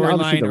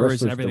storyline, or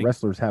is it everything? The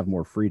wrestlers have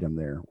more freedom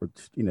there,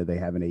 which they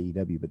have in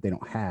AEW, but they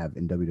don't have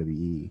in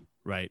WWE.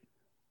 Right.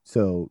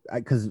 So,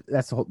 because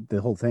that's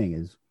the whole thing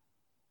is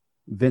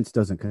Vince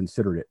doesn't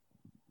consider it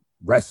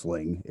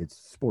wrestling; it's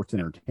sports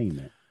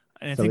entertainment.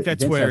 And I think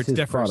that's where it's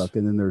different. Product,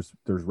 and then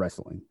there's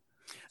wrestling.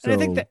 So, and I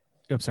think that.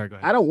 I'm sorry. Go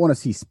ahead. I don't want to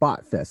see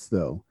spot fest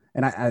though,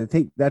 and I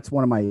think that's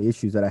one of my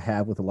issues that I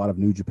have with a lot of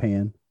New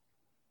Japan,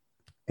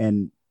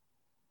 and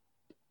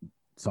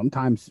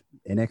sometimes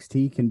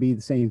NXT can be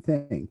the same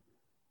thing.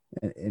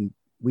 And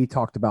we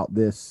talked about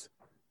this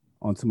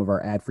on some of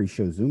our ad-free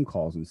show Zoom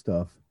calls and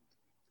stuff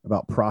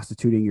about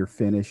prostituting your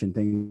finish and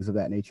things of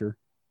that nature.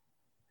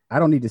 I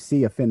don't need to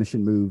see a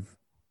finishing move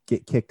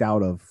get kicked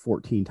out of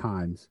 14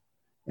 times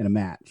in a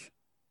match.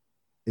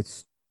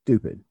 It's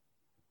stupid.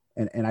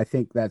 And I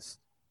think that's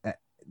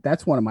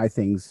one of my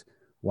things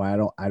why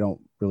I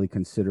don't really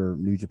consider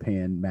New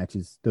Japan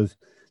matches, those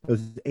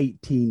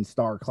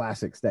 18-star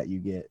classics that you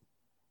get,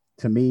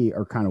 to me,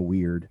 are kind of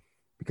weird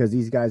because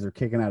these guys are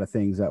kicking out of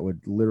things that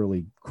would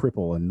literally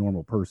cripple a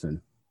normal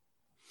person.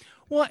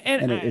 Well,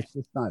 and it's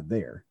just not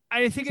there.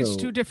 I think it's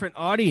two different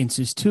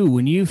audiences too.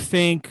 When you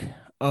think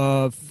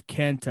of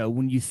Kenta,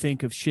 when you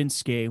think of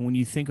Shinsuke, when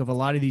you think of a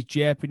lot of these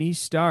Japanese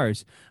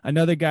stars,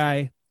 another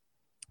guy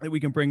that we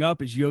can bring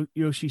up is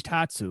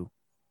Yoshitatsu,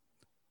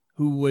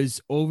 who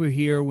was over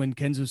here when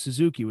Kenzo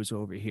Suzuki was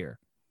over here.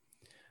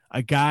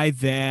 A guy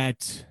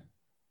that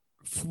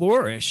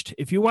flourished.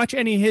 If you watch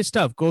any of his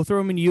stuff, go throw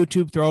him in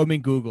YouTube, throw him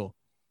in Google.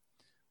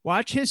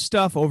 Watch his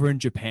stuff over in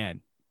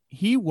Japan.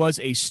 He was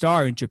a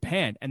star in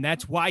Japan, and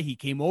that's why he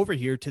came over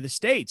here to the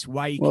States,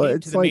 why he came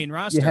to the main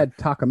roster. You had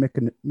Taka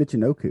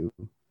Michinoku,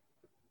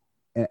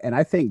 and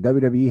I think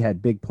WWE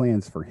had big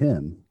plans for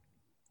him.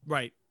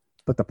 Right.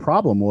 But the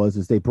problem was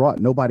they brought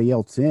nobody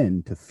else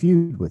in to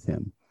feud with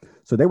him.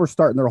 So they were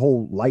starting their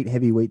whole light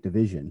heavyweight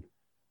division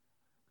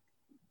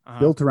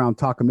built around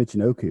Taka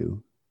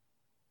Michinoku.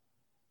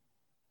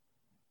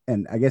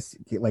 And I guess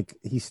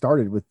he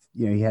started with,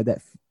 he had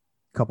that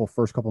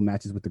first couple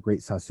matches with the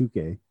great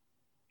Sasuke.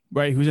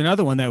 Right. Who's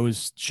another one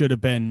that should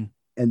have been.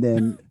 And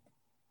then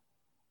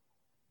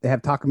they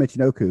have Taka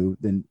Michinoku.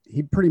 Then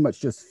he pretty much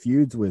just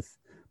feuds with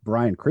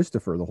Brian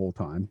Christopher the whole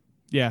time.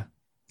 Yeah.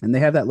 And they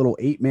have that little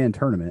 8-man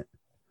tournament.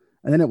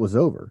 And then it was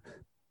over.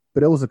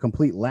 But it was a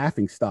complete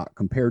laughing stock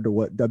compared to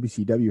what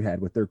WCW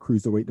had with their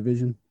cruiserweight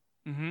division.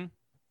 Mm-hmm.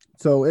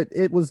 So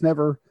it was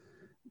never,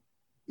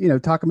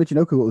 Taka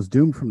Michinoku was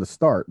doomed from the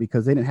start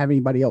because they didn't have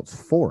anybody else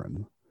for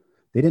him.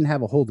 They didn't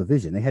have a whole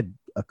division. They had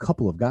a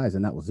couple of guys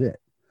and that was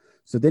it.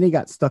 So then he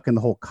got stuck in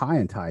the whole Kai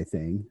and Tai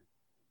thing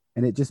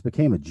and it just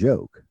became a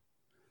joke.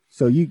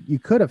 So you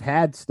could have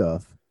had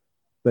stuff,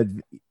 but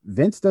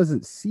Vince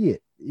doesn't see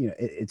it.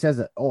 It says,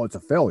 it's a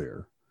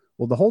failure.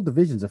 Well, the whole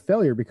division's a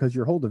failure because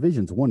your whole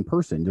division's one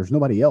person. There's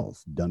nobody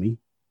else, dummy.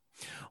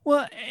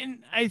 Well,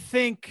 and I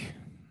think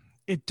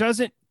it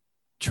doesn't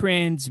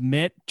transform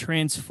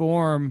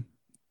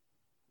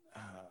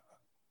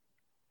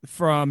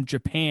from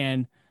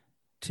Japan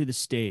to the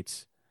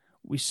States.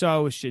 We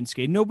saw with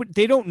Shinsuke.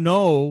 They don't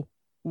know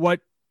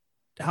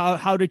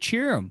how to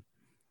cheer him.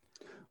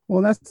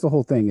 Well, that's the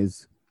whole thing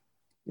is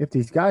if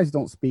these guys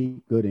don't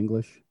speak good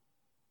English,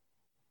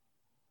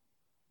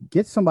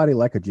 get somebody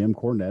like a Jim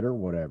Cornette or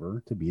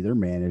whatever to be their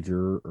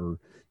manager, or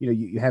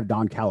you have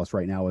Don Callis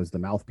right now as the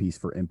mouthpiece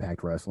for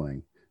Impact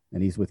Wrestling.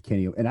 and he's with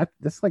Kenny. And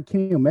that's like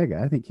Kenny Omega.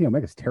 I think Kenny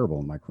Omega's terrible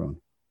on the microphone.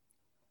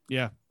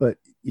 Yeah. But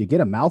you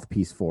get a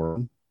mouthpiece for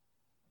him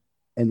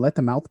and let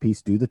the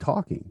mouthpiece do the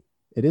talking.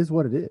 It is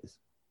what it is.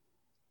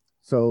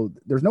 So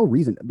there's no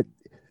reason. But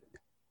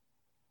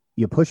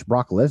you push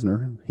Brock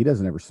Lesnar. He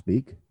doesn't ever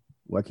speak.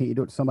 Why can't you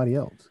do it to somebody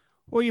else?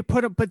 Well, you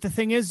put it, but the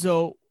thing is,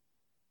 though,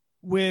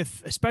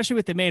 especially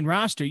with the main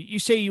roster, you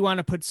say you want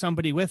to put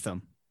somebody with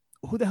them.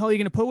 Who the hell are you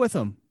going to put with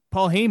them?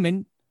 Paul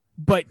Heyman,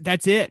 but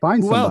that's it.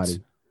 Find Who somebody. else?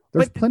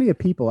 There's plenty of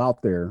people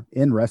out there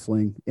in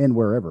wrestling, in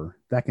wherever,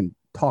 that can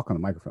talk on a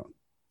microphone.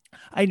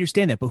 I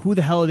understand that, but who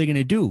the hell are they going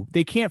to do?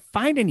 They can't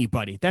find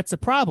anybody. That's the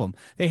problem.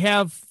 They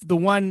have the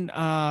one,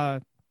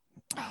 oh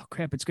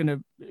crap, it's going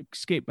to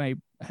escape my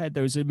head.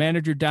 There was a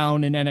manager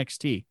down in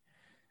NXT.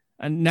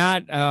 And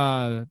not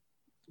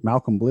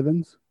Malcolm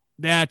Blivens.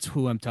 That's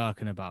who I'm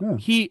talking about.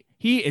 Yeah.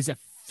 He is a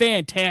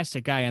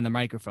fantastic guy on the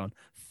microphone.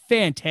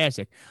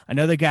 Fantastic.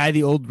 Another guy,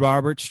 the old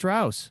Robert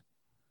Strauss.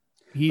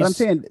 But I'm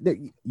saying that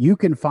you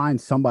can find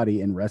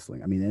somebody in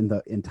wrestling. I mean, in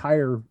the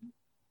entire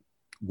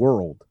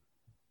world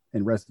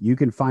in wrestling, you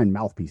can find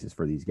mouthpieces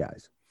for these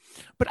guys.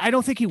 But I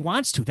don't think he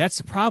wants to. That's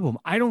the problem.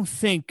 I don't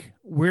think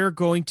we're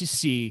going to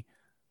see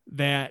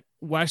that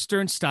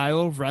Western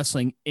style of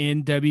wrestling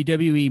in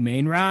WWE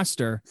main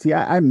roster. See,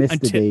 I miss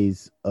the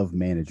days of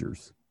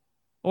managers.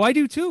 Oh, I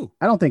do too.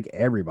 I don't think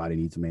everybody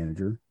needs a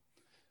manager.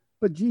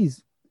 But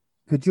geez,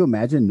 could you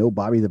imagine no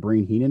Bobby the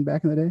Brain Heenan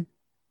back in the day?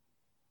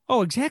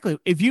 Oh, exactly.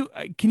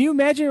 Can you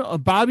imagine a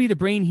Bobby the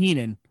Brain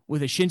Heenan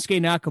with a Shinsuke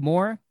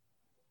Nakamura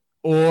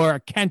or a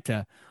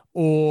Kenta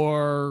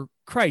or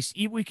Christ?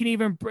 We can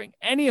even bring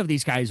any of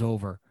these guys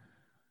over.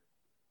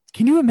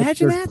 Can you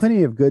imagine that? There's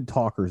plenty of good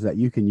talkers that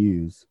you can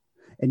use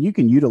and you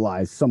can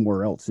utilize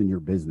somewhere else in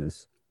your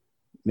business,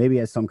 maybe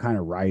as some kind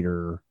of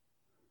writer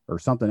or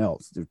something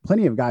else. There's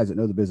plenty of guys that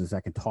know the business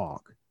that can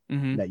talk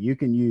that you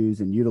can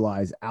use and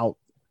utilize out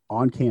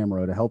on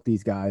camera to help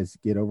these guys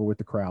get over with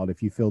the crowd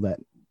if you feel that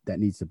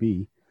needs to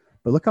be.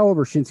 But look how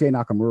over Shinsuke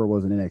Nakamura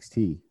was in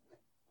NXT.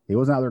 He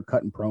wasn't out there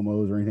cutting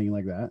promos or anything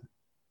like that.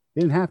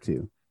 He didn't have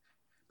to.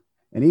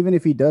 And even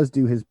if he does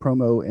do his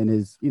promo and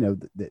his,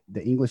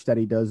 the English that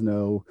he does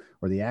know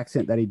or the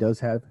accent that he does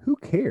have, who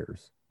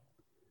cares?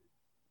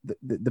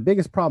 The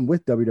biggest problem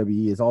with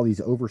WWE is all these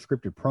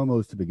over-scripted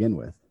promos to begin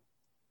with.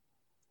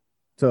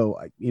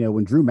 So,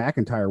 when Drew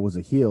McIntyre was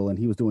a heel and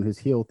he was doing his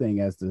heel thing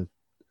as the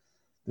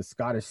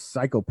Scottish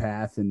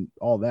psychopath and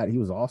all that, he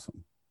was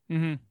awesome.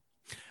 Mm-hmm.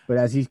 But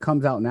as he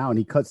comes out now and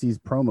he cuts these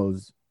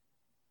promos,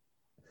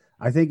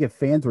 I think if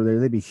fans were there,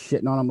 they'd be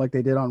shitting on him like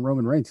they did on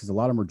Roman Reigns, because a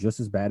lot of them are just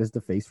as bad as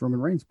the face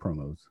Roman Reigns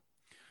promos.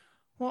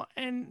 Well,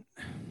 and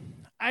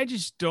I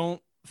just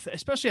don't,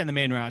 especially on the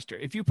main roster,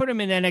 if you put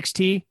them in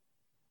NXT,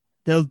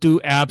 they'll do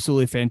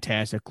absolutely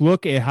fantastic.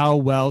 Look at how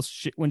well,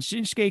 when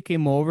Shinsuke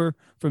came over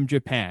from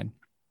Japan,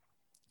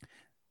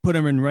 put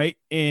him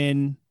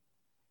in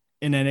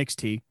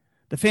NXT,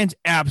 the fans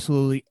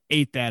absolutely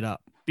ate that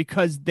up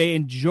because they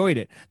enjoyed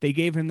it. They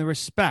gave him the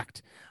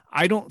respect.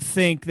 I don't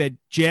think that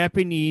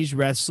Japanese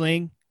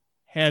wrestling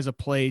has a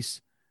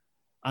place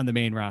on the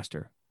main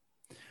roster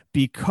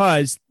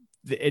because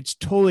it's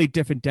totally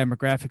different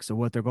demographics of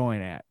what they're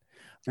going at.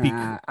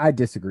 I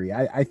disagree.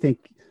 I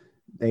think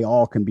they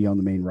all can be on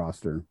the main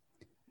roster.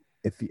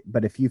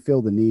 But if you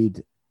feel the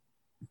need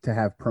to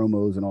have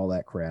promos and all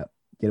that crap,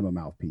 get them a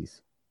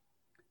mouthpiece.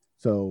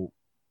 So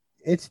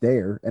it's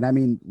there. And I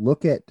mean,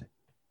 look at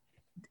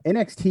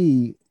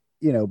NXT,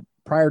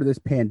 prior to this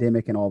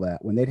pandemic and all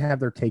that, when they'd have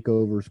their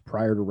takeovers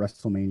prior to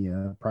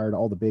WrestleMania, prior to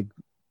all the big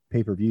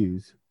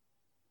pay-per-views,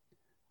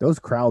 those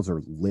crowds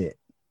are lit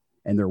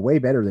and they're way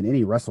better than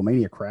any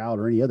WrestleMania crowd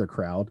or any other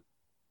crowd.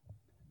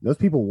 Those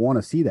people want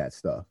to see that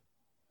stuff.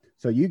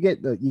 So you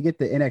get the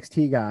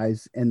NXT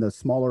guys in the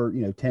smaller,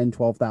 10,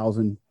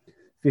 12,000,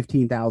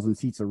 15,000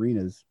 seats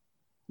arenas,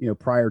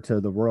 prior to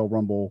the Royal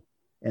Rumble.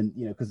 And,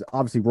 because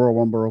obviously Royal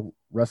Rumble,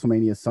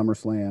 WrestleMania,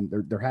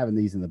 SummerSlam, they're having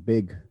these in the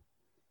big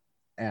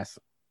ass,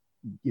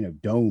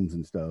 domes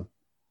and stuff.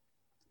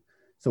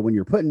 So when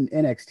you're putting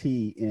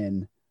NXT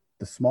in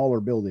the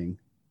smaller building,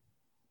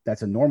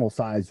 that's a normal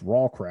size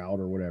Raw crowd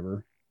or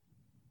whatever.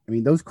 I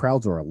mean, those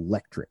crowds are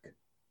electric.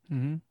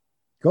 Mm-hmm.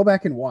 Go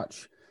back and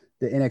watch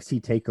the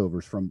NXT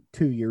takeovers from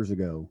 2 years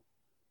ago,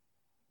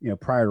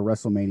 prior to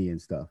WrestleMania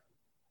and stuff.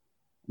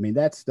 I mean,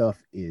 that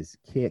stuff is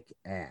kick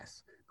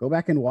ass. Go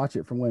back and watch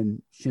it from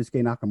when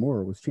Shinsuke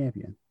Nakamura was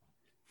champion.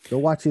 Go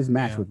watch his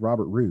match with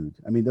Robert Roode.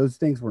 I mean, those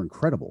things were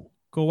incredible.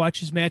 Go watch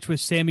his match with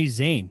Sami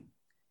Zayn.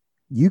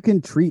 You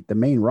can treat the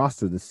main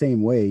roster the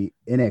same way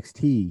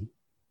NXT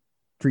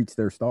treats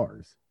their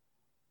stars.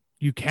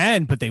 You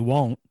can, but they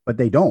won't. But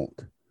they don't.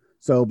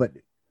 So, but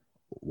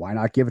why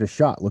not give it a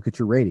shot? Look at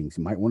your ratings.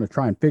 You might want to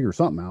try and figure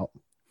something out.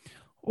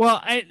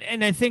 Well,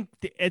 I think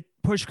at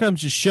push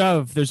comes to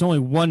shove, there's only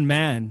one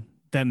man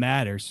that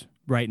matters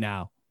right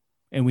now.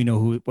 And we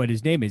know what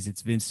his name is.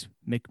 It's Vince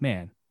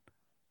McMahon.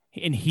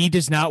 And he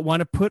does not want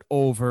to put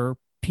over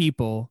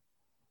people,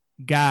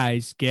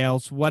 guys,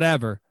 gals,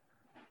 whatever,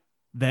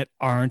 that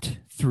aren't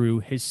through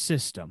his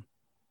system.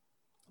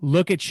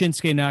 Look at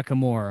Shinsuke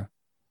Nakamura.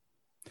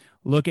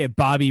 Look at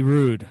Bobby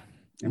Roode.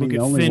 Look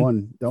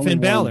at Finn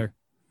Balor.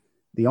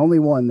 The only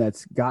one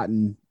that's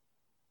gotten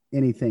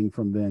anything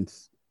from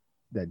Vince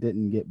that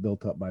didn't get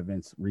built up by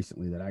Vince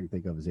recently that I can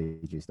think of is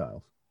AJ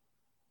Styles.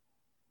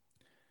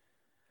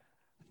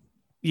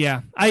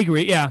 Yeah, I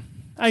agree. Yeah,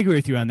 I agree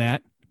with you on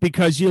that,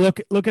 because you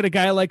look at a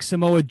guy like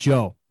Samoa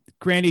Joe.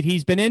 Granted,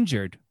 he's been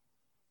injured,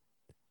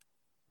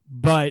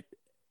 but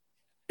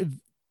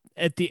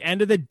at the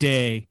end of the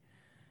day,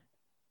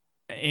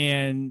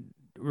 and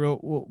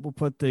we'll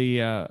put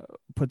the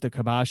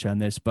kibosh on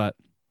this, but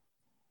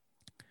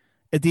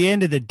at the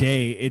end of the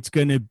day, it's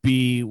going to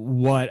be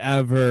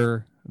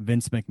whatever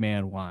Vince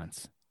McMahon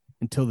wants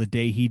until the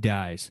day he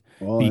dies.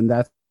 Well, and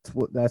that's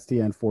the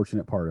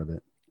unfortunate part of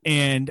it.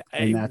 And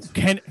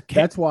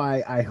that's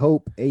why I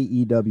hope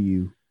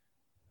AEW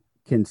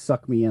can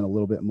suck me in a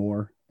little bit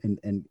more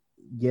and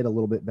get a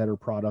little bit better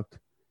product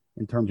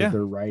in terms of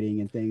their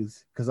writing and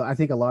things. Because I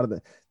think a lot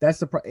of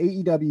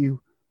AEW,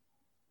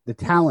 the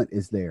talent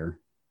is there,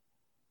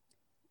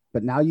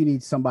 but now you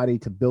need somebody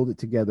to build it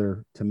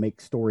together to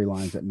make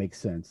storylines that make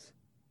sense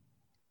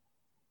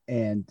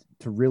and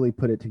to really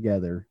put it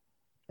together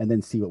and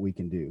then see what we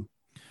can do.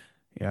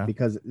 Yeah,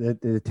 because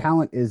the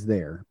talent is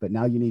there, but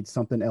now you need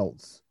something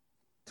else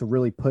to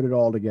really put it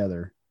all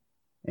together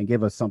and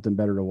give us something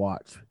better to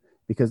watch.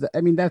 Because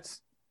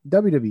that's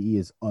WWE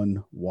is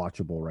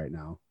unwatchable right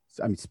now.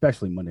 I mean,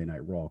 especially Monday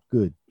Night Raw.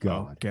 Good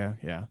God.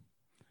 Yeah.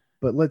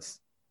 But we'll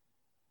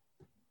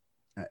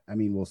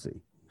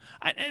see.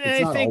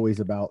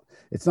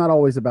 It's not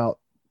always about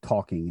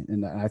talking,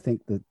 and I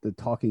think that the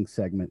talking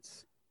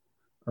segments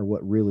are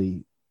what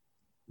really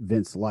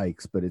Vince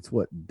likes, but it's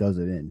what does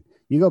it in.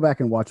 You go back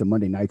and watch a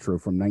Monday Nitro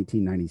from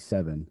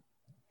 1997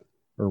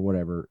 or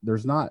whatever,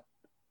 there's not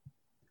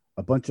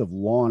a bunch of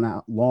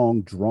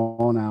long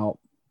drawn out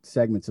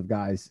segments of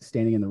guys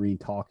standing in the ring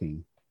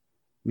talking.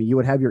 I mean, you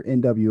would have your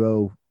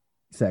NWO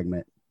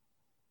segment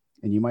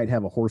and you might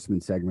have a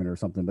Horseman segment or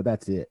something, but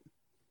that's it.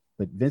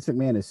 But Vince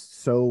McMahon is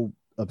so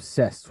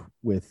obsessed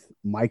with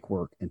mic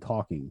work and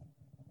talking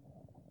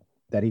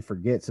that he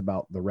forgets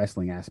about the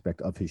wrestling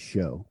aspect of his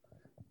show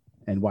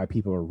and why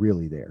people are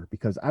really there.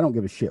 Because I don't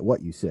give a shit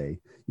what you say.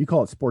 You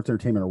call it sports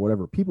entertainment or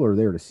whatever. People are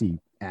there to see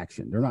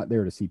action. They're not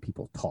there to see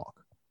people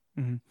talk.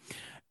 Mm-hmm.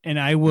 And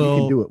you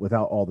can do it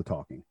without all the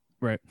talking.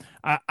 Right.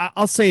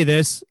 I'll say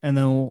this, and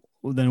then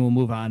we'll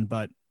move on.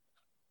 But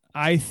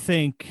I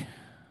think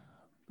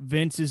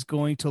Vince is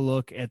going to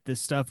look at the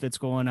stuff that's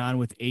going on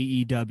with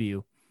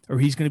AEW, or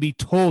he's going to be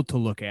told to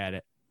look at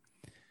it.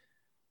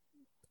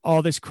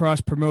 All this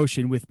cross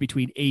promotion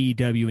between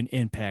AEW and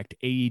Impact,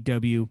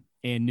 AEW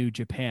and New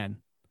Japan.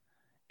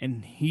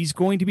 And he's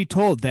going to be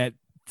told that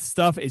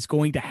stuff is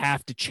going to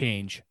have to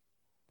change,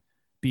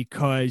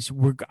 because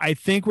I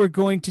think we're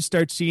going to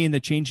start seeing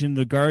the change in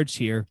the guards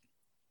here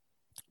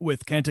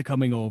with Kenta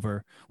coming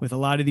over, with a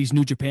lot of these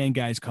New Japan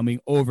guys coming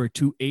over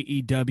to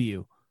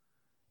AEW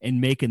and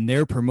making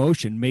their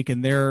promotion,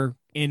 making their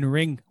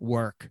in-ring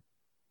work,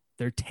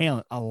 their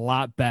talent a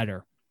lot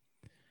better.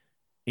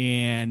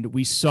 And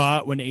we saw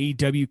it when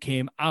AEW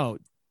came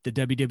out, the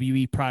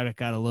WWE product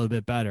got a little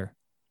bit better.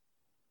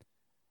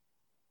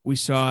 We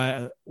saw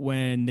it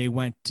when they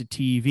went to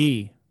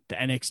TV, the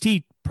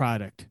NXT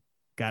product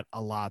got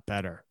a lot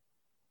better.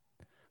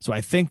 So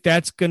I think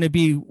that's going to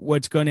be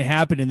what's going to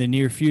happen in the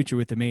near future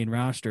with the main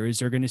roster, is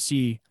they're going to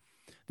see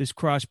this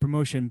cross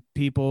promotion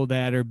people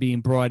that are being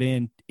brought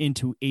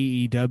into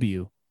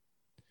AEW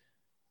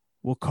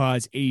will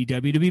cause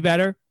AEW to be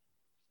better,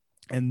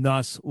 and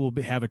thus will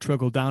have a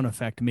trickle down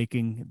effect,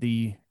 making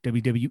the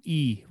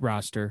WWE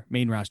roster,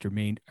 main roster,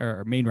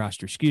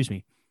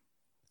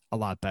 a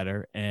lot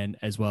better, and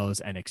as well as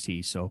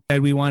NXT. So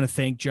we want to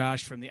thank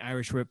Josh from the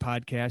Irish Whip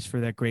podcast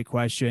for that great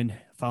question.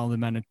 Follow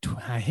him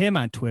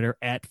on Twitter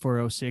at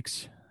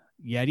 406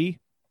 Yeti,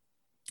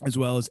 as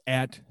well as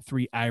at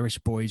 3 Irish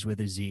Boys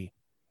with a Z.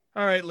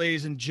 All right,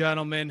 ladies and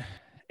gentlemen,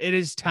 it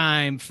is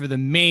time for the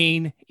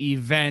main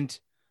event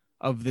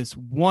of this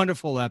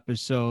wonderful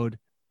episode.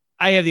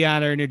 I have the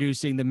honor of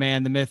introducing the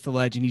man, the myth, the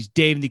legend. He's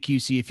Dave in the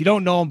QC. If you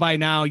don't know him by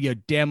now, you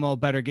damn well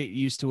better get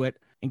used to it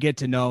and get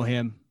to know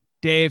him.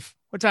 Dave,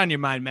 what's on your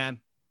mind, man?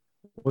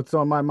 What's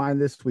on my mind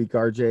this week,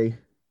 RJ?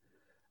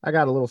 I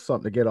got a little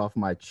something to get off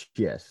my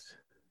chest.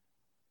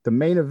 The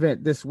main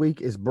event this week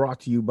is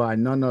brought to you by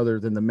none other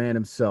than the man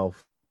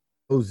himself,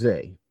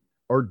 Jose,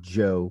 or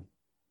Joe,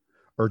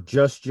 or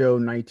Just Joe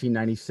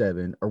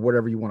 1997, or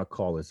whatever you want to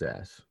call his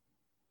ass.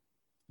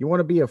 You want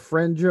to be a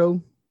friend,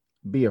 Joe?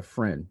 Be a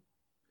friend.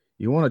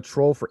 You want to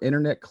troll for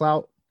internet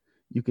clout?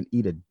 You can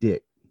eat a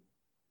dick.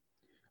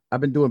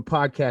 I've been doing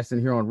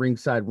podcasting here on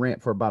Ringside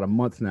Rant for about a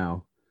month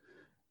now.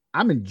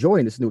 I'm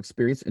enjoying this new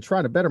experience and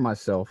trying to better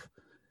myself,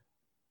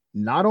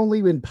 not only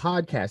in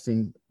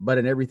podcasting, but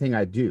in everything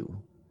I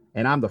do.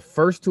 And I'm the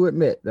first to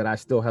admit that I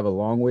still have a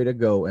long way to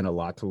go and a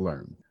lot to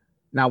learn.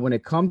 Now, when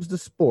it comes to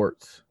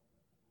sports,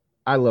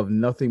 I love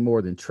nothing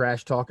more than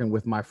trash talking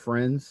with my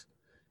friends,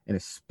 and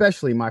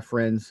especially my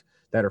friends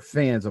that are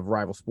fans of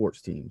rival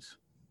sports teams.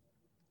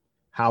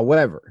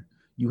 However,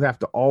 you have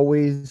to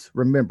always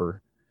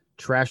remember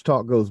trash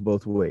talk goes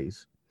both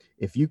ways.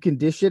 If you can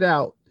dish it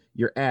out,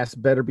 your ass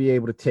better be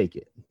able to take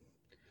it.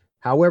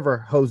 However,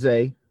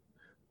 Jose,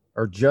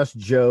 or just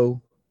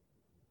Joe,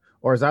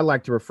 or as I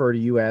like to refer to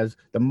you as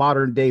the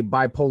modern day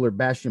bipolar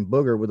Bastion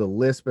Booger with a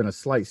lisp and a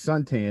slight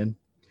suntan,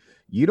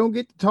 you don't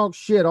get to talk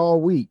shit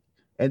all week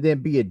and then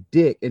be a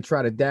dick and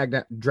try to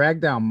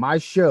drag down my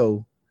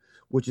show,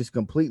 which is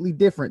completely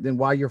different than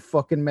why you're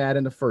fucking mad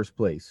in the first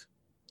place.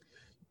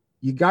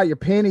 You got your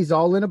panties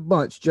all in a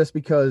bunch just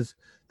because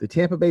the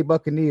Tampa Bay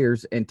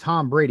Buccaneers and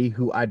Tom Brady,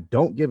 who I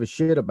don't give a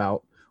shit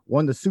about,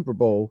 won the Super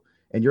Bowl,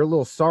 and your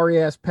little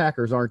sorry-ass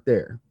Packers aren't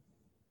there.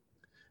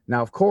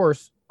 Now, of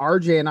course,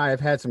 RJ and I have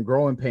had some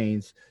growing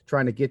pains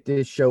trying to get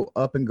this show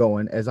up and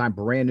going as I'm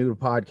brand new to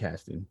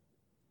podcasting.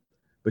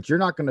 But you're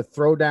not going to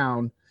throw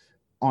down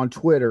on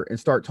Twitter and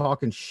start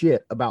talking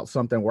shit about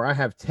something where I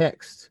have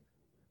text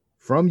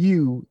from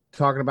you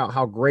talking about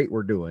how great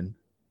we're doing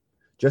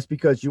just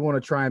because you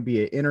want to try and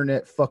be an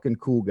internet fucking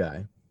cool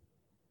guy.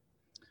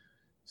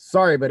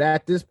 Sorry, but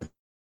at this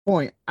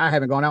point, I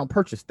haven't gone out and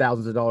purchased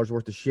thousands of dollars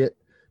worth of shit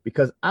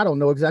because I don't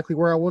know exactly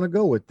where I want to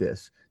go with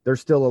this. There's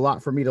still a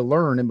lot for me to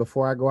learn, and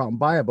before I go out and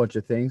buy a bunch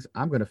of things,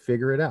 I'm going to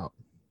figure it out.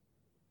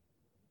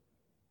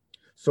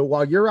 So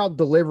while you're out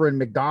delivering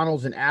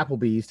McDonald's and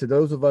Applebee's to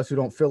those of us who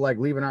don't feel like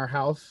leaving our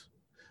house,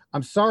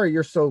 I'm sorry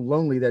you're so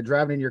lonely that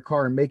driving in your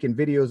car and making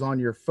videos on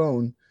your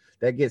phone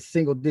that get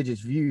single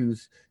digits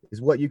views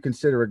is what you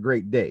consider a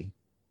great day.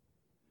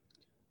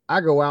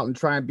 I go out and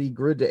try and be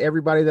good to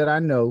everybody that I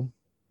know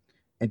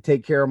and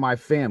take care of my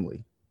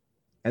family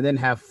and then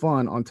have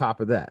fun on top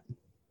of that.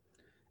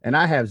 And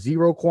I have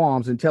zero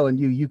qualms in telling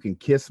you you can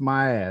kiss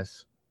my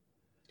ass.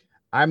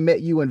 I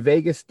met you in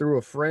Vegas through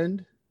a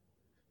friend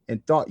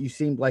and thought you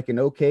seemed like an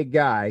okay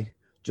guy,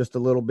 just a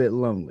little bit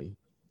lonely.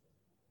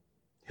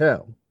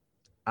 Hell,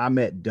 I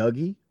met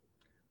Dougie.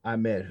 I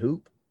met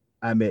Hoop.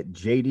 I met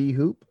JD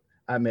Hoop.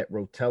 I met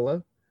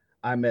Rotella.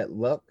 I met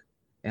Luck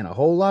and a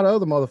whole lot of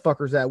other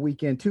motherfuckers that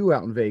weekend too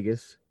out in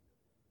Vegas.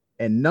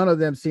 And none of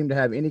them seem to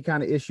have any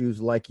kind of issues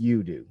like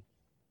you do.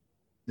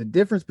 The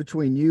difference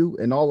between you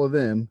and all of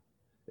them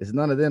is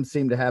none of them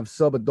seem to have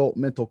sub-adult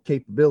mental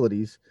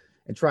capabilities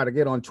and try to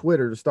get on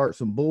Twitter to start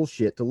some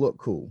bullshit to look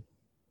cool.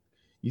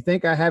 You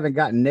think I haven't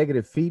gotten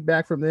negative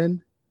feedback from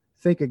them?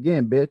 Think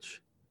again, bitch.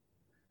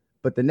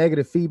 But the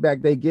negative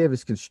feedback they give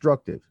is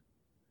constructive.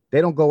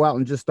 They don't go out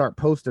and just start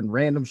posting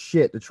random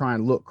shit to try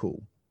and look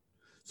cool.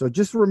 So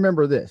just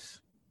remember this.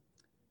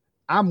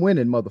 I'm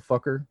winning,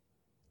 motherfucker.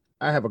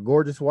 I have a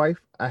gorgeous wife.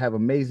 I have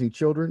amazing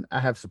children. I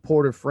have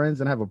supportive friends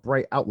and I have a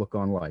bright outlook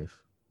on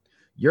life.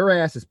 Your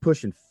ass is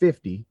pushing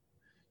 50.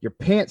 Your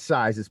pant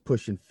size is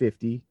pushing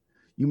 50.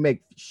 You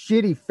make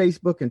shitty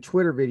Facebook and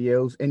Twitter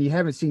videos and you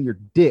haven't seen your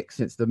dick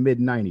since the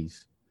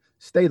mid-90s.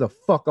 Stay the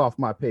fuck off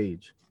my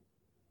page.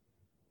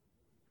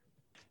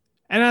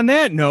 And on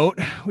that note,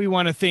 we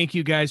want to thank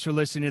you guys for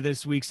listening to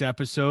this week's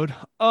episode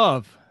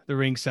of the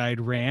Ringside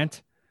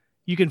Rant.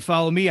 You can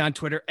follow me on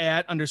Twitter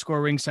at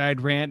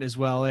 _Ringside Rant as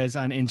well as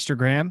on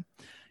Instagram.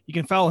 You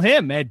can follow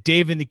him at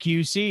Dave in the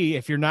QC.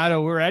 If you're not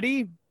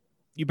already,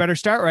 you better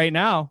start right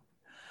now.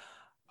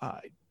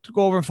 To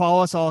go over and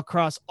follow us all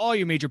across all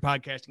your major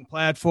podcasting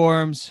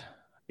platforms,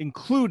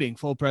 including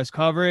Full Press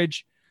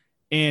Coverage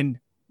and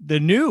the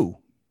new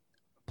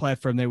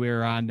platform that we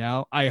are on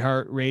now,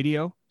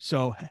 iHeartRadio.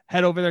 So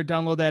head over there,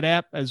 download that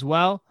app as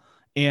well,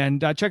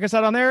 and check us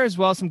out on there as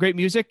well. Some great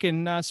music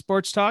and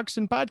sports talks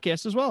and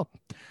podcasts as well.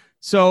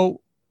 So,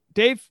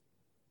 Dave,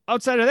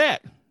 outside of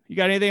that, you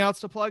got anything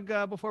else to plug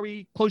before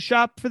we close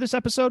shop for this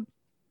episode?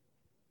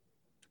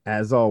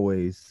 As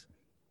always,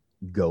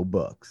 go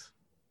Bucks.